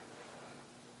sack.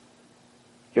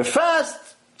 Your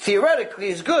fast, theoretically,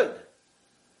 is good.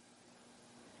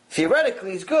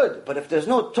 Theoretically, is good, but if there's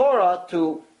no Torah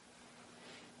to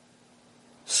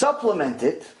supplement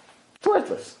it, it's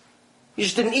worthless. You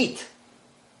just didn't eat.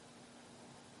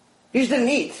 You just didn't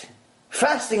eat.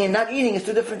 Fasting and not eating is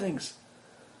two different things.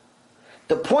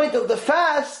 The point of the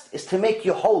fast is to make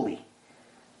you holy.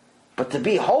 But to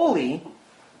be holy,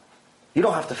 you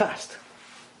don't have to fast.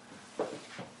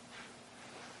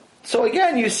 So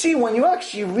again, you see, when you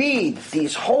actually read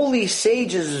these holy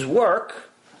sages'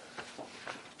 work,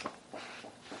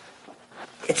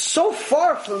 it's so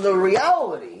far from the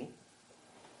reality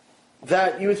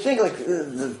that you would think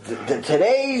the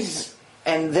today's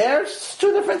and theirs,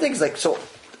 two different things. So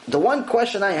the one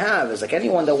question I have is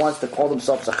anyone that wants to call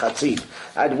themselves a chatzid.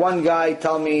 I had one guy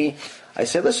tell me, I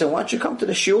said, listen, why don't you come to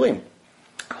the shiurim?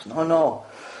 I said, no.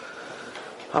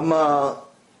 I'm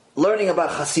learning about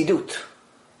Chassidut.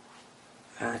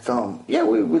 And I told him, yeah,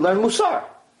 we learn MUSSAR.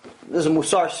 There's a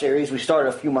MUSSAR series we started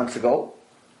a few months ago.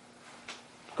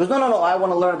 He goes, no, I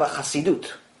want to learn about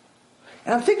Chassidut.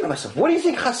 And I'm thinking to myself, what do you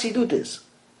think Chassidut is?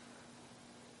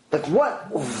 What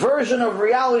version of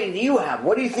reality do you have?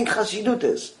 What do you think Chassidut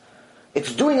is?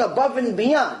 It's doing above and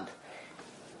beyond.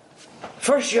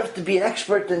 First you have to be an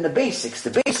expert in the basics.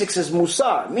 The basics is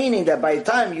MUSSAR, meaning that by the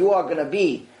time you are going to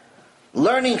be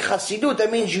learning Chassidut, that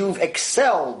means you've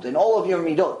excelled in all of your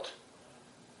midot.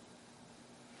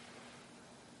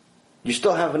 You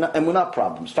still have emunah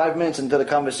problems. 5 minutes into the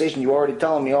conversation, you're already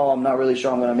telling me, I'm not really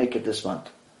sure I'm going to make it this month.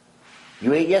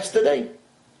 You ate yesterday?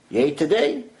 You ate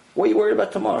today? What are you worried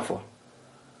about tomorrow for?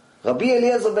 Rabbi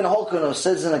Eliezer ben Holkono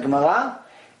says in the Gemara,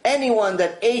 anyone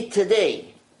that ate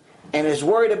today and is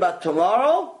worried about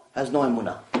tomorrow has no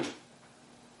emunah.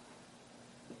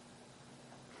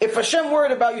 If Hashem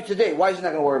worried about you today, why is He not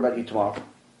going to worry about you tomorrow?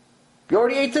 You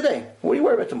already ate today. What are you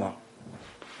worried about tomorrow?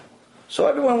 So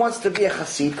everyone wants to be a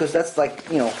chassid because that's like,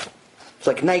 it's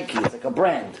like Nike, it's like a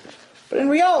brand. But in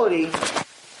reality,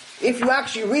 if you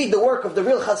actually read the work of the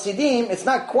real chassidim, it's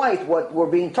not quite what we're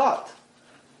being taught.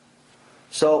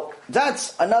 So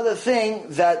that's another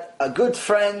thing that a good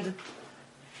friend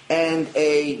and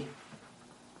a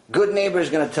good neighbor is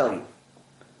going to tell you.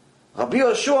 Rabbi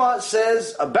Yoshua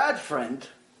says a bad friend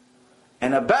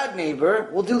and a bad neighbor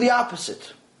will do the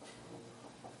opposite.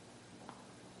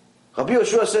 Rabbi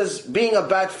Yoshua says, being a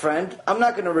bad friend, I'm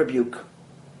not going to rebuke.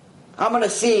 I'm going to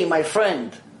see my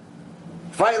friend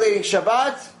violating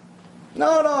Shabbat.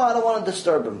 No, I don't want to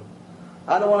disturb him.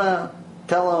 I don't want to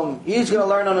tell him he's going to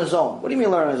learn on his own. What do you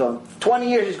mean learn on his own? 20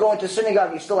 years he's going to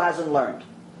synagogue, he still hasn't learned.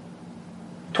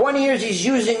 20 years he's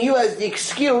using you as the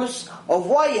excuse of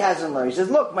why he hasn't learned. He says,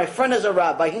 look, my friend is a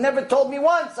rabbi. He never told me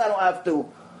once I don't have to,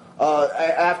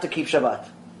 I have to keep Shabbat.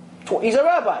 He's a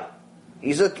rabbi.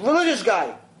 He's a religious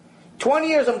guy. 20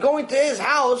 years I'm going to his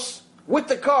house with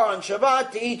the car on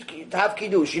Shabbat to have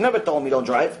kiddush. He never told me don't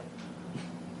drive.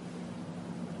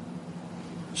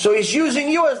 So he's using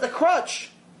you as the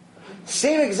crutch.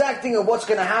 Same exact thing of what's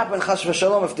going to happen, chas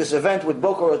v'shalom, if this event with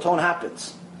Boca Raton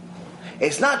happens.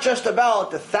 It's not just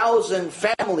about the 1,000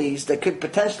 families that could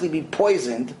potentially be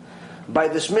poisoned by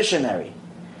this missionary.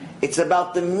 It's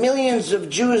about the millions of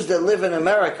Jews that live in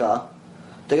America.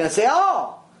 They're going to say,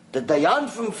 the Dayan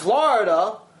from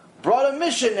Florida brought a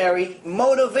missionary,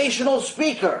 motivational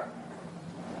speaker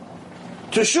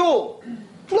to shul.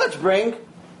 Let's bring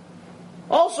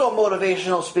also a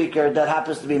motivational speaker that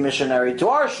happens to be missionary to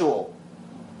our shul.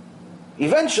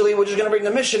 Eventually, we're just going to bring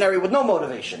the missionary with no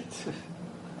motivation.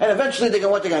 And eventually,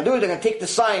 what they're going to do is they're going to take the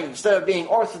sign, instead of being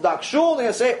Orthodox shul, they're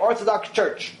going to say Orthodox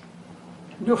church.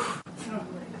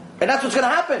 And that's what's going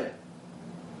to happen.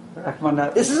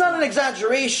 This is not an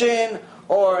exaggeration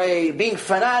or a being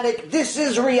fanatic. This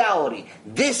is reality.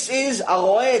 This is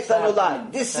aroe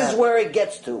tanulai. This is where it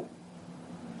gets to.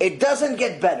 It doesn't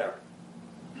get better.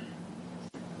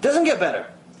 It doesn't get better.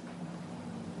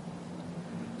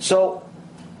 So,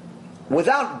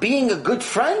 without being a good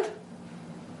friend,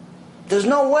 there's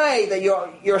no way that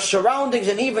your surroundings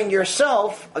and even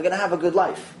yourself are going to have a good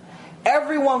life.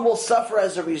 Everyone will suffer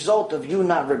as a result of you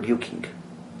not rebuking.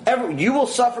 You will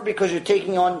suffer because you're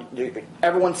taking on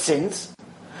everyone's sins.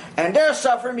 And they're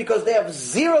suffering because they have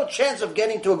zero chance of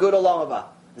getting to a good Olam Haba.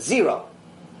 Zero.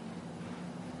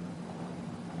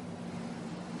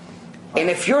 And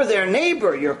if you're their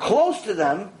neighbor, you're close to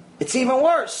them, it's even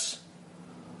worse.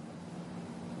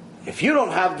 If you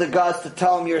don't have the guts to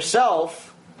tell them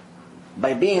yourself,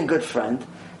 by being a good friend,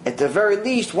 at the very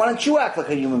least, why don't you act like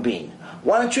a human being?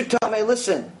 Why don't you tell them, hey,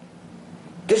 listen,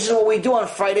 this is what we do on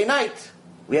Friday night.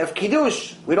 We have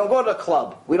kiddush. We don't go to the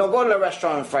club. We don't go to the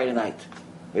restaurant on Friday night.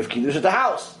 We have kiddush at the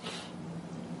house.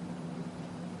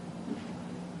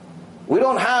 We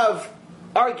don't have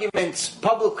arguments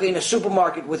publicly in a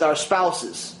supermarket with our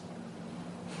spouses.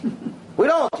 We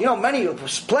don't. Plenty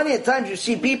of times you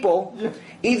see people,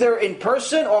 either in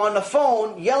person or on the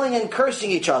phone, yelling and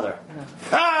cursing each other.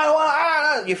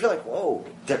 You feel like, whoa,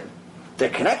 they're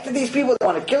connected, these people, they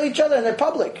want to kill each other, and they're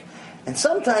public. And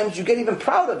sometimes you get even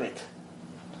proud of it.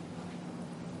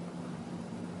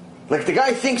 Like the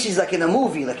guy thinks he's like in a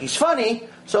movie, like he's funny,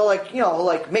 so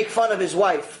like make fun of his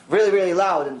wife really, really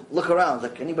loud and look around.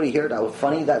 Like, anybody hear how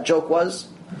funny that joke was?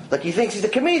 Like he thinks he's a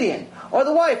comedian. Or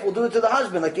the wife will do it to the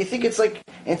husband. Like they think it's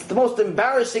the most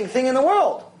embarrassing thing in the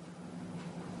world.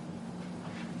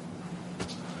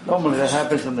 Normally that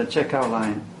happens on the checkout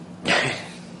line.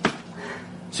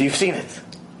 So you've seen it.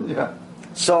 Yeah.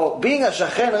 So being a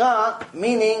shachen ra,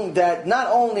 meaning that not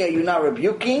only are you not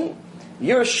rebuking,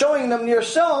 you're showing them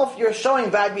yourself, you're showing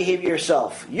bad behavior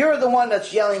yourself. You're the one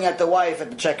that's yelling at the wife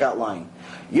at the checkout line.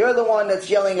 You're the one that's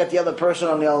yelling at the other person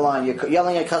on the other line. You're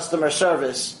yelling at customer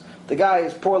service. The guy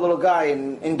is poor little guy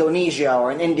in Indonesia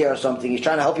or in India or something. He's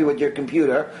trying to help you with your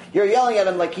computer. You're yelling at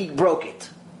him like he broke it.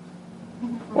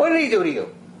 What did he do to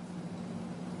you?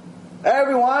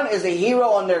 Everyone is a hero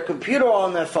on their computer or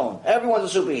on their phone.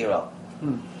 Everyone's a superhero.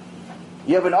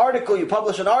 You have an article, you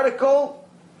publish an article,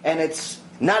 and it's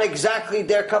not exactly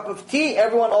their cup of tea.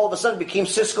 Everyone all of a sudden became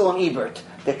Siskel and Ebert.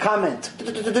 They comment.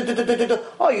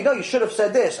 Oh, you should have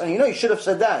said this, and you should have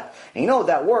said that, and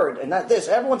that word, and that this.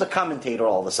 Everyone's a commentator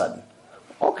all of a sudden.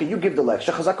 Okay, you give the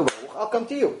lecture. I'll come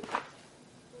to you.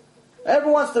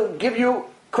 Everyone wants to give you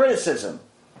criticism.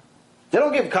 They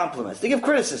don't give compliments. They give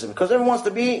criticism because everyone wants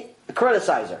to be a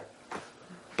criticizer.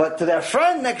 But to their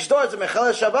friend next door, it's a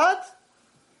Mechalel Shabbat,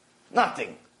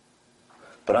 nothing.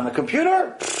 But on the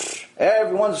computer,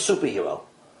 everyone's a superhero.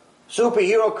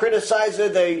 Superhero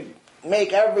criticizer, they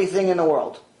make everything in the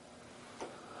world.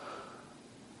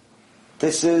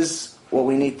 This is what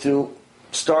we need to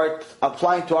start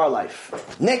applying to our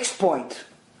life. Next point.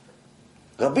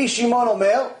 Rabbi Shimon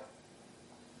Omer,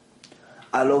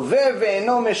 הלווה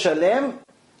ואינו משלם,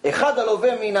 אחד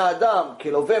הלווה מן האדם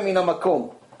כלווה מן המקום,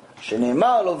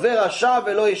 שנאמר לווה רשע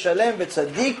ולא ישלם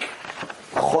וצדיק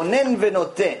חונן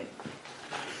ונותן.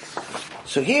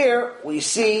 So here we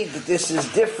see that this is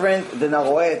different than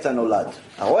הרואה את הנולד.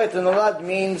 הרואה את הנולד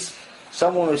means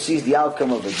someone who sees the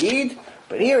outcome of a deed,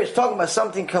 but here he's talking about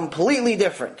something completely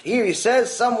different. Here he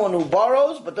says someone who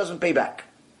borrows but doesn't pay back.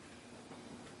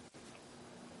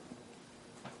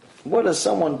 What does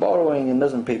someone borrowing and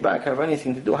doesn't pay back have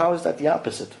anything to do? How is that the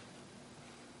opposite?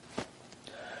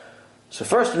 So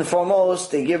first and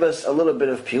foremost, they give us a little bit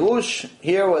of pirush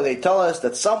here where they tell us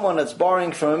that someone that's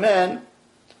borrowing from a man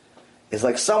is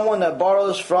like someone that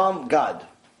borrows from God.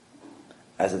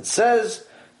 As it says,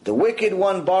 the wicked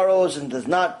one borrows and does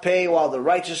not pay while the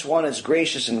righteous one is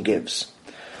gracious and gives.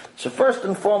 So first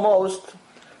and foremost,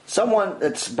 someone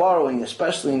that's borrowing,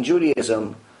 especially in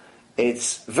Judaism,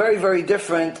 it's very, very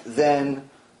different than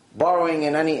borrowing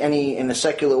in any in the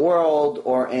secular world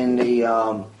or in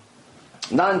the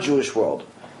non-Jewish world,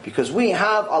 because we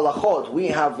have halachot, we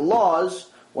have laws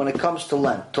when it comes to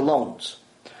loans.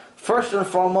 First and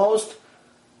foremost,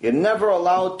 you're never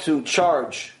allowed to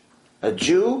charge a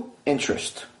Jew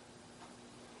interest.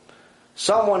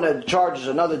 Someone that charges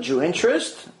another Jew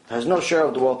interest has no share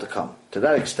of the world to come. To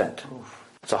that extent,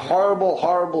 it's a horrible,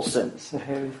 horrible sin. It's a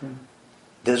heavy thing.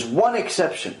 There's one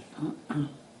exception.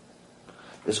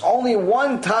 There's only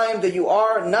one time that you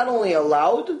are not only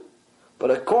allowed, but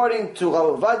according to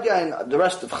Rav Ovadia and the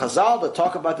rest of Chazal that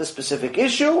talk about this specific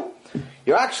issue,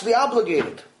 you're actually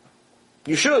obligated.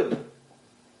 You should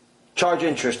charge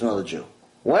interest to another Jew.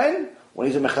 When? When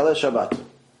he's a Mechalel Shabbat.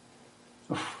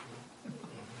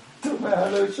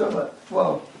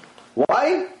 Wow.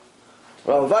 Why?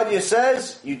 Rav Ovadia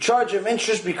says you charge him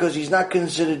interest because he's not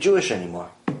considered Jewish anymore.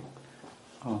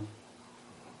 Oh.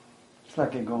 It's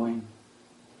like a going.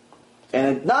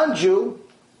 And a non-Jew,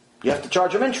 you have to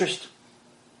charge him interest.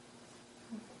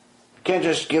 You can't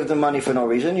just give them money for no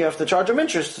reason. You have to charge them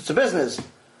interest. It's a business.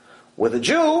 With a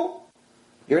Jew,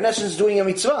 you're in essence doing a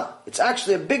mitzvah. It's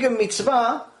actually a bigger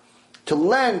mitzvah to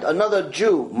lend another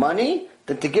Jew money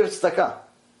than to give tzedakah.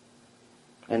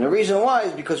 And the reason why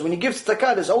is because when you give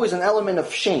tzedakah, there's always an element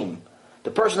of shame.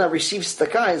 The person that receives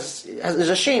tzedakah is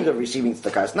ashamed of receiving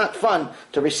tzedakah. It's not fun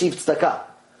to receive tzedakah.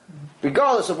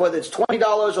 Regardless of whether it's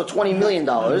 $20 or $20 million,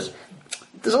 there's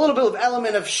a little bit of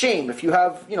element of shame. If you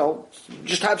have,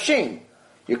 just have shame.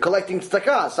 You're collecting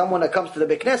tzedakah. Someone that comes to the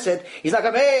Beit Knesset, he's not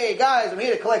going, hey guys, I'm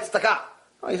here to collect tzedakah.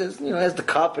 No, he says, has the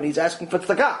cup and he's asking for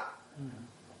tzedakah.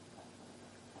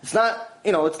 It's not,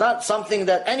 it's not something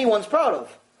that anyone's proud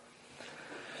of.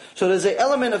 So there's an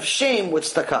element of shame with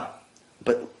tzedakah.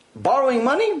 But borrowing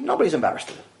money, nobody's embarrassed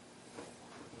of it.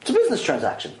 It's a business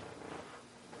transaction.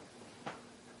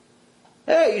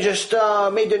 Hey, you just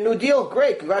made a new deal?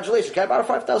 Great, congratulations. Can I borrow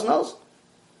 $5,000?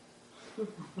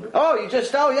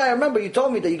 Yeah, I remember you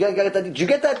told me that you got that deal. Did you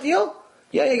get that deal?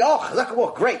 Yeah.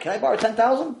 Oh, great. Can I borrow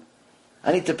 $10,000?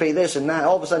 I need to pay this and that.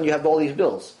 All of a sudden you have all these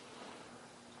bills.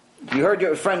 You heard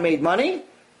your friend made money.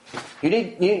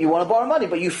 You want to borrow money,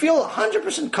 but you feel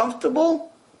 100%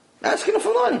 comfortable asking him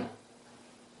for money.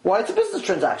 Why? It's a business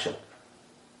transaction.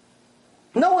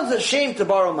 No one's ashamed to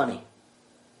borrow money.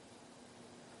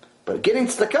 But getting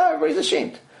tzedakah, everybody's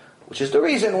ashamed. Which is the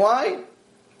reason why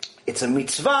it's a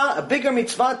mitzvah, a bigger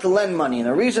mitzvah to lend money. And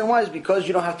the reason why is because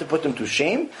you don't have to put them to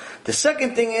shame. The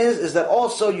second thing is that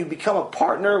also you become a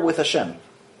partner with Hashem.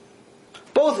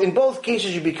 In both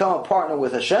cases you become a partner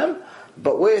with Hashem,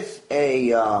 but with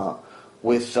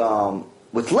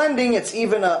lending it's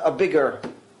even a bigger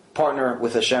partner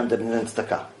with Hashem than in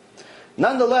tzedakah.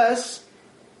 Nonetheless,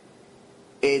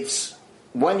 it's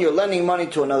when you're lending money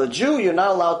to another Jew, you're not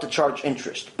allowed to charge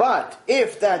interest. But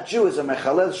if that Jew is a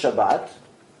Mechalel Shabbat,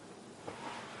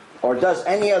 or does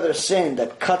any other sin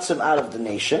that cuts him out of the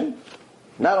nation,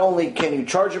 not only can you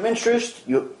charge him interest,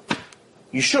 you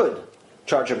should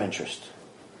charge him interest.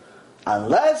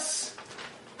 Unless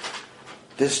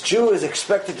this Jew is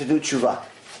expected to do tshuva.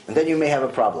 And then you may have a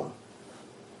problem.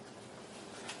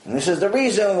 And this is the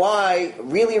reason why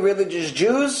really religious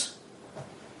Jews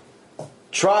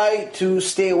try to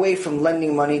stay away from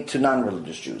lending money to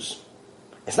non-religious Jews.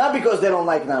 It's not because they don't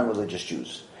like non-religious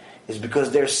Jews. It's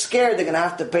because they're scared they're going to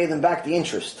have to pay them back the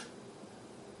interest.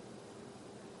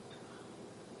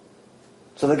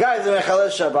 So the guy is in Mechalel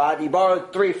Shabbat, he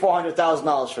borrowed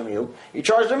 $300,000-$400,000 from you. You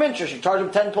charge him interest, you charge him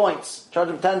 10 points, charge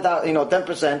him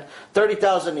 10%,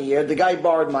 30,000 a year. The guy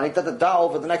borrowed money,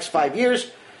 over the next 5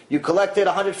 years, you collected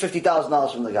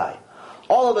 $150,000 from the guy.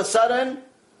 All of a sudden,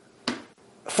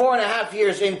 4.5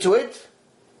 years into it,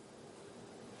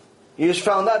 you just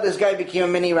found out this guy became a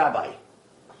mini rabbi.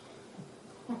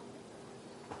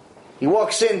 He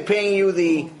walks in paying you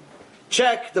the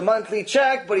check, the monthly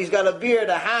check, but he's got a beard,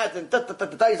 a hat, and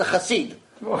he's a chassid.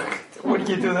 What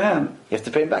do you do then? You have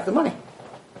to pay him back the money.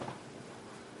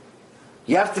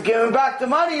 You have to give him back the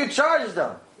money you charged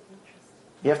them.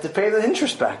 You have to pay the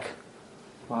interest back.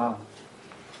 Wow.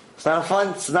 It's not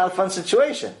a fun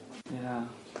situation. Yeah.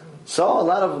 So a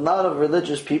lot of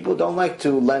religious people don't like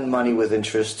to lend money with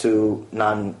interest to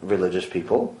non-religious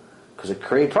people because it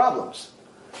creates problems.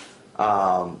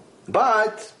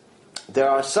 But there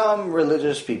are some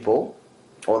religious people,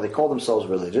 or they call themselves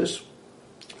religious,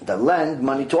 that lend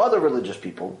money to other religious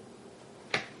people,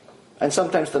 and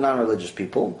sometimes to non-religious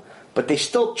people, but they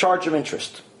still charge them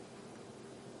interest.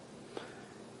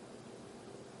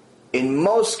 In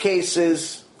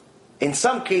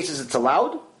some cases it's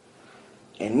allowed.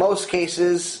 In most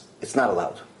cases it's not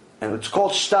allowed. And it's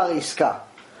called shtar iska.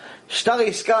 Shtar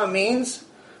iska means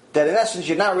that in essence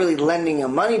you're not really lending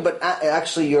them money, but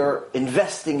actually you're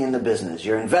investing in the business.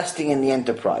 You're investing in the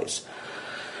enterprise.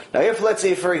 Now if, let's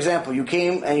say, for example, you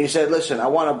came and you said, listen, I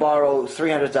want to borrow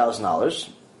 $300,000.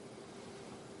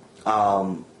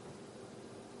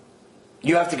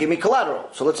 You have to give me collateral.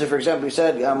 So let's say, for example, you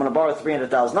said, I'm going to borrow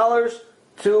 $300,000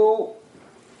 to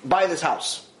buy this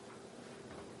house.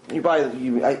 I give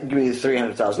you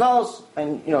 $300,000,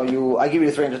 and I give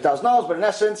you the $300,000. But in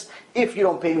essence, if you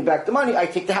don't pay me back the money, I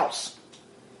take the house.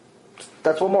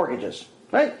 That's what mortgage is,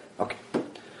 right? Okay.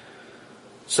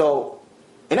 So,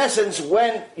 in essence,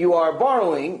 when you are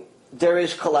borrowing, there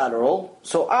is collateral.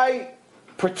 So I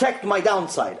protect my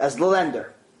downside as the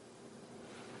lender.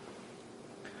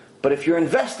 But if you're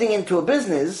investing into a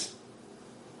business,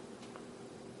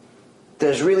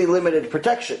 there's really limited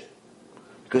protection.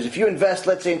 Because if you invest,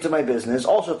 let's say, into my business,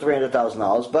 also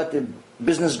 $300,000, but the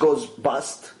business goes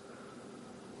bust,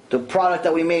 the product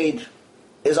that we made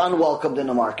is unwelcomed in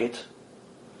the market,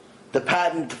 the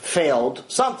patent failed,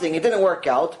 it didn't work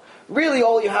out, really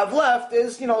all you have left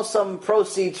is, some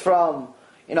proceeds from,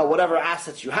 whatever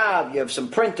assets you have. You have some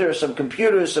printers, some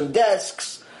computers, some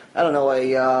desks, I don't know,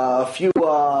 a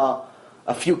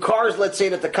few cars, let's say,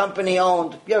 that the company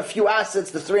owned. You have a few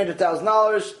assets, the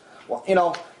 $300,000, well,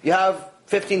 you have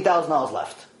 $15,000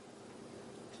 left.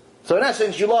 So in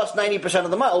essence, you lost 90%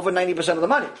 of the money, over 90% of the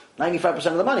money, 95%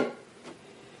 of the money.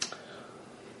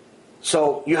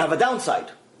 So you have a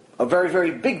downside, a very,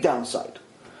 very big downside.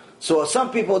 So what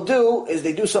some people do is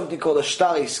they do something called a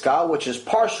shtar iska, which is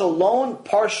partial loan,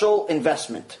 partial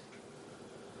investment,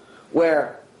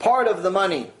 where part of the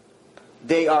money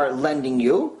they are lending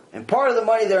you, and part of the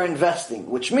money they're investing,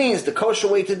 which means the kosher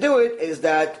way to do it is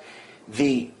that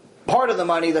the part of the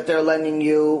money that they're lending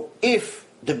you, if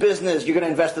the business, you're going to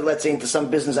invest it, let's say, into some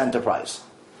business enterprise.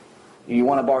 You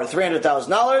want to borrow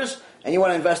 $300,000, and you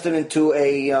want to invest it into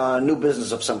a new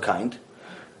business of some kind.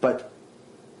 But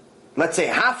let's say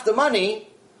half the money,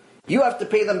 you have to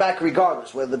pay them back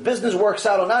regardless. Whether the business works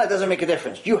out or not, it doesn't make a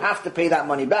difference. You have to pay that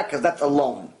money back because that's a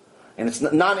loan. And it's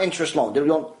a non-interest loan. They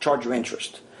don't charge you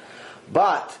interest.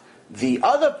 But the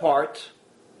other part,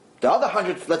 the other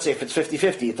 100, let's say if it's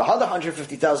 50-50, if the other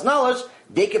 $150,000,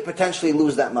 they could potentially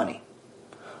lose that money.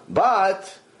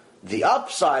 But the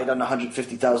upside on the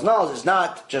 $150,000 is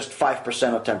not just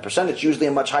 5% or 10%. It's usually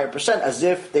a much higher percent, as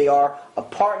if they are a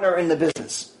partner in the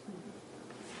business.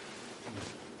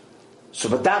 So,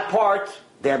 but that part,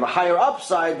 they have a higher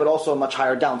upside, but also a much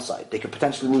higher downside. They could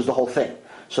potentially lose the whole thing.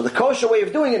 So the kosher way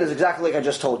of doing it is exactly like I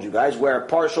just told you guys, where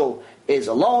partial is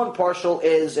a loan, partial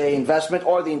is an investment,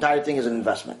 or the entire thing is an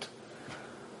investment.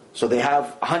 So they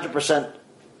have 100%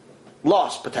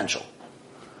 loss potential.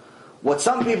 What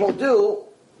some people do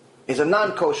is a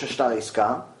non-kosher shtar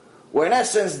iska, where in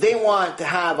essence they want to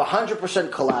have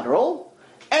 100% collateral,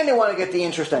 and they want to get the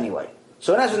interest anyway.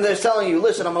 So in essence they're telling you,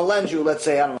 listen, I'm going to lend you, let's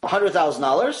say,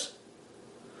 $100,000,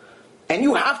 and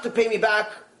you have to pay me back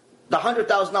the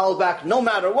 $100,000 back no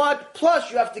matter what,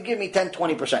 plus you have to give me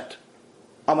 10-20%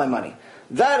 on my money.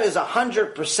 that is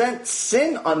 100%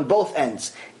 sin on both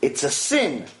ends. It's a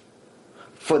sin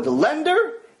for the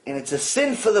lender, and it's a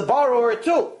sin for the borrower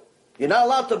too. You're not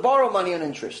allowed to borrow money on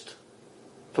interest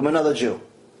from another Jew.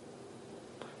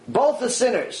 Both are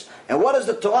sinners. And what does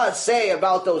the Torah say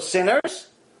about those sinners?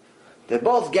 They're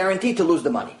both guaranteed to lose the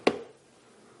money.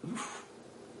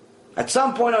 At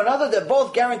some point or another, they're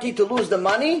both guaranteed to lose the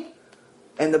money,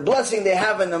 and the blessing they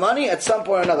have in the money, at some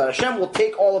point or another, Hashem will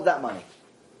take all of that money.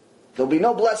 There'll be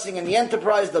no blessing in the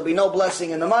enterprise, there'll be no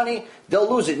blessing in the money, they'll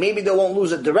lose it. Maybe they won't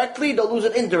lose it directly, they'll lose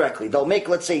it indirectly. They'll make,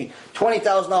 let's say,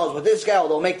 $20,000 with this guy, or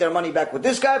they'll make their money back with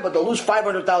this guy, but they'll lose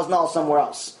 $500,000 somewhere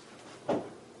else.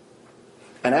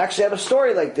 And I actually have a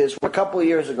story like this. A couple of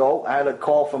years ago, I had a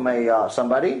call from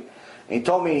somebody, and he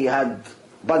told me he had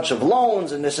a bunch of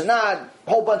loans and this and that, a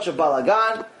whole bunch of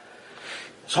balagan.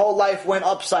 His whole life went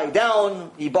upside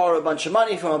down. He borrowed a bunch of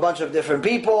money from a bunch of different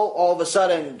people. All of a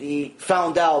sudden, he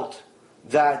found out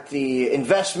that the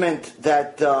investment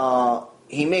that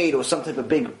he made was some type of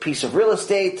big piece of real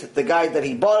estate. The guy that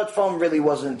he bought it from really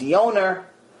wasn't the owner.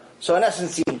 So in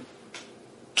essence, he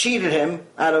cheated him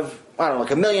out of, I don't know,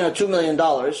 like $1 million or $2 million.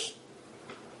 And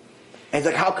he's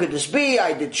like, how could this be?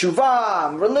 I did tshuva,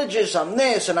 I'm religious, I'm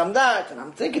this and I'm that. And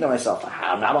I'm thinking to myself,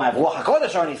 I don't have Ruach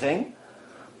HaKodesh or anything.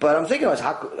 But I'm thinking,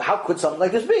 how could something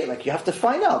like this be? Like, you have to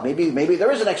find out. Maybe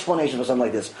there is an explanation for something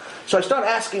like this. So I start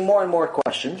asking more and more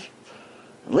questions.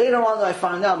 Later on, I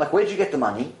find out, I'm like, where did you get the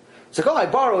money? It's like, I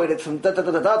borrowed it from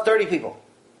 30 people.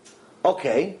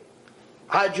 Okay.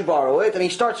 How did you borrow it? And he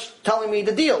starts telling me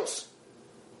the deals.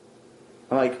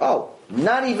 I'm like,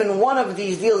 not even one of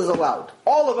these deals is allowed.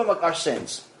 All of them are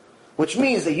sins. Which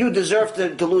means that you deserve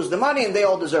to lose the money, and they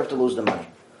all deserve to lose the money.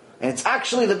 And it's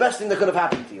actually the best thing that could have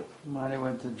happened to you. Money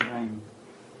went to drain.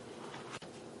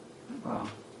 Wow.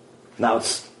 Now,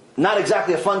 it's not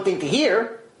exactly a fun thing to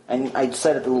hear, and I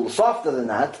said it a little softer than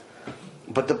that,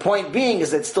 but the point being is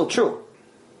that it's still true.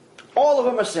 All of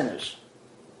them are sinners.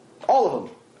 All of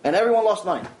them. And everyone lost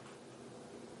money.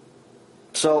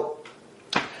 So,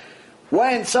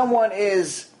 when someone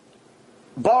is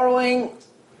borrowing,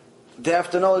 they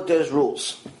have to know that there's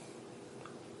rules.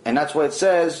 And that's why it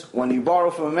says, when you borrow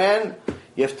from a man,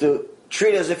 you have to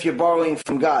treat it as if you're borrowing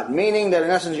from God. Meaning that in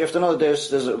essence, you have to know that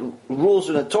there's rules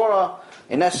in the Torah.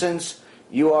 In essence,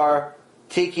 you are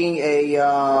taking a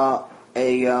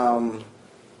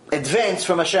advance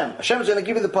from Hashem. Hashem is going to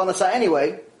give you the parnasah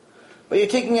anyway, but you're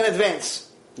taking an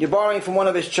advance. You're borrowing from one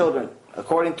of His children,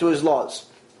 according to His laws.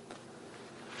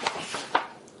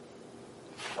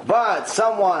 But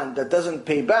someone that doesn't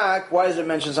pay back, why does it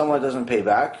mention someone that doesn't pay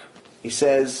back? He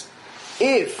says,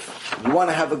 if you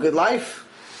want to have a good life,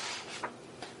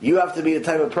 you have to be the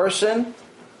type of person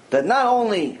that not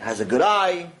only has a good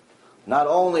eye, not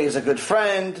only is a good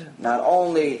friend, not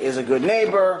only is a good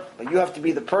neighbor, but you have to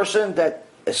be the person that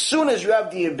as soon as you have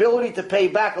the ability to pay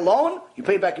back a loan, you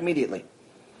pay back immediately.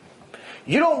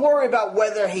 You don't worry about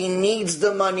whether he needs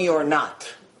the money or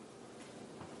not.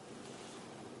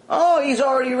 Oh, he's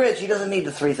already rich. He doesn't need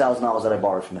the $3,000 that I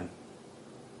borrowed from him.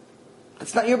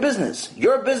 It's not your business.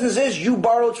 Your business is you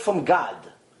borrowed from God.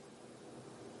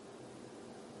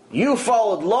 You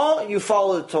followed law, you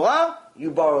followed Torah, you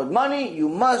borrowed money, you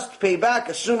must pay back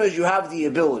as soon as you have the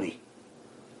ability.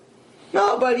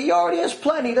 No, but he already has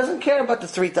plenty. He doesn't care about the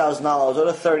 $3,000 or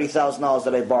the $30,000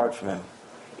 that I borrowed from him.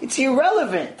 It's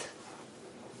irrelevant.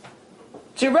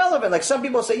 It's irrelevant. Like some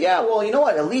people say, yeah, well, you know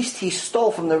what? At least he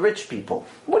stole from the rich people.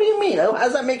 What do you mean? How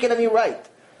does that make it any right?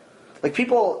 Like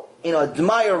people,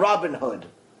 admire Robin Hood.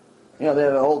 They have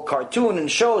a whole cartoon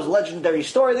and shows, legendary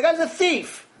story. The guy's a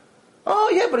thief. Oh,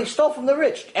 yeah, but he stole from the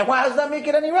rich. And how does that make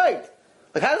it any right?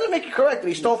 Like, how does it make it correct that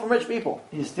he stole from rich people?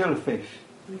 He's still a thief.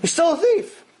 He's still a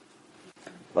thief.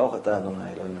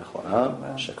 Amen.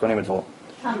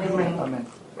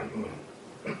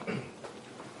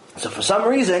 So for some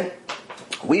reason,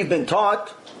 we've been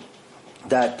taught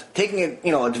that taking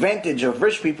advantage of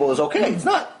rich people is okay. It's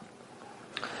not.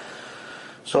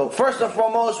 So first and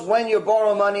foremost, when you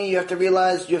borrow money, you have to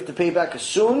realize you have to pay back as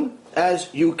soon as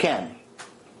you can.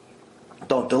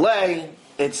 Don't delay.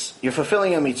 You're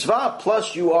fulfilling a mitzvah,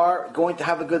 plus you are going to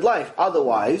have a good life.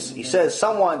 Otherwise, he says,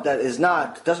 someone that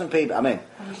doesn't pay.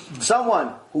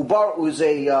 Someone who's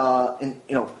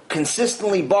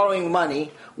consistently borrowing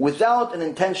money without an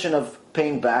intention of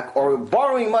paying back, or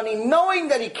borrowing money knowing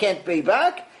that he can't pay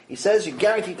back, he says you're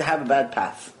guaranteed to have a bad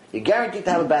path. You're guaranteed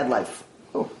to have a bad life.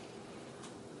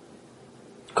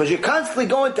 Because you're constantly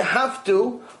going to have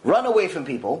to run away from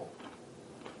people.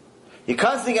 You're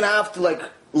constantly going to have to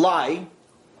lie.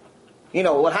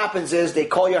 What happens is they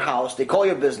call your house, they call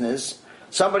your business,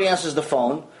 Somebody answers the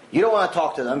phone. You don't want to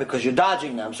talk to them because you're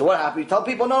dodging them. So what happens? You tell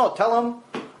people, no, tell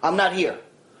them I'm not here.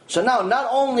 So now, not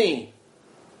only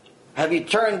have you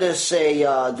turned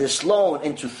this loan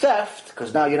into theft,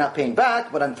 because now you're not paying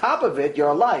back, but on top of it, you're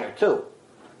a liar too.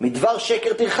 Midvar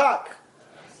sheker tirchak.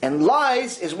 And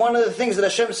lies is one of the things that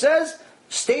Hashem says,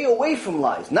 stay away from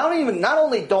lies. Not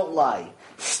only don't lie,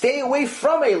 stay away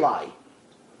from a lie.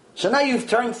 So now you've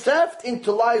turned theft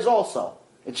into lies also.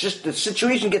 It's just the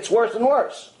situation gets worse and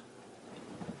worse.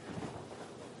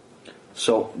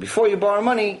 So before you borrow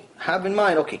money, have in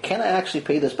mind, okay, can I actually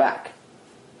pay this back?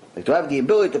 Like, do I have the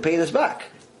ability to pay this back?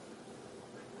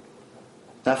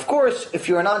 Now, of course, if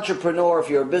you're an entrepreneur, if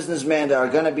you're a businessman, there are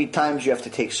going to be times you have to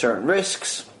take certain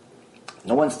risks.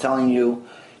 No one's telling you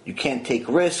you can't take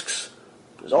risks.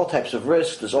 There's all types of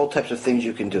risks. There's all types of things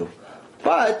you can do.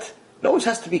 But it always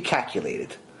has to be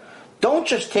calculated. Don't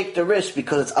just take the risk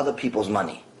because it's other people's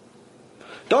money.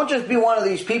 Don't just be one of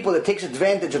these people that takes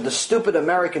advantage of the stupid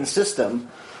American system,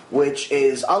 which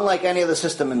is unlike any other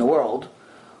system in the world,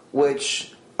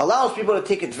 which allows people to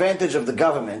take advantage of the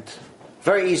government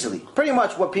very easily. Pretty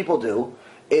much what people do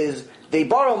is they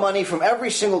borrow money from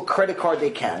every single credit card they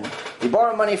can. They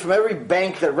borrow money from every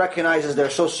bank that recognizes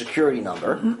their social security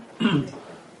number.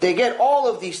 They get all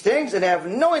of these things and they have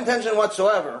no intention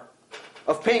whatsoever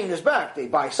of paying this back. They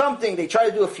buy something, they try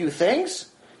to do a few things.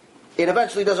 It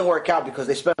eventually doesn't work out because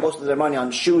they spend most of their money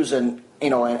on shoes and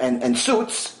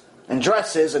suits and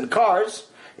dresses and cars.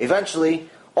 Eventually,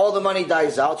 all the money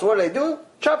dies out. So what do?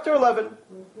 Chapter 11,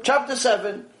 Chapter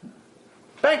 7,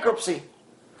 bankruptcy.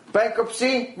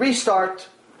 Bankruptcy, restart.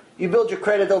 You build your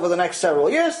credit over the next several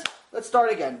years. Let's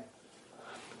start again.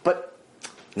 But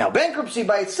now bankruptcy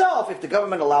by itself, if the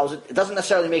government allows it, it doesn't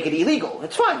necessarily make it illegal.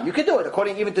 It's fine. You can do it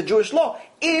according even to Jewish law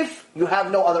if you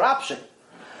have no other option.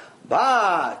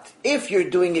 But if you're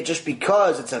doing it just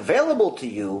because it's available to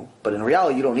you, but in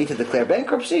reality you don't need to declare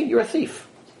bankruptcy, you're a thief.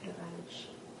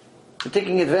 You're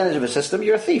taking advantage of a system,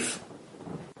 you're a thief.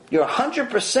 You're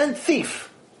 100% thief.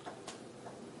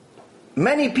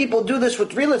 Many people do this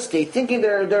with real estate, thinking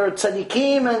they're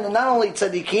tzaddikim, and not only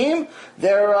tzaddikim,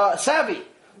 they're savvy.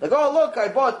 Like, oh look, I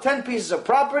bought 10 pieces of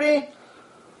property,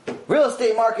 real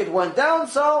estate market went down,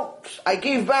 so I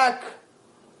gave back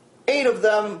 8 of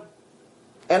them,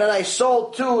 and then I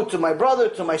sold 2 to my brother,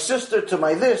 to my sister, to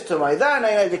my this, to my that, and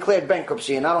I declared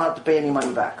bankruptcy, and I don't have to pay any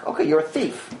money back. Okay, you're a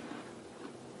thief.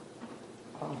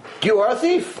 You are a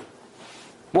thief.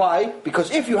 Why?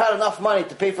 Because if you had enough money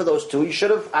to pay for those 2, you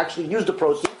should have actually used the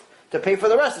proceeds to pay for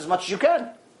the rest as much as you can.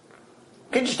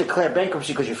 You can't just declare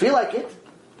bankruptcy because you feel like it.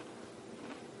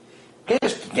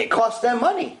 It costs them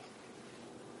money.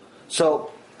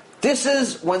 So, this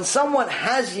is when someone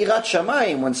has Yirat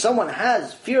Shamayim, when someone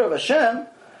has fear of Hashem,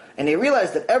 and they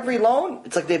realize that every loan,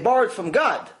 it's like they borrowed from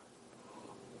God.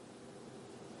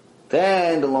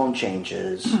 Then the loan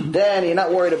changes. Then you're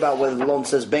not worried about whether the loan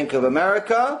says Bank of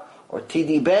America, or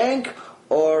TD Bank,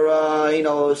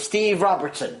 or Steve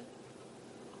Robertson.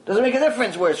 Doesn't make a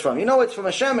difference where it's from. You know it's from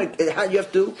Hashem. You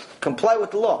have to comply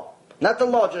with the law. Not the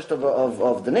law just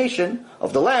of the nation,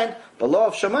 of the land, but law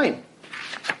of Shamayim.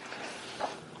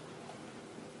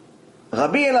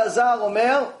 Rabbi Elazar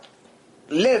Omer,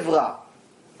 Levra.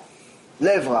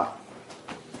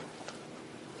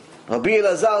 Rabbi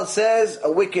Elazar says,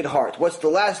 a wicked heart. What's the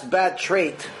last bad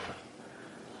trait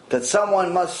that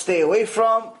someone must stay away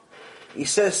from? He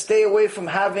says, stay away from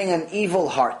having an evil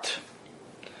heart.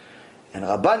 And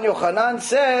Rabban Yochanan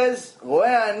says,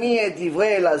 רואה אני את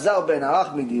דברי אלעזר בן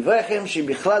ערך מדבריכם,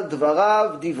 שבכלל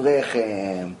דבריו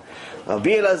דבריכם.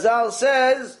 Rabbi Yochanan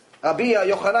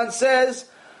says,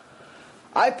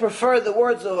 I prefer the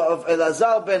words of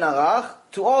Elazar ben Arach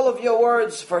to all of your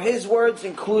words, for his words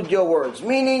include your words.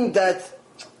 Meaning that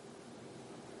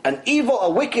a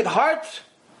wicked heart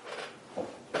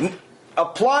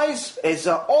applies as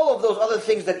all of those other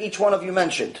things that each one of you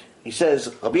mentioned. He says,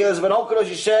 Rabbi Elazar ben Okrosh,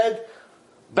 you said,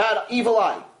 evil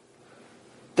eye.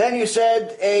 Then you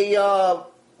said a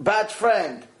bad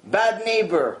friend, bad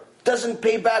neighbor, doesn't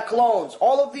pay back loans.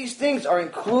 All of these things are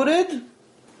included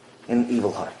in an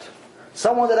evil heart.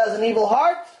 Someone that has an evil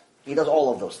heart, he does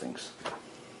all of those things.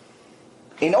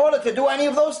 In order to do any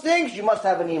of those things, you must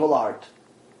have an evil heart.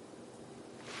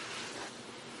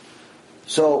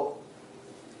 So,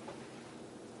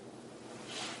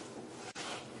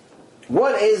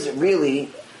 what is really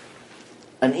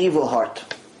an evil heart?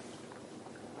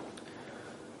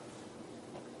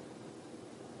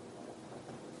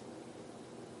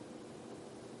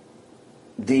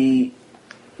 The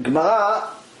Gemara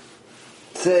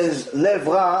says Lev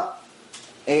Ra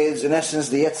is in essence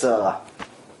the Yetzer Hara.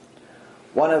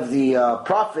 One of the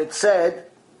prophets said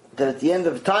that at the end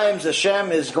of times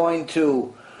Hashem is going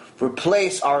to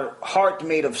replace our heart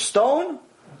made of stone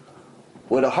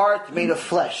with a heart made of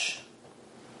flesh.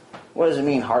 What does it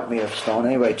mean, heart made of stone?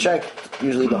 Anybody check?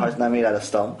 Usually the heart's not made out of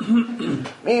stone.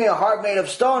 Meaning a heart made of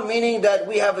stone, meaning that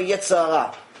we have a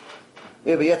Yetzirah.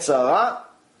 We have a Yetzirah,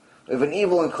 we have an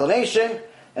evil inclination,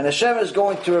 and Hashem is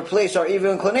going to replace our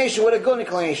evil inclination with a good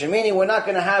inclination, meaning we're not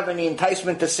going to have any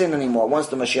enticement to sin anymore once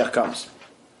the Mashiach comes.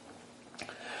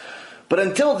 But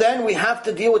until then, we have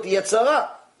to deal with the Yetzirah.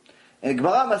 In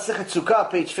Gemara Masechet Sukkah,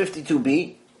 page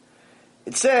 52b,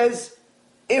 it says,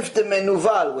 if the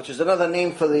menuval, which is another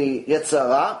name for the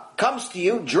Yetzirah, comes to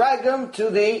you, drag him to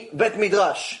the Bet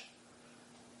Midrash.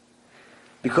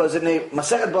 Because in the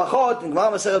Masechet Brachot, in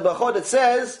Gemara Masechet Brachot, it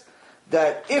says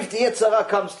that if the Yetzirah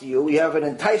comes to you, you have an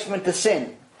enticement to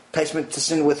sin. Enticement to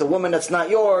sin with a woman that's not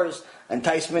yours,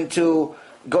 enticement to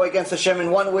go against Hashem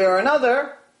in one way or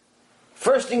another.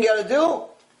 First thing you got to do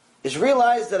is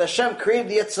realize that Hashem created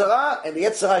the Yetzirah, and the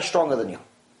Yetzirah is stronger than you.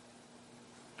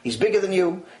 He's bigger than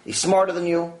you, he's smarter than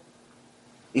you,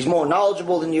 he's more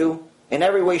knowledgeable than you, in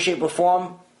every way, shape, or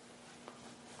form.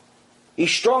 He's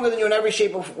stronger than you in every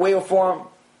shape, way, or form.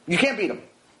 You can't beat him.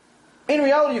 In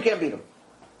reality, you can't beat him.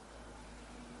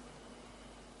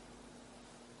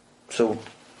 So,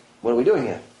 what are we doing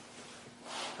here?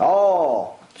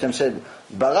 Oh, Hashem said,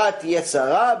 Barat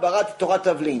Yetzirah, Barat Torah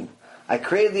Tavlin. I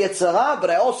created the Yetzirah, but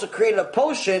I also created a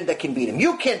potion that can beat him.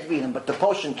 You can't beat him, but the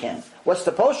potion can. What's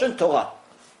the potion? Torah.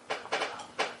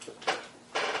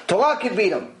 Torah can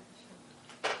beat him.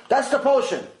 That's the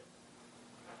potion.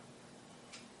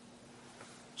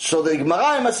 So the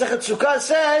Gemara in Masechet Sukkah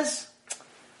says,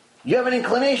 you have an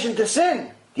inclination to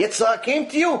sin. Yetzirah came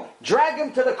to you, drag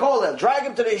him to the kollel, drag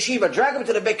him to the yeshiva, drag him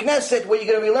to the Beit Knesset where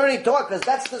you're going to be learning Torah, because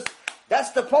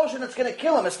that's the potion that's going to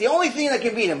kill him. It's the only thing that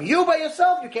can beat him. You by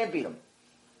yourself, you can't beat him.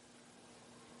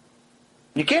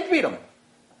 You can't beat him.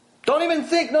 Don't even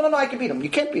think, no, I can beat him. You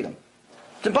can't beat him.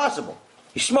 It's impossible.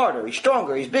 He's smarter, he's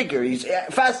stronger, he's bigger, he's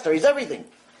faster, he's everything.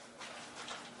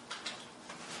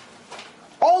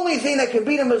 Only thing that can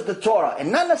beat him is the Torah.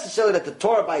 And not necessarily that the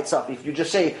Torah by itself. If you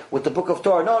just say with the book of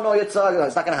Torah, no, it's not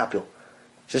going to help you.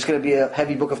 It's just going to be a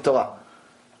heavy book of Torah.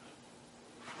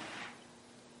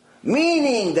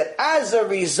 Meaning that as a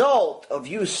result of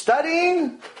you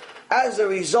studying, as a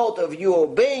result of you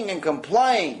obeying and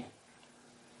complying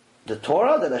the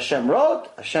Torah that Hashem wrote,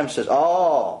 Hashem says,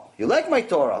 oh, you like my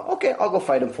Torah? Okay, I'll go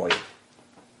fight him for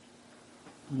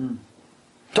you.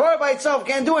 Torah by itself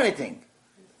can't do anything.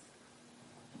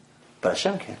 But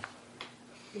Hashem can.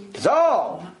 He says,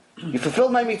 oh, you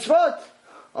fulfilled my mitzvot?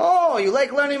 Oh, you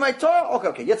like learning my Torah?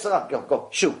 Okay, Yetzirah, go,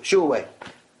 shoo away.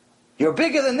 You're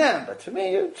bigger than them, but for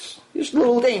me, you're just a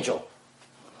little angel.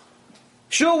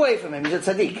 Shoo away from him, he's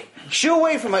a tzaddik. Shoo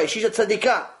away from her, she's a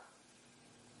tzaddikah.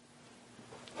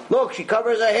 Look, she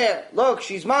covers her hair. Look,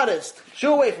 she's modest.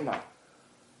 Shoo away from her.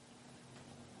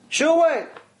 Shoo away.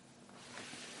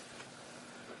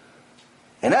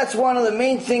 And that's one of the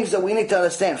main things that we need to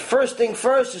understand. First thing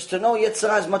first is to know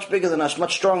Yetzirah is much bigger than us,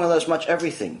 much stronger than us, much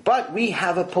everything. But we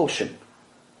have a potion.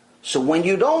 So when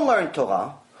you don't learn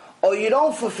Torah, or you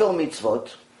don't fulfill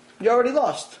mitzvot, you're already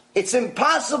lost. It's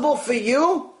impossible for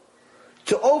you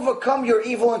to overcome your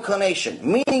evil inclination.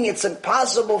 Meaning it's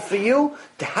impossible for you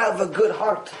to have a good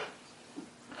heart.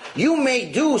 You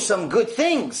may do some good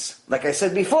things. Like I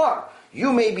said before,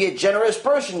 you may be a generous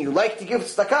person. You like to give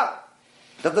tzedakah.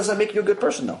 That doesn't make you a good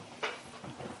person, though.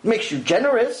 It makes you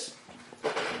generous.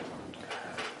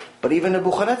 But even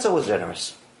Nebuchadnezzar was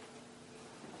generous.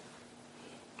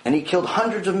 And he killed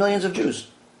hundreds of millions of Jews.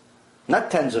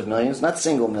 Not tens of millions, not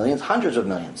single millions, hundreds of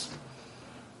millions.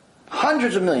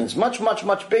 Hundreds of millions. Much, much,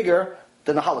 much bigger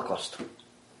than the Holocaust.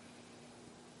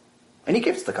 And he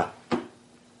gave tzedakah.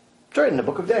 It's right in the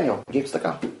book of Daniel. He gave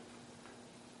tzedakah. Does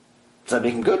that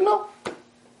make him good? No.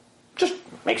 Just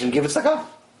makes him give tzedakah.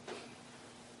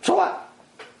 So what?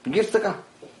 You give tzedakah.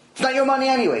 It's not your money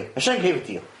anyway. Hashem gave it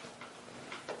to you.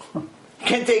 You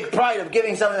can't take pride of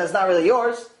giving something that's not really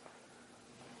yours.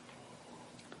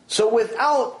 So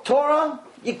without Torah,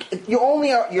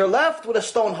 you're left with a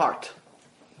stone heart.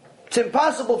 It's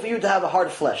impossible for you to have a heart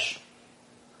of flesh.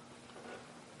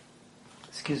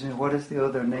 Excuse me, what is the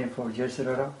other name for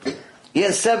Yetzirah? He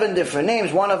has 7 different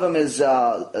names. One of them is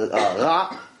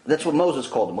Ra. That's what Moses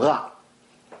called him, Ra.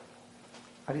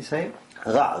 How do you say it?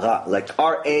 Ra, like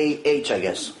R-A-H, I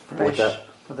guess. Resh.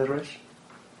 For the Resh?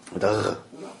 With the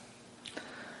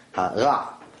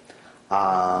Ra.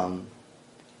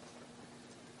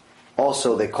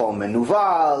 Also, they call him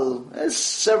Menuval. There's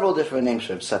several different names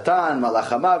for him. Satan, Malach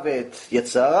HaMavet,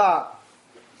 Yetzirah.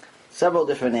 Several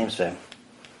different names for him.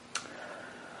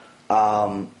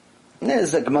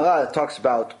 There's a Gemara that talks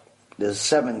about there's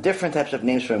 7 different types of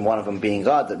names for him, one of them being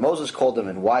God, that Moses called him,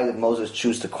 and why did Moses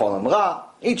choose to call him Ra?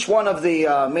 Each one of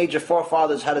the major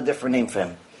forefathers had a different name for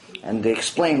him. And they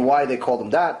explain why they called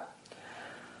him that.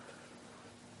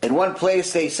 In one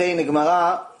place they say in the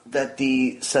Gemara that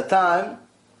the Satan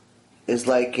is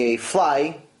like a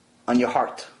fly on your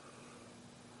heart.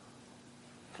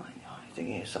 Fly in your heart. You're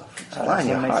thinking to yourself, it's a fly in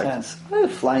your heart. What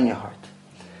is a fly in your heart?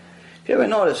 If you ever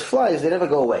notice, flies, they never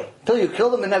go away. Until you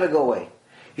kill them, they never go away.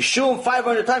 You shoot them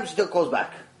 500 times, it still goes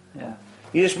back. Yeah.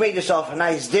 You just made yourself a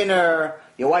nice dinner,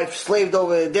 your wife slaved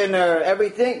over the dinner,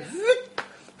 everything,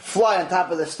 fly on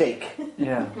top of the steak.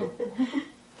 Yeah.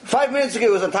 5 minutes ago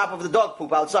he was on top of the dog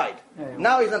poop outside. Yeah,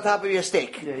 Now he's on top of your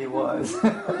steak. Yeah, he was.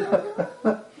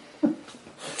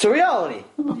 It's a reality.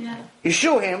 Yeah. You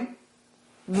shoot him,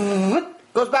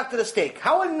 goes back to the steak.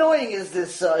 How annoying is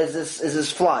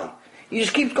this fly? He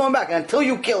just keeps going back, and until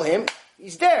you kill him,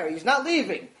 he's there. He's not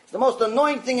leaving. It's the most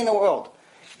annoying thing in the world.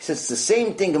 He says it's the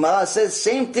same thing. Gemara says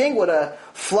same thing with a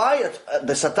fly,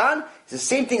 the Satan. It's the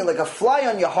same thing like a fly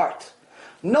on your heart.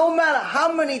 No matter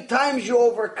how many times you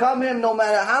overcome him, no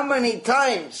matter how many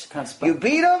times you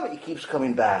beat him, he keeps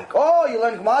coming back. Oh, you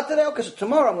learned Gemara today? Okay, so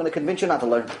tomorrow I'm going to convince you not to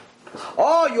learn.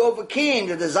 Oh, you overcame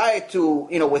the desire to,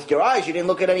 with your eyes, you didn't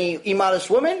look at any immodest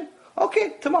women?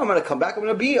 Okay, tomorrow I'm going to come back, I'm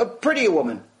going to be a prettier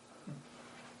woman.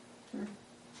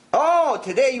 Oh,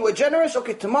 today you were generous?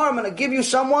 Okay, tomorrow I'm going to give you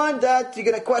someone that you're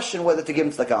going to question whether to give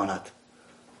him tzedakah or not.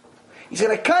 He's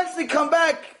going to constantly come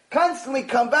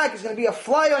back. He's going to be a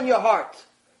fly on your heart.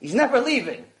 He's never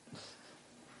leaving.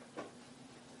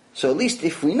 So at least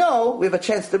if we know, we have a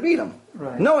chance to beat him.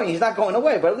 Right. Knowing he's not going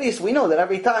away, but at least we know that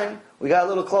every time we got a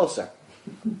little closer.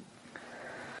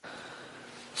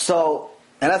 So,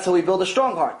 and that's how we build a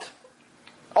strong heart.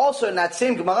 Also in that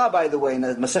same Gemara, by the way, in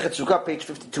the Masechet Sukkah, page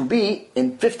 52b,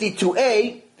 in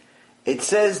 52a, it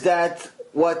says that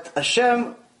what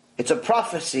Hashem, it's a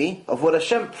prophecy of what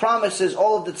Hashem promises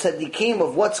all of the tzaddikim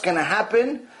of what's going to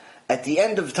happen at the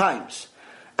end of times.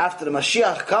 After the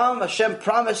Mashiach comes, Hashem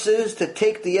promises to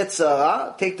take the Yetzer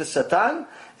Hara, take the Satan,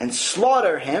 and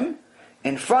slaughter him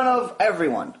in front of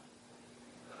everyone.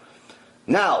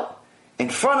 Now, in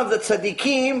front of the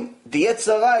tzaddikim, the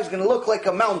Yetzer Hara is going to look like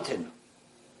a mountain.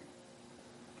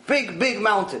 Big, big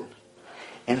mountain.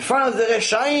 In front of the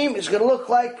Reshaim, it's going to look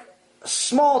like a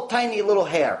small, tiny little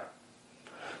hair.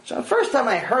 So the first time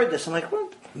I heard this, I'm like,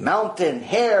 what? Mountain,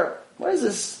 hair, what is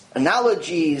this?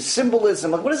 Analogy,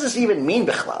 symbolism, like what does this even mean,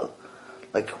 Bichlal?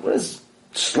 Like, what is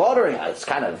slaughtering? It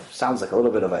kind of sounds like a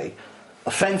little bit of a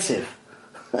offensive.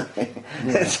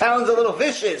 It sounds a little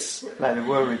vicious. Like the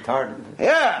word retarded.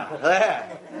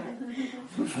 Yeah.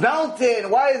 Mountain,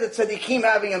 why is the tzaddikim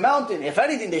having a mountain? If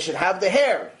anything, they should have the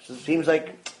hair. So it seems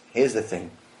like, here's the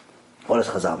thing. What does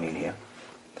Chazal mean here?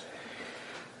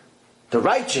 The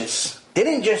righteous, they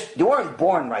weren't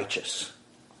born righteous.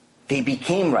 They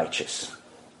became righteous.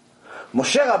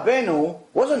 Moshe Rabbeinu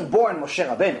wasn't born Moshe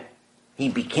Rabbeinu. He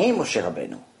became Moshe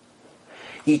Rabbeinu.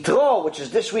 Yitro, which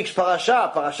is this week's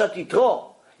parashat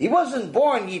Yitro, he wasn't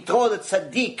born Yitro, the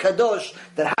tzaddik, kadosh,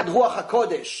 that had Ruach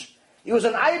HaKodesh. He was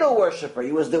an idol worshipper.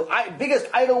 He was the biggest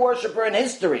idol worshipper in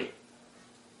history.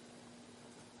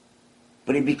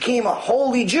 But he became a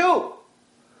holy Jew.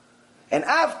 And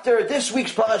after this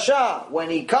week's parasha, when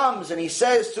he comes and he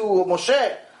says to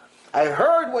Moshe, I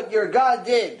heard what your God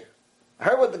did. I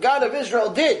heard what the God of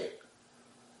Israel did.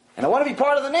 And I want to be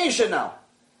part of the nation now.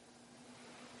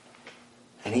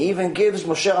 And he even gives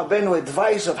Moshe Rabbeinu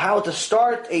advice of how to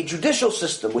start a judicial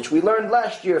system, which we learned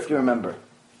last year, if you remember.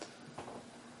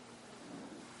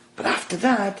 But after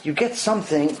that, you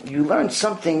learn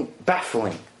something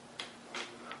baffling.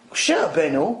 Moshe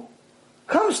Rabbeinu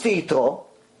comes to Yitro.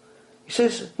 He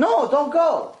says, no, don't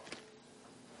go.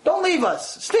 Don't leave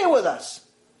us. Stay with us.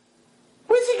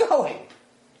 Where's he going?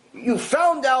 You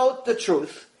found out the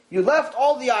truth. You left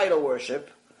all the idol worship.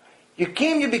 You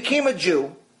became a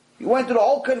Jew. You went through the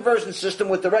whole conversion system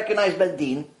with the recognized Ben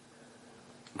Din.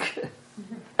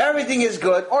 Everything is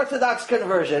good. Orthodox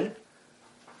conversion.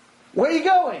 Where are you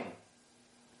going?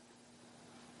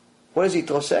 What does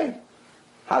Yitro say?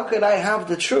 How could I have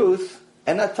the truth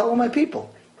and not tell all my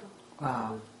people?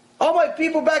 Wow. All my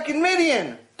people back in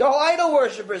Midian, they're all idol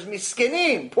worshippers,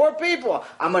 miskinim, poor people.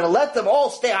 I'm going to let them all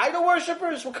stay idol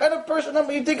worshippers? What kind of person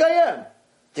do you think I am?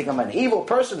 Think I'm an evil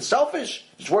person, selfish?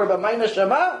 Just worry about my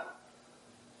neshama?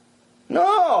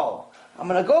 No. I'm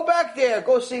going to go back there,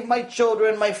 go save my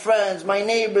children, my friends, my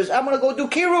neighbors. I'm going to go do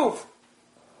kiruv.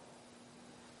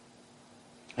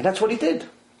 And that's what he did.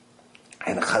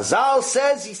 And Chazal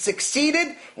says he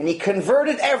succeeded and he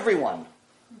converted everyone.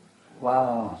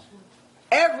 Wow.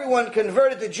 Everyone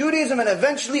converted to Judaism, and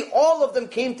eventually all of them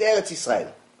came to Eretz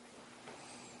Yisrael.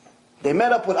 They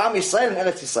met up with Am Yisrael and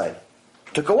Eretz Yisrael.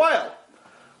 Took a while.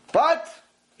 But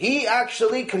he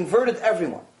actually converted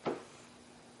everyone.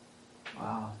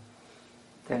 Wow.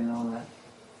 Didn't know that.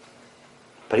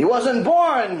 But he wasn't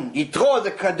born Yitro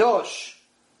the Kadosh.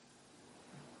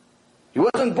 He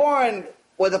wasn't born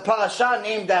with a parasha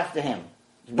named after him.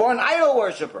 He was born idol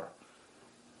worshiper.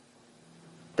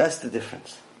 That's the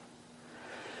difference.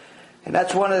 And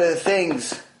that's one of the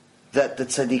things that the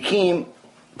tzaddikim,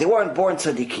 they weren't born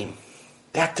tzaddikim.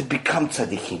 They had to become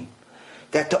tzaddikim.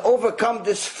 They had to overcome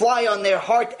this fly on their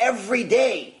heart every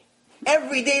day.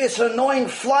 Every day this annoying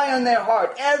fly on their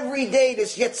heart. Every day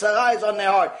this Yetzirah is on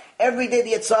their heart. Every day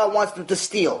the Yetzirah wants them to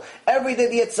steal. Every day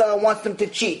the Yetzirah wants them to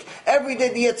cheat. Every day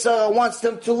the Yetzirah wants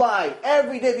them to lie.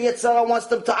 Every day the Yetzirah wants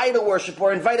them to idol worship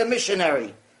or invite a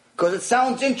missionary. Because it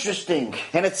sounds interesting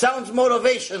and it sounds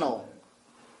motivational.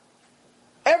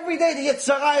 Every day the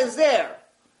Yetzirah is there.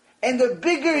 And the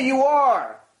bigger you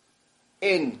are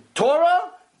in Torah,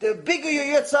 the bigger your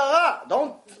Yetzirah.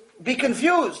 Don't be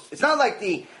confused. It's not like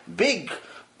the big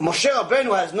Moshe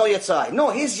Rabbeinu has no Yetzirah. No,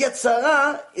 his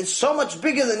Yetzirah is so much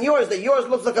bigger than yours that yours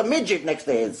looks like a midget next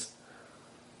to his.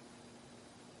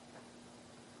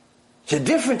 It's a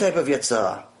different type of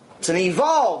Yetzirah. It's an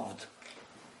evolved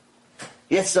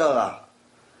Yetzirah.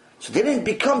 So they didn't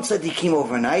become tzaddikim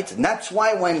overnight, and that's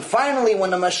why when finally the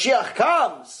Mashiach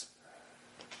comes,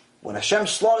 when Hashem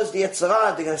slaughters the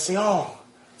Yetzirah, they're going to say, oh,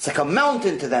 it's like a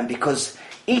mountain to them, because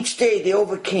each day they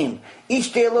overcame.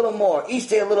 Each day a little more. Each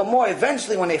day a little more.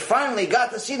 Eventually, when they finally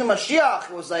got to see the Mashiach,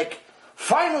 it was like,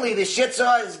 finally this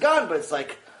Yetzirah is gone. But it's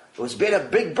like, it was been a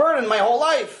big burden my whole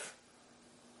life.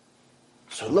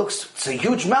 So it looks, it's a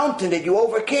huge mountain that you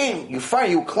overcame. You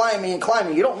climbing and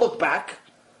climbing. You don't look back.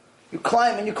 You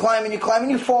climb and you climb and you climb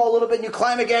and you fall a little bit and you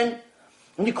climb again.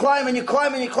 And you climb and you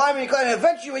climb and you climb and you climb. And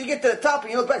eventually when you get to the top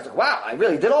and you look back, it's like, wow, I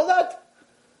really did all that?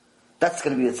 That's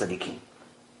going to be the tzaddikim.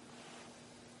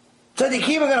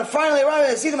 Tzaddikim are going to finally arrive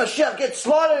and see the Mashiach get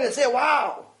slaughtered and say,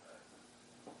 wow,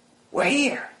 we're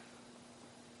here.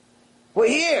 We're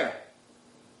here.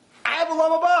 I have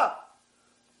Olam Haba.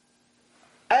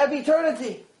 I have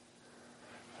eternity.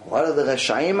 What are the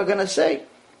Rashayim are going to say?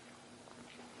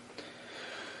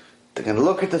 They're going to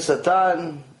look at the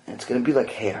Satan and it's going to be like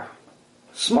hair.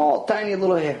 Small, tiny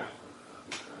little hair.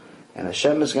 And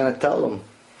Hashem is going to tell them,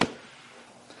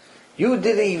 you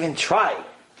didn't even try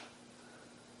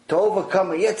to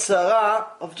overcome a Yetzirah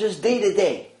of just day to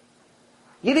day.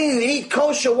 You didn't even eat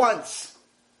kosher once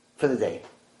for the day.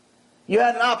 You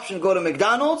had an option to go to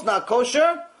McDonald's, not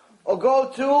kosher, or go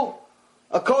to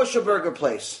a kosher burger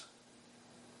place.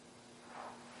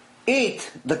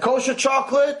 Eat the kosher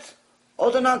chocolate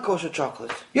or the non-kosher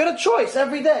chocolate. You had a choice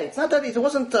every day. It's not that easy. It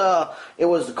wasn't, it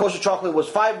was, the kosher chocolate was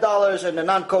 $5 and the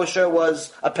non-kosher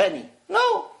was a penny.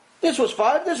 No. This was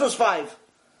 $5, this was $5.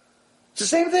 It's the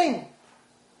same thing.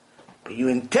 But you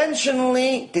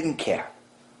intentionally didn't care.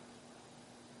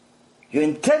 You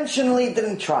intentionally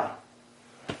didn't try.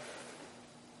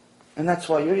 And that's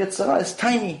why your Yetzirah is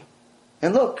tiny.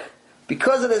 And look,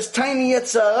 because of this tiny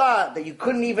Yetzirah that you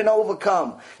couldn't even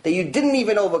overcome, that you didn't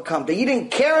even overcome, that you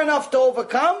didn't care enough to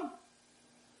overcome,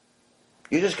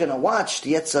 you're just going to watch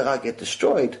the Yetzirah get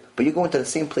destroyed, but you're going to the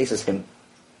same place as him.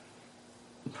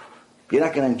 You're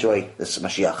not going to enjoy this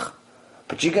Mashiach.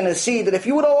 But you're going to see that if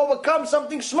you would have overcome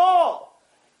something small,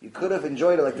 you could have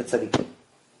enjoyed it like the tzaddik.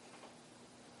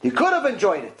 You could have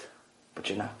enjoyed it, but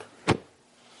you're not.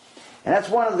 And that's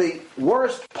one of the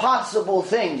worst possible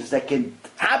things that can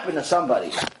happen to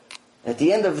somebody at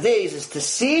the end of days, is to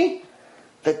see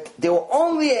that they were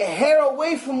only a hair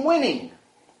away from winning.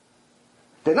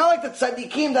 They're not like the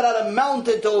tzaddikim that had a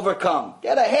mountain to overcome. They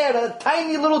had a hair, they had a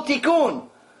tiny little tikkun.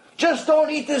 Just don't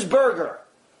eat this burger.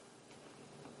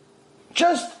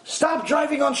 Just stop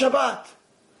driving on Shabbat.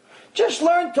 Just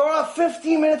learn Torah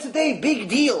 15 minutes a day. Big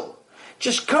deal.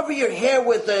 Just cover your hair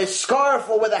with a scarf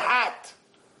or with a hat.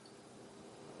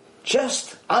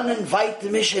 Just uninvite the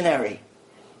missionary.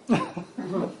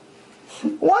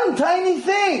 One tiny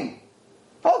thing.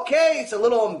 Okay, it's a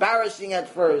little embarrassing at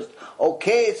first.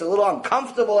 Okay, it's a little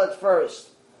uncomfortable at first.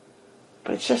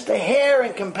 But it's just a hair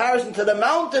in comparison to the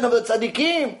mountain of the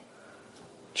tzaddikim.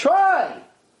 Try.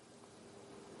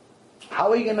 How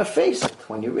are you going to face it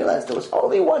when you realize there was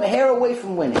only one hair away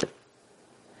from winning?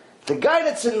 The guy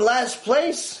that's in last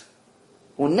place,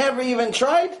 who never even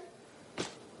tried,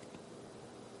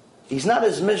 he's not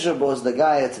as miserable as the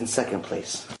guy that's in second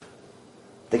place.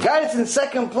 The guy that's in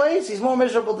second place, he's more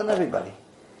miserable than everybody.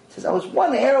 He says, I was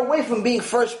one hair away from being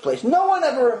first place. No one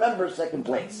ever remembers second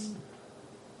place.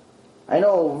 I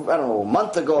don't know, a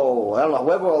month ago, I don't know,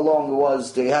 however long it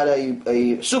was, they had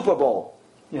a Super Bowl.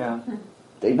 Yeah.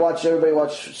 Everybody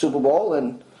watched Super Bowl,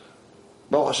 and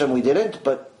Baruch Hashem we didn't,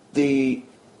 but the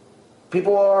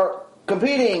people are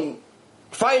competing,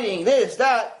 fighting, this,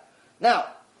 that. Now,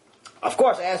 of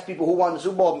course, I asked people who won the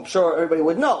Super Bowl, I'm sure everybody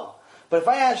would know. But if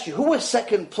I asked you who was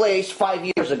second place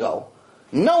 5 years ago,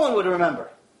 no one would remember.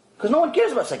 Because no one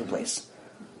cares about second place.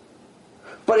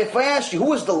 But if I asked you who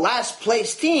was the last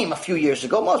place team a few years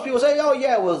ago, most people say, oh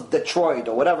yeah, it was Detroit,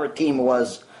 or whatever team it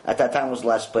was at that time was the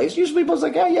last place. Usually people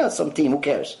say, yeah, some team, who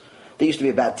cares? They used to be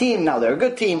a bad team, now they're a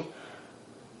good team.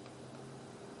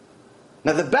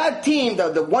 Now the bad team,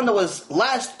 the one that was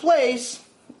last place,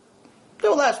 they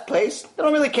were last place. They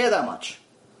don't really care that much.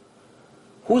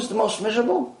 Who's the most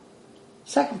miserable?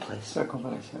 Second place. Second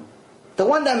place, yeah. The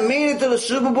one that made it to the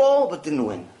Super Bowl but didn't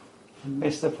win.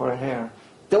 Missed it for a hair.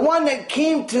 The one that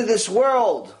came to this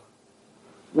world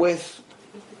with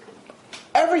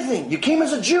everything. You came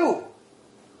as a Jew.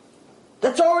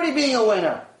 That's already being a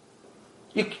winner.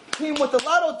 You came with a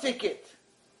lotto ticket.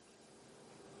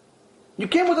 You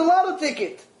came with a lotto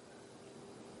ticket.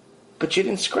 But you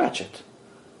didn't scratch it.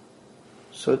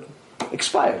 So it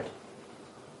expired.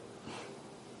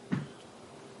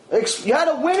 You had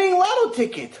a winning lotto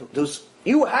ticket.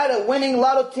 You had a winning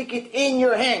lotto ticket in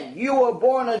your hand. You were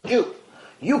born a Jew.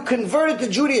 You converted to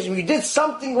Judaism. You did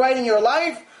something right in your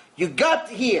life. You got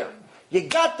here. You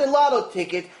got the lotto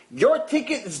ticket. Your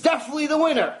ticket is definitely the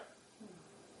winner.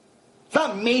 It's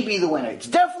not maybe the winner. It's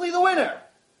definitely the winner.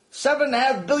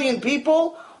 7.5 billion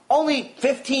people, only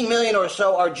 15 million or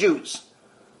so are Jews.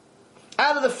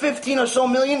 Out of the 15 or so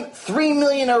million, 3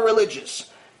 million are religious.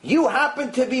 You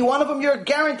happen to be one of them, you're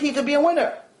guaranteed to be a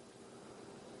winner.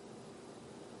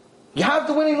 You have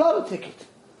the winning lotto ticket.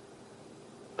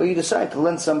 But you decide to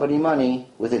lend somebody money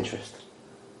with interest.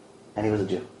 And he was a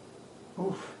Jew.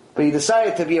 Oof. But you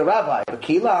decided to be a rabbi, a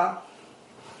kehillah.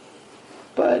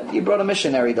 But you brought a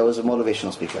missionary that was a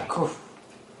motivational speaker. Oof.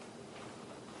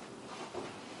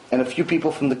 And a few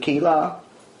people from the kehillah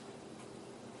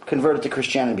converted to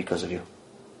Christianity because of you.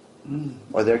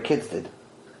 Or their kids did.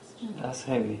 That's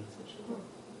heavy.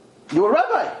 You were a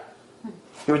rabbi.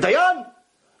 You were Dayan.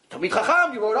 Talmid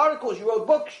Chacham. You wrote articles. You wrote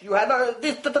books. You had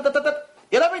this.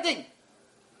 You had everything.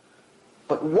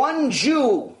 But one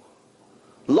Jew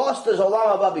lost his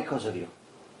Olam Haba because of you.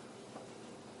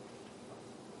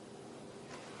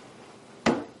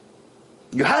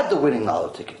 You had the winning lotto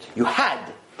ticket. You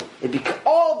had.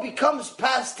 All becomes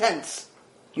past tense.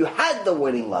 You had the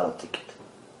winning lotto ticket.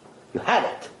 You had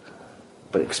it.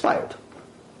 But it expired.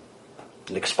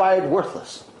 It expired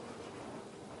worthless.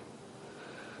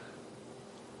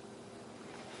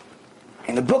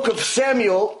 In the book of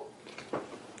Samuel,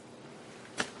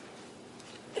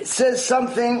 it says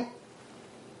something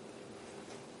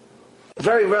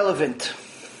very relevant.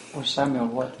 Or Samuel,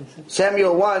 what is it?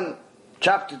 Samuel 1,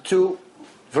 chapter 2,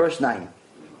 verse 9.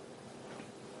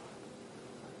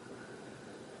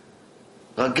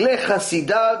 רגלי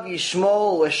חסידיו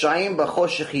ישמור רשעים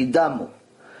בחושך ידמו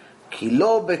כי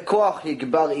לא בכוח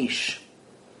יגבר איש.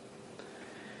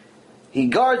 He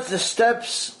guards the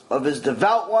steps of his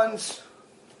devout ones,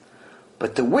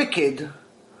 but the wicked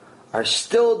are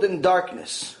stilled in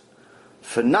darkness,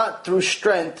 for not through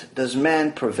strength does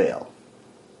man prevail.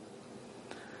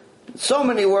 In so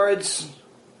many words,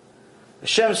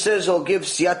 Hashem says He'll give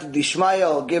siyata dishmaya,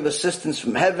 He'll give assistance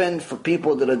from heaven for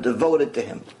people that are devoted to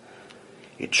Him.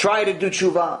 You try to do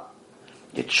tshuva,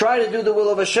 you try to do the will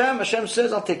of Hashem, Hashem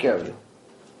says, I'll take care of you.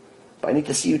 But I need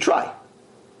to see you try.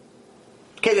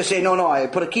 You can't just say, no, I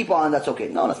put a kippah on, that's okay.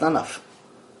 No, that's not enough.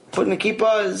 Putting a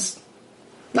kippah is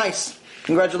nice.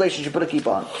 Congratulations, you put a kippah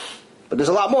on. But there's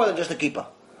a lot more than just a kippah.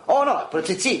 Oh no, I put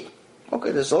a tzitzit. Okay,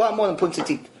 there's a lot more than putting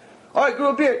tzitzit. Oh, I grew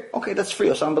a beard. Okay, that's free.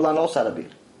 Osam Bilan also had a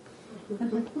beard.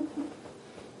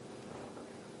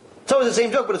 It's always the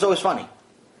same joke, but it's always funny.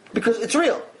 Because it's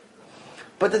real.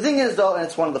 But the thing is, though, and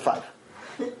it's one of the 5.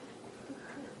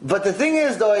 But the thing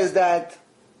is, though, is that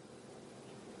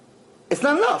it's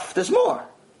not enough. There's more.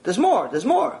 There's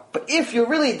more. But if you're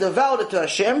really devoted to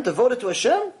Hashem,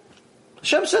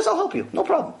 Hashem says, I'll help you. No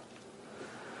problem.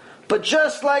 But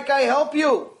just like I help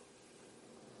you,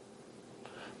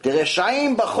 the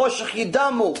Reshaim b'choshech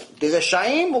yidamu. The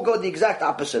Reshaim will go the exact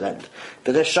opposite end.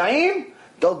 The Reshaim,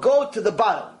 they'll go to the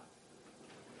bottom.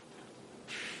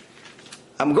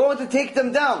 I'm going to take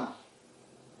them down.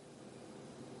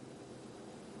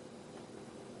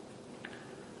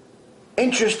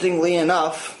 Interestingly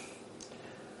enough,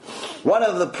 one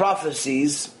of the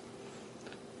prophecies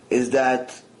is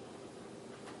that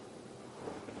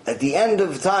at the end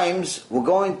of times, we're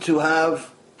going to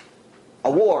have a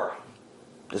war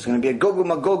There's going to be a Gog and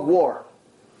Magog war.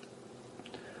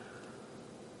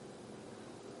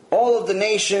 All of the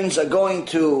nations are going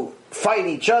to fight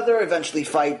each other, eventually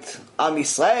fight Am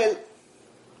Yisrael.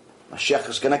 Mashiach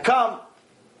is going to come.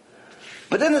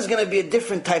 But then there's going to be a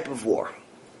different type of war.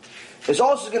 There's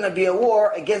also going to be a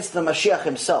war against the Mashiach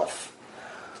himself.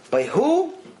 By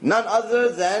who? None other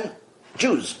than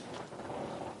Jews.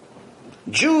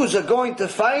 Jews are going to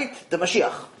fight the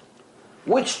Mashiach.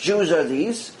 Which Jews are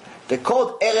these? They're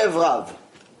called Erev Rav.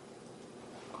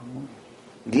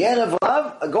 The Erev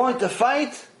Rav are going to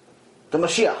fight the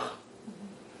Mashiach.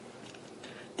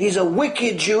 These are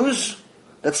wicked Jews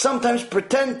that sometimes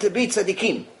pretend to be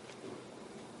tzaddikim.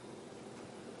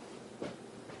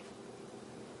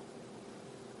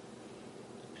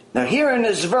 Now here in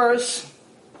this verse,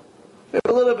 we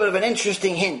have a little bit of an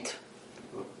interesting hint.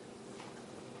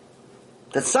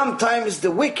 That sometimes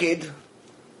the wicked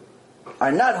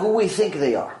are not who we think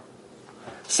they are.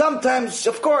 Sometimes,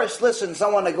 of course, listen,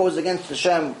 someone that goes against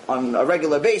Hashem on a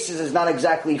regular basis is not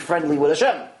exactly friendly with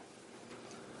Hashem.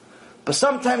 But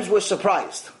sometimes we're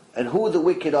surprised at who the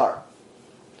wicked are.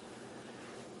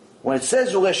 When it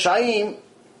says U'reshaim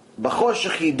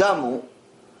b'choshech yidamu,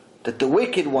 that the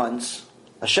wicked ones,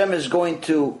 Hashem is going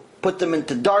to put them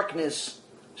into darkness,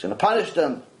 He's going to punish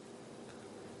them.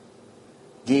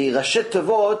 The Rashi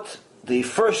Tevot, the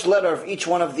first letter of each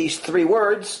one of these three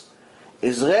words,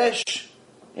 is Resh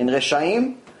in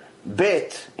Reshaim,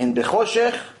 Bet in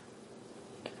Bechoshech,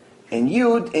 and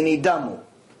Yud in Idamu.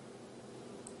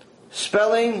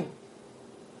 Spelling,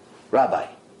 Rabbi.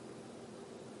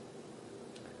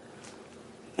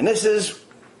 And this is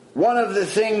one of the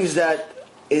things that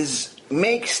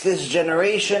makes this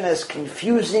generation as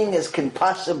confusing as can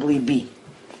possibly be.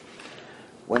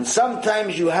 When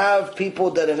sometimes you have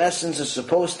people that in essence are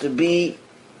supposed to be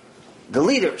the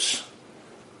leaders,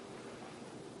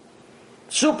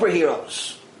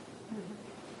 superheroes,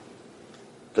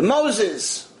 the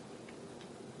Moses,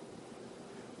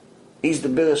 he's the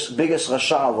biggest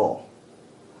Rasha of all.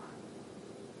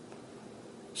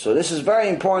 So this is very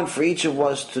important for each of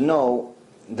us to know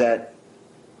that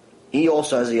he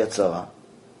also has a Yetzirah.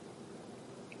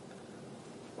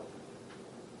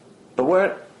 But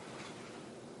we're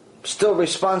still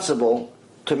responsible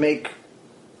to make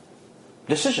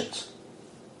decisions.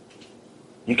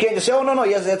 You can't just say, oh no,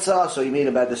 he has a Yetzirah, so he made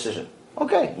a bad decision.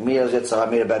 Okay, he has a Yetzirah,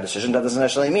 I made a bad decision. That doesn't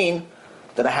necessarily mean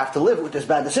that I have to live with this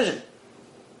bad decision.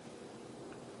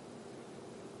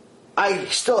 I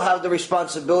still have the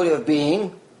responsibility of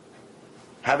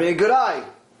having a good eye.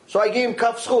 So I gave him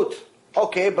kaf zchut.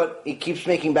 Okay, but he keeps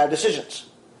making bad decisions.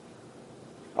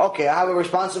 Okay, I have a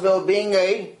responsibility of being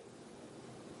a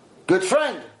good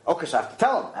friend. Okay, so I have to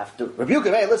tell him, I have to rebuke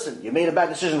him. Hey, listen, you made a bad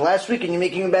decision last week and you're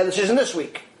making a bad decision this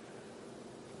week.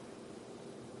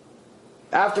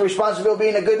 I have the responsibility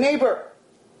of being a good neighbor.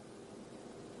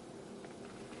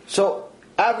 So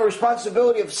I have a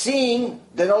responsibility of seeing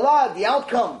the nolad, the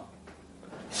outcome.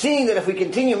 Seeing that if we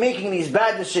continue making these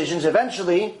bad decisions,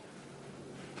 eventually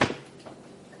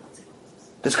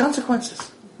there's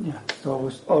consequences. Yeah,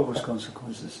 there's always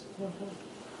consequences.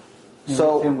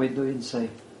 So everything we do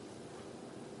inside.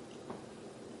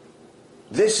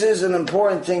 This is an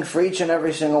important thing for each and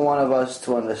every single one of us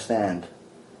to understand,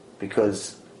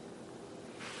 because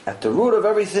at the root of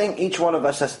everything, each one of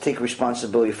us has to take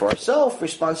responsibility for ourselves,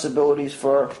 responsibilities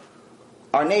for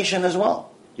our nation as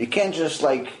well. You can't just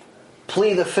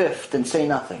plead the fifth and say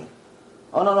nothing.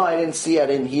 Oh no, I didn't see, I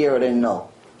didn't hear, I didn't know.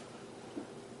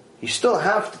 You still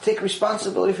have to take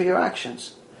responsibility for your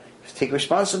actions. You have to take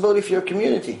responsibility for your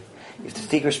community. You have to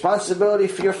take responsibility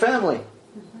for your family.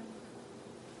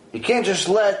 You can't just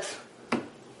let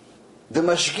the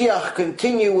mashgiach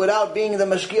continue without being the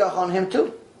mashgiach on him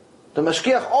too. The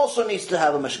mashgiach also needs to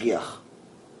have a mashgiach.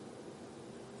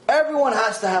 Everyone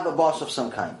has to have a boss of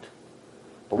some kind.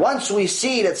 But once we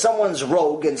see that someone's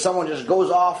rogue and someone just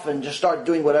goes off and just start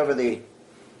doing whatever you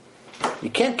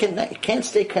can't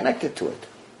stay connected to it.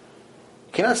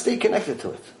 You cannot stay connected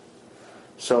to it.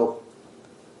 So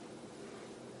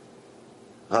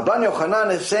Rabban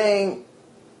Yochanan is saying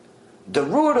the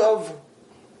root of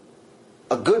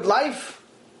a good life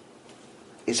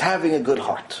is having a good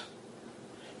heart.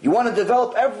 You want to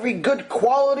develop every good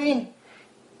quality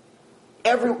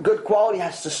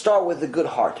has to start with a good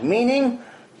heart. Meaning,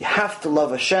 you have to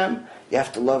love Hashem, you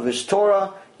have to love His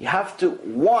Torah, you have to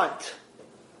want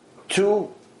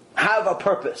to have a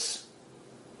purpose.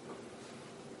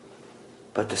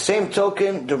 But the same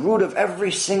token, the root of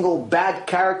every single bad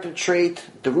character trait,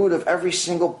 the root of every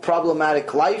single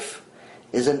problematic life,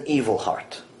 is an evil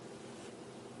heart.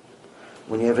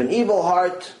 When you have an evil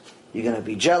heart, you're going to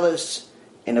be jealous,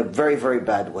 in a very, very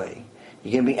bad way.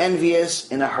 You're going to be envious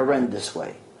in a horrendous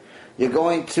way. You're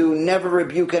going to never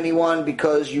rebuke anyone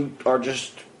because you are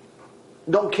just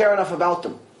don't care enough about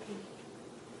them.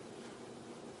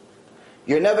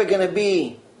 You're never going to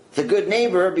be the good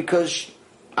neighbor because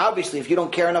obviously if you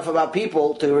don't care enough about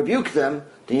people to rebuke them,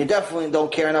 then you definitely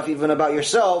don't care enough even about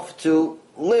yourself to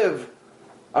live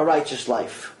a righteous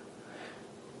life.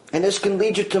 And this can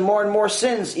lead you to more and more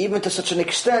sins, even to such an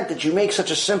extent that you make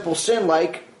such a simple sin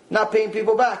like not paying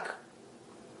people back,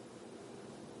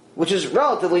 which is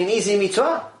relatively an easy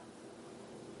mitzvah.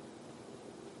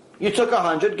 You took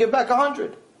 100, give back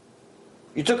 100.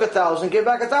 You took 1,000, give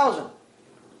back 1,000.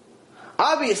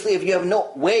 Obviously, if you have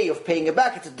no way of paying it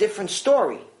back, it's a different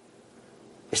story.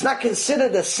 It's not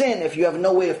considered a sin if you have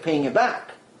no way of paying it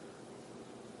back.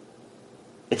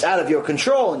 It's out of your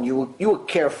control, and you were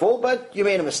careful, but you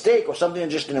made a mistake or something that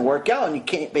just didn't work out, and you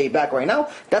can't pay it back right now.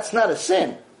 That's not a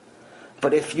sin.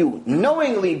 But if you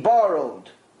knowingly borrowed,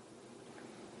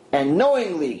 and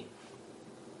knowing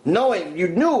you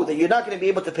knew that you're not going to be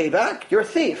able to pay back, you're a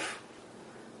thief.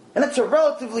 And it's a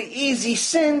relatively easy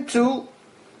sin to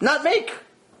not make.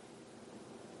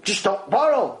 Just don't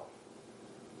borrow.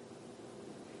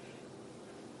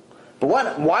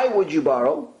 But why would you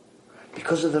borrow?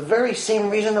 Because of the very same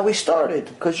reason that we started.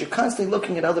 Because you're constantly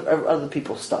looking at other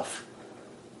people's stuff.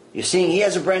 You're seeing he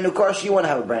has a brand new car, so you want to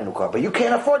have a brand new car. But you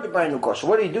can't afford the brand new car. So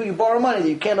what do? You borrow money that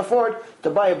you can't afford to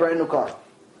buy a brand new car.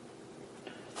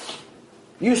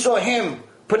 You saw him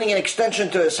putting an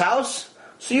extension to his house,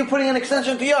 so you're putting an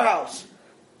extension to your house.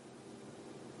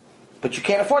 But you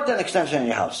can't afford that extension in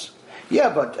your house. Yeah,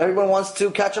 but everyone wants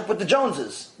to catch up with the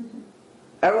Joneses.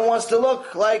 Everyone wants to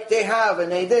look like they have,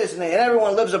 and they this, and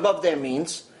everyone lives above their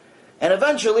means, and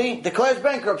eventually declares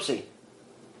bankruptcy.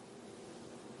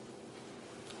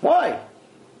 Why?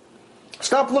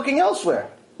 Stop looking elsewhere.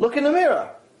 Look in the mirror.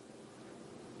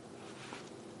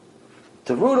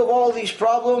 The root of all these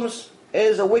problems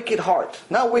is a wicked heart.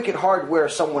 Not wicked heart where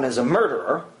someone is a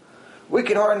murderer.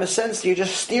 Wicked heart in the sense that you're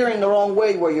just steering the wrong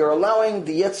way, where you're allowing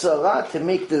the Yetzer Hara to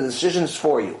make the decisions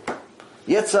for you.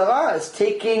 Yetzer Hara is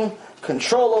taking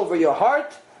control over your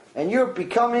heart, and you're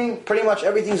becoming, pretty much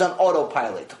everything's on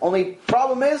autopilot. Only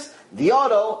problem is, the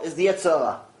auto is the Yetzer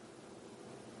Hara.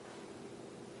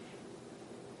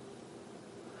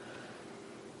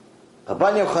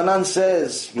 Rabban Yochanan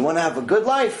says, you want to have a good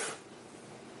life?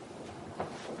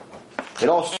 It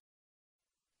also